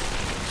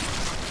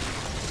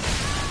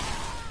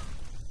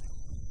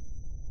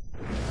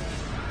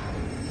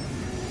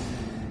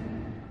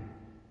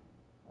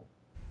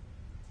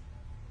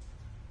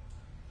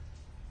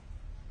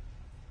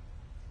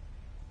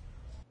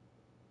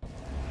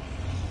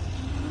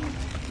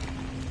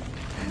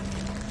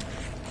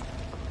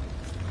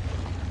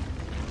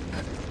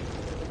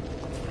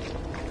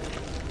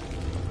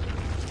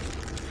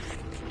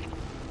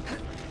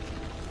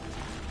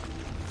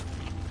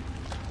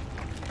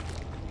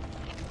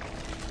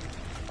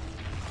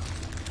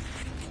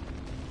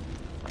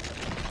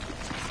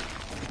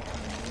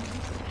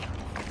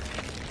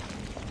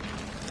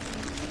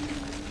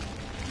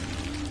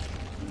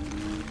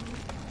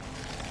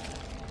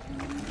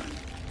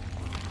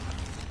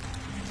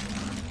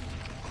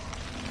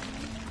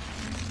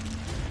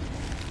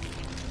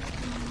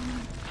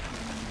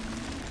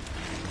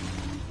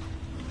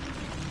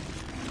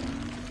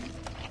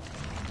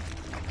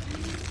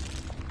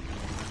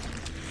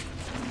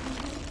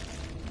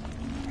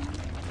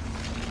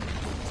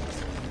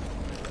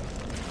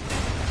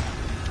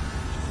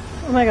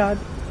 Oh my god.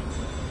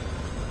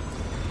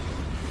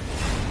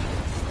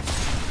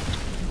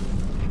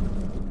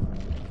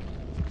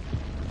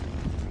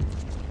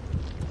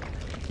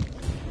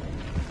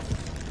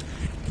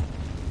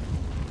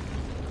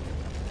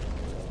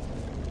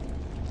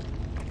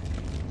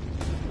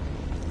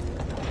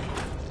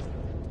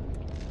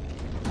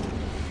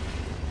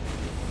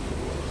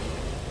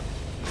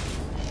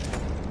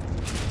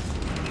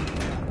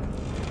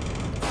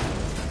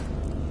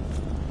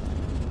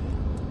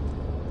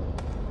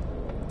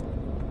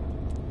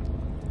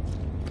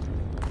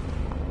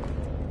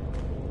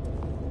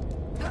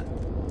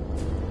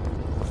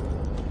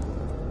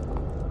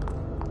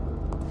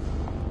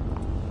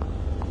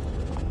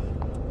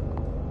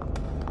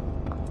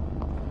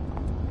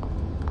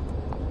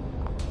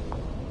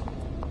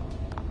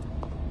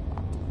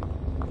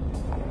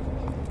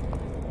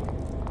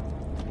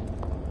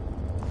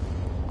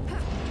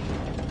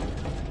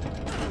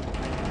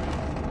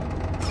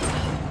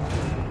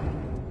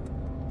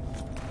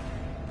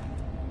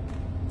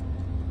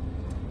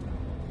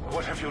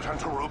 What have you done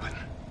to Ruben?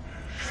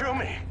 Show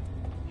me.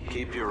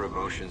 Keep your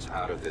emotions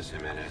out of this,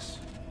 Jimenez.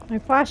 My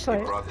flashlight.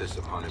 He brought this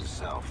upon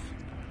himself.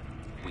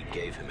 We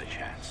gave him a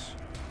chance.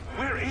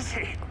 Where is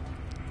he?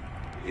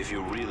 If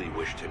you really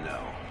wish to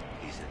know,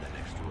 he's in the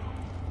next room.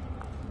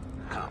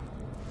 Come,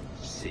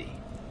 see.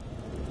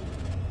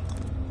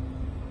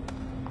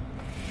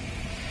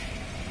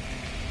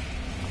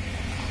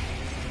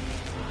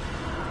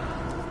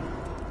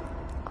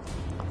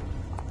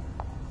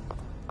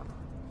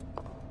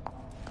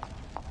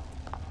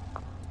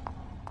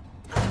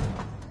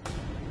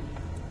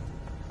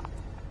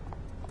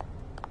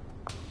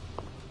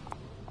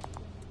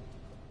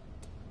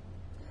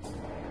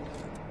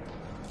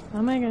 How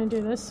am I gonna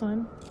do this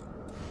one?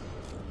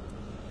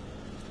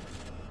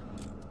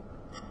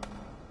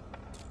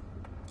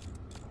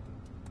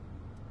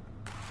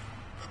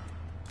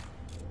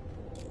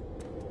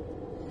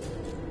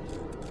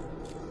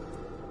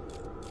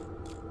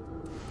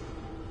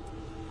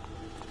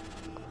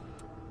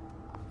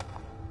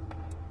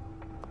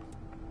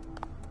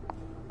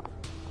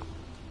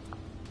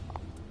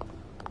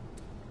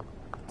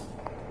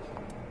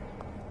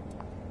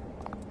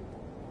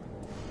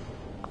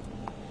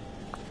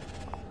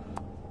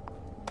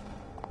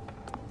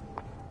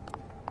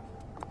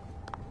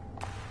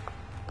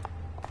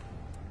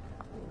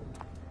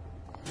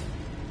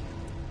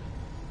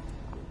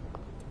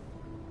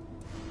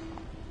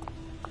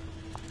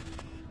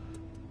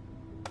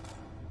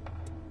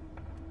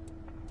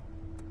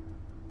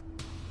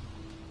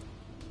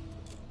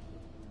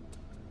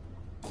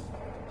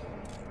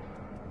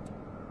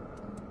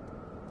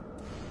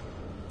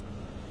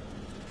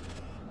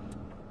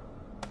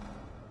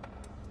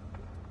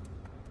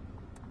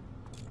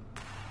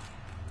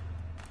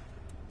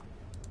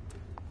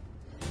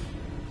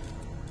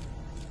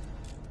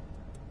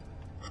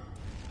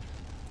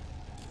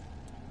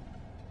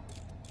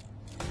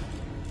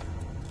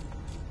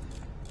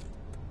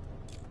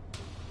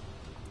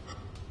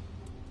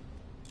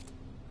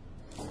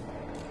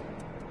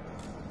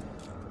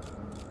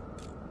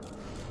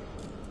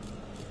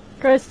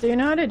 Chris, do you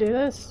know how to do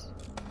this?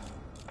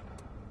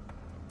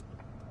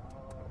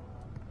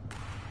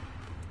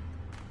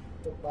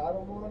 The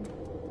bottom one,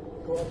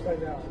 go upside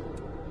down.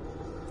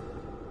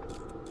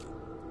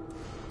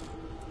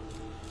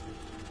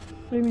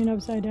 What do you mean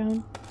upside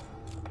down?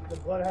 The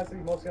blood has to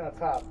be mostly on the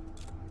top.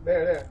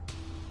 There.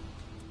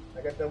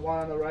 I got the one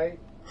on the right.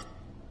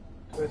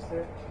 Twist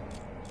it.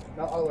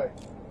 No, all the way.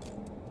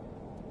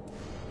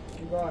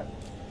 Keep going.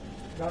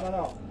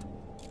 No.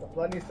 The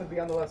blood needs to be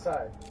on the left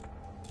side.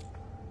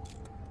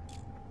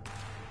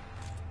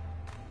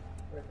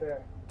 Right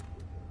there.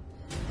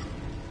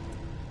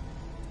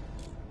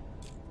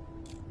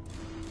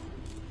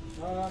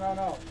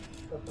 No.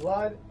 The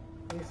blood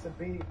needs to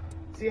be...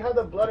 See how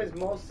the blood is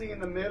mostly in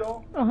the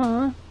middle?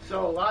 Uh-huh.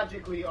 So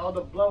logically, all the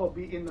blood will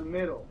be in the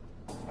middle.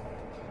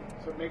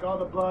 So make all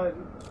the blood...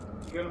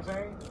 You get what I'm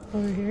saying?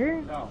 Over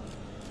here? No.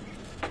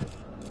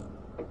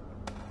 You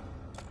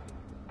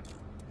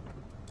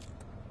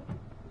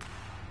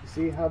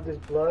see how this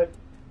blood...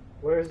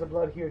 Where is the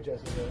blood here,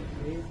 Jessica?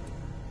 See? It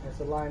has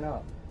to line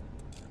up.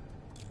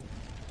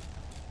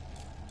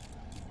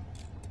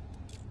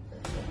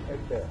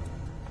 Right there.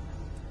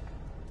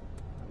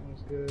 That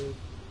one's good.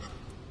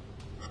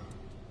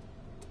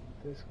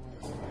 This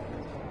one.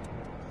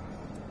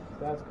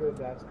 That's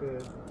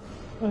good.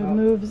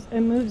 Oh,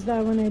 it moves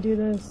that when I do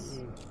this.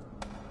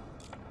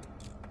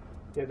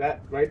 Yeah,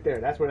 that right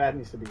there. That's where that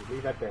needs to be.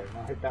 Leave that there.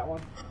 Now hit that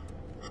one.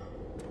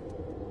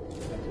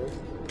 That's it.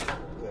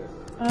 There.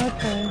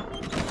 Okay.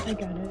 I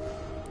got it.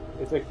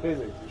 It's like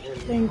physics.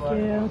 Thank you.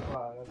 That's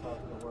how it's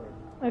gonna work.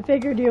 I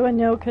figured you would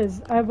know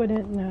because I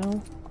wouldn't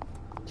know.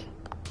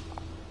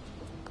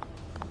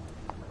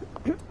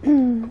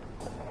 And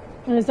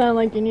it's not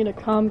like you need a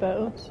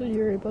combo, so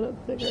you're able to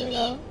figure it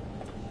out.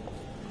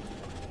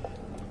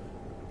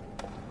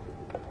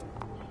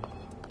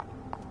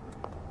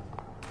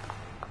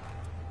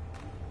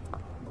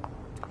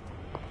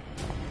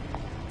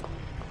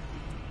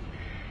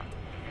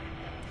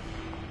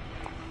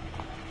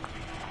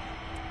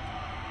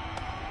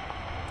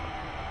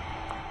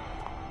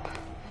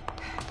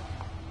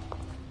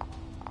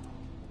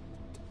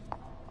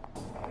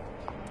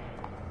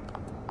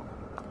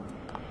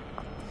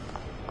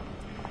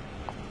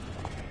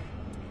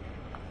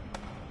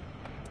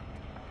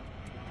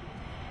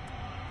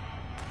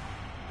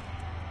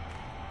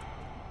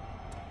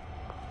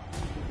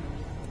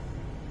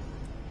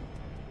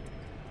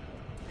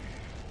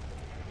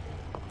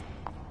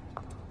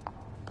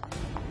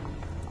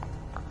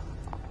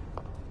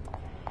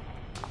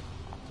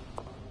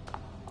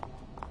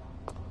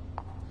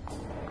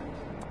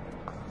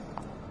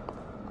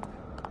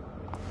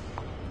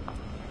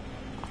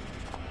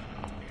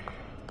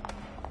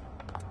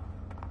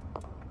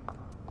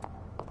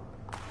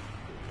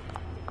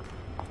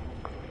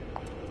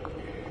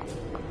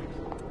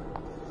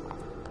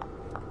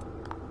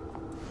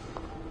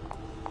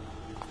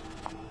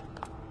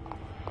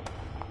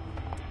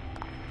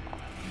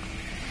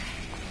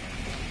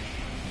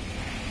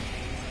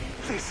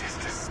 This is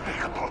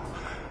despicable.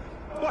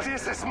 What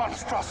is this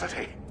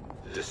monstrosity?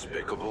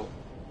 Despicable?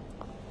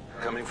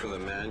 Coming from the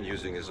man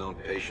using his own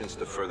patients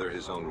to further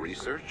his own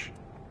research?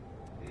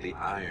 The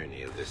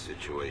irony of this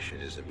situation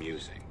is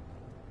amusing.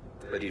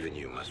 But even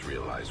you must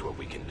realize what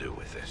we can do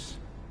with this.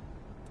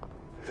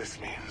 This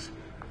means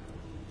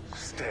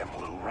STEM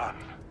will run.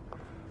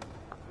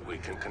 We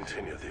can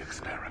continue the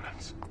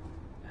experiments.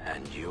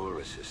 And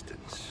your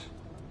assistance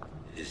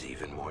is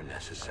even more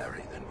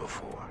necessary than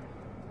before.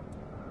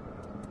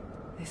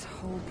 This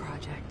whole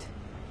project,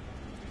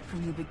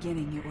 from the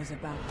beginning, it was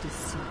about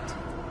deceit.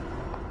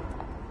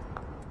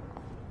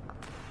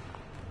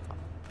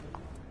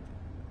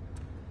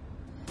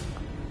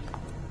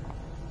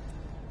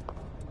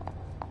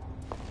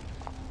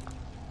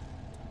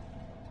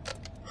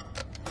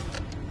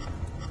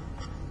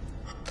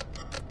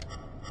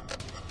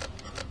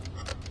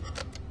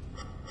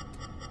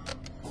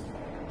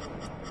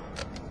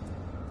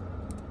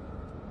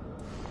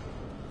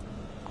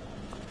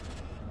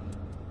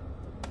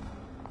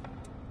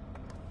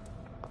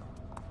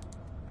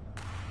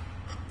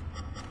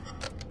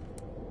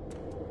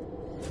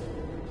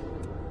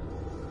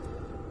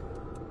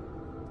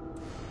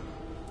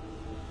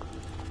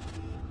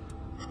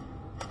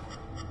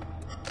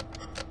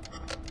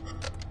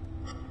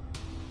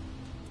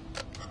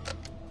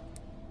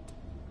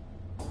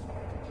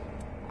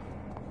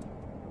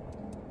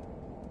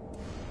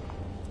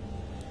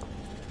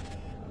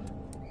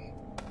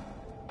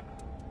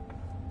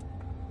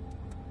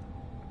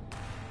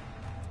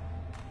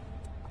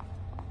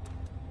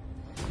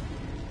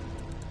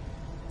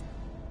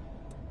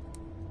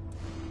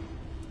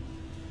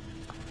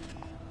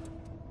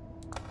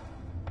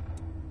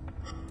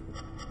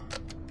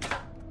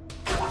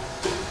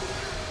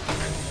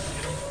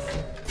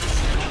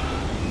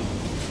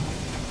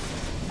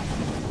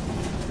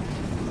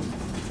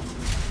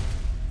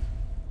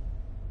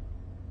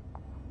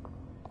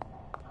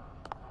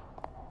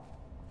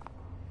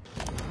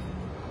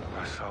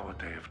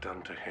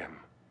 Done to him,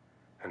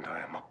 and I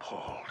am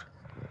appalled.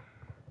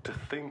 To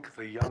think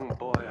the young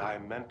boy I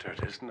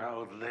mentored is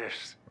now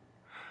this.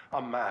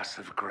 A mass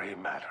of gray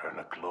matter in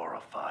a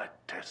glorified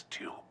test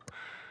tube.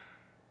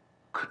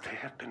 Could they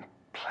have been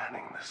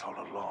planning this all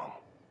along?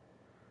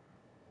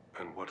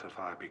 And what have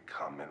I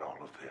become in all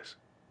of this?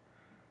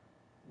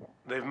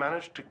 They've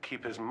managed to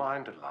keep his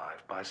mind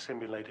alive by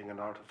simulating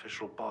an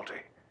artificial body.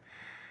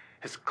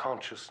 His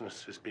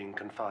consciousness is being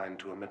confined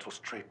to a mental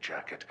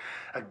straitjacket,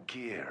 a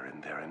gear in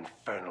their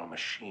infernal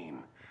machine.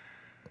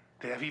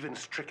 They have even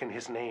stricken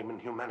his name and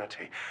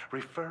humanity,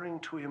 referring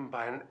to him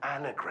by an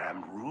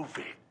anagram,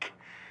 Ruvik.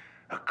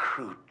 A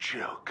crude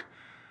joke,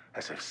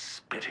 as if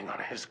spitting on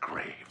his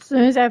grave. As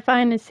soon as I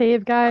find the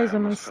save, guys,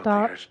 I'm gonna felt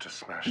stop. the urge to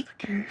smash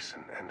the case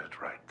and end it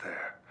right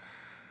there.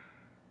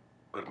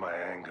 But my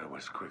anger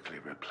was quickly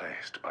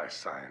replaced by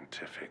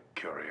scientific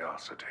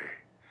curiosity.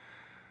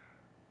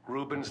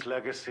 Ruben's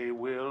legacy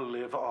will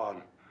live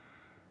on.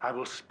 I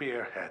will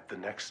spearhead the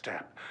next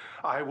step.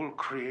 I will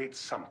create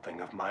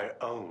something of my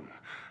own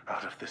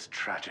out of this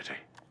tragedy.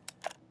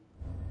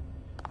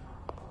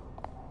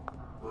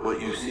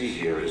 What you see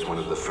here is one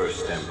of the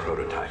first STEM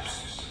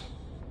prototypes.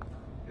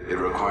 It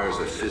requires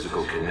a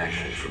physical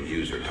connection from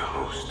user to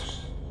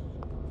host.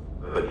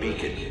 But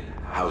Beacon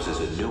houses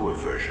a newer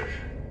version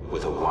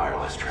with a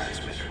wireless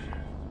transmitter.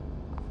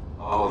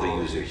 All the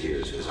user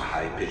hears is a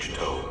high-pitched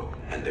tone,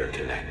 and they're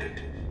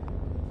connected.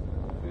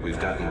 We've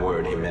gotten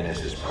word Jimenez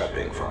is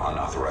prepping for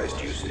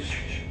unauthorized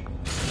usage.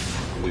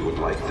 We would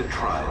like the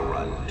trial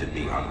run to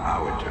be on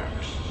our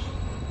terms,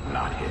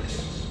 not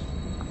his.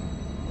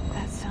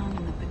 That sound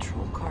in the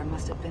patrol car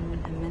must have been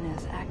when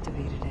Jimenez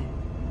activated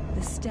it.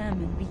 The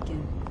stem and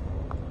beacon.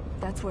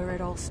 That's where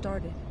it all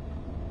started.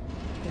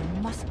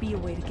 There must be a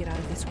way to get out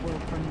of this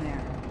world from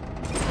there.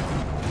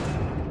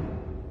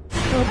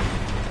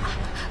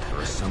 There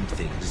are some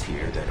things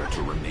here that are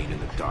to remain in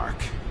the dark.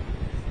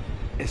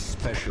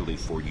 Especially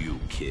for you,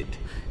 kid.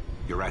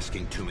 You're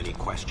asking too many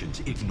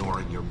questions,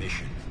 ignoring your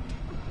mission.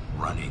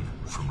 Running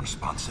from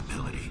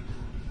responsibility.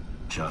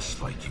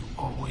 Just like you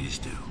always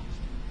do.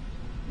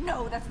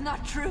 No, that's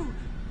not true.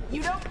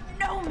 You don't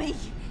know me.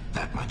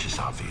 That much is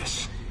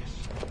obvious.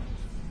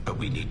 But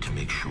we need to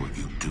make sure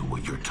you do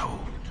what you're told.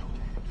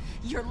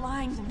 You're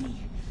lying to me.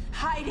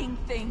 Hiding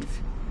things.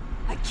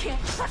 I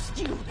can't trust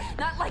you.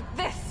 Not like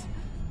this.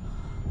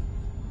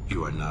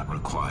 You are not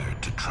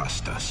required to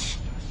trust us.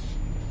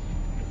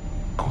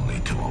 Only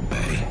to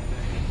obey.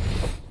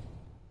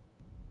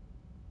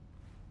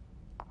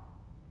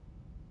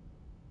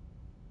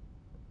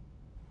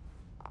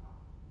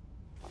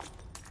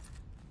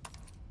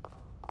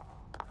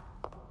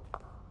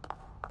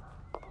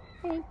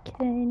 Hey,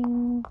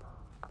 Kenny.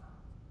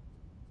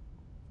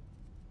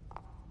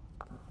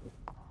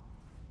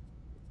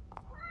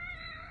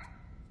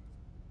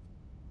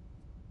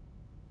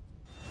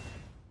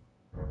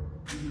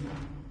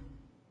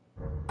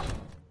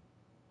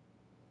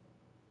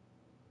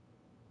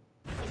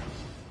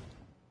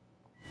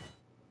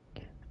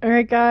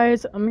 Alright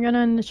guys, I'm gonna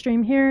end the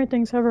stream here.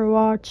 Thanks for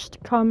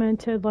watched,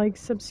 commented, like,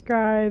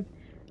 subscribe.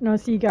 And I'll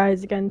see you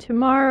guys again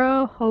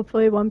tomorrow.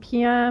 Hopefully 1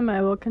 p.m.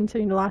 I will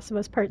continue The Last of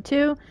Us Part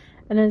 2.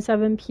 And then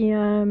 7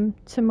 p.m.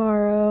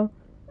 tomorrow,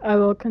 I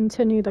will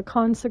continue The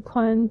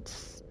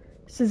Consequence.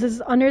 Since this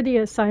is under the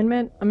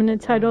assignment, I'm going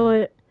to title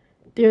it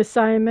The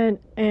Assignment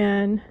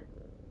and...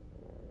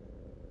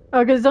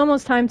 Oh, because it's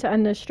almost time to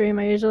end the stream.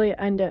 I usually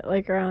end it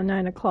like around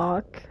 9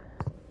 o'clock.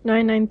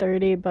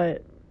 9:30,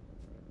 but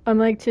I'm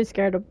like too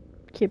scared to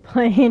keep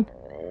playing.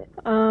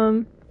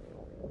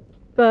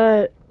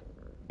 But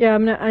yeah,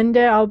 I'm gonna end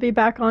it. I'll be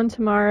back on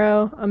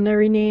tomorrow. I'm gonna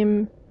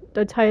rename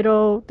the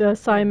title, The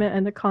Assignment,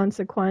 and The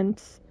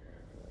Consequence.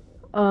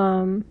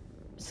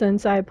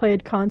 Since I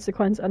played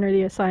Consequence under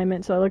the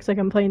assignment, so it looks like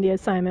I'm playing the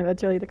assignment, but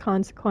it's really the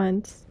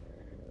consequence.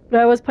 But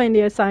I was playing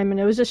the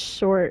assignment. It was just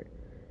short.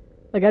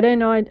 Like, I didn't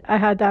know I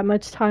had that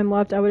much time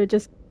left. I would have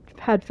just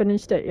had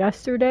finished it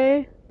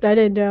yesterday, but I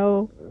didn't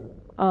know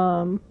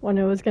when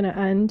it was gonna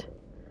end.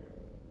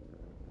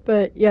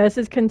 But yeah, this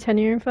is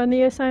continuing from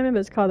the assignment,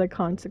 but it's called The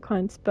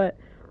Consequence. But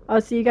I'll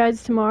see you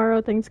guys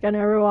tomorrow. Thanks again,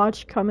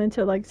 Overwatch. Comment,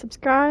 like,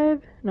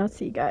 subscribe, and I'll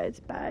see you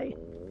guys. Bye.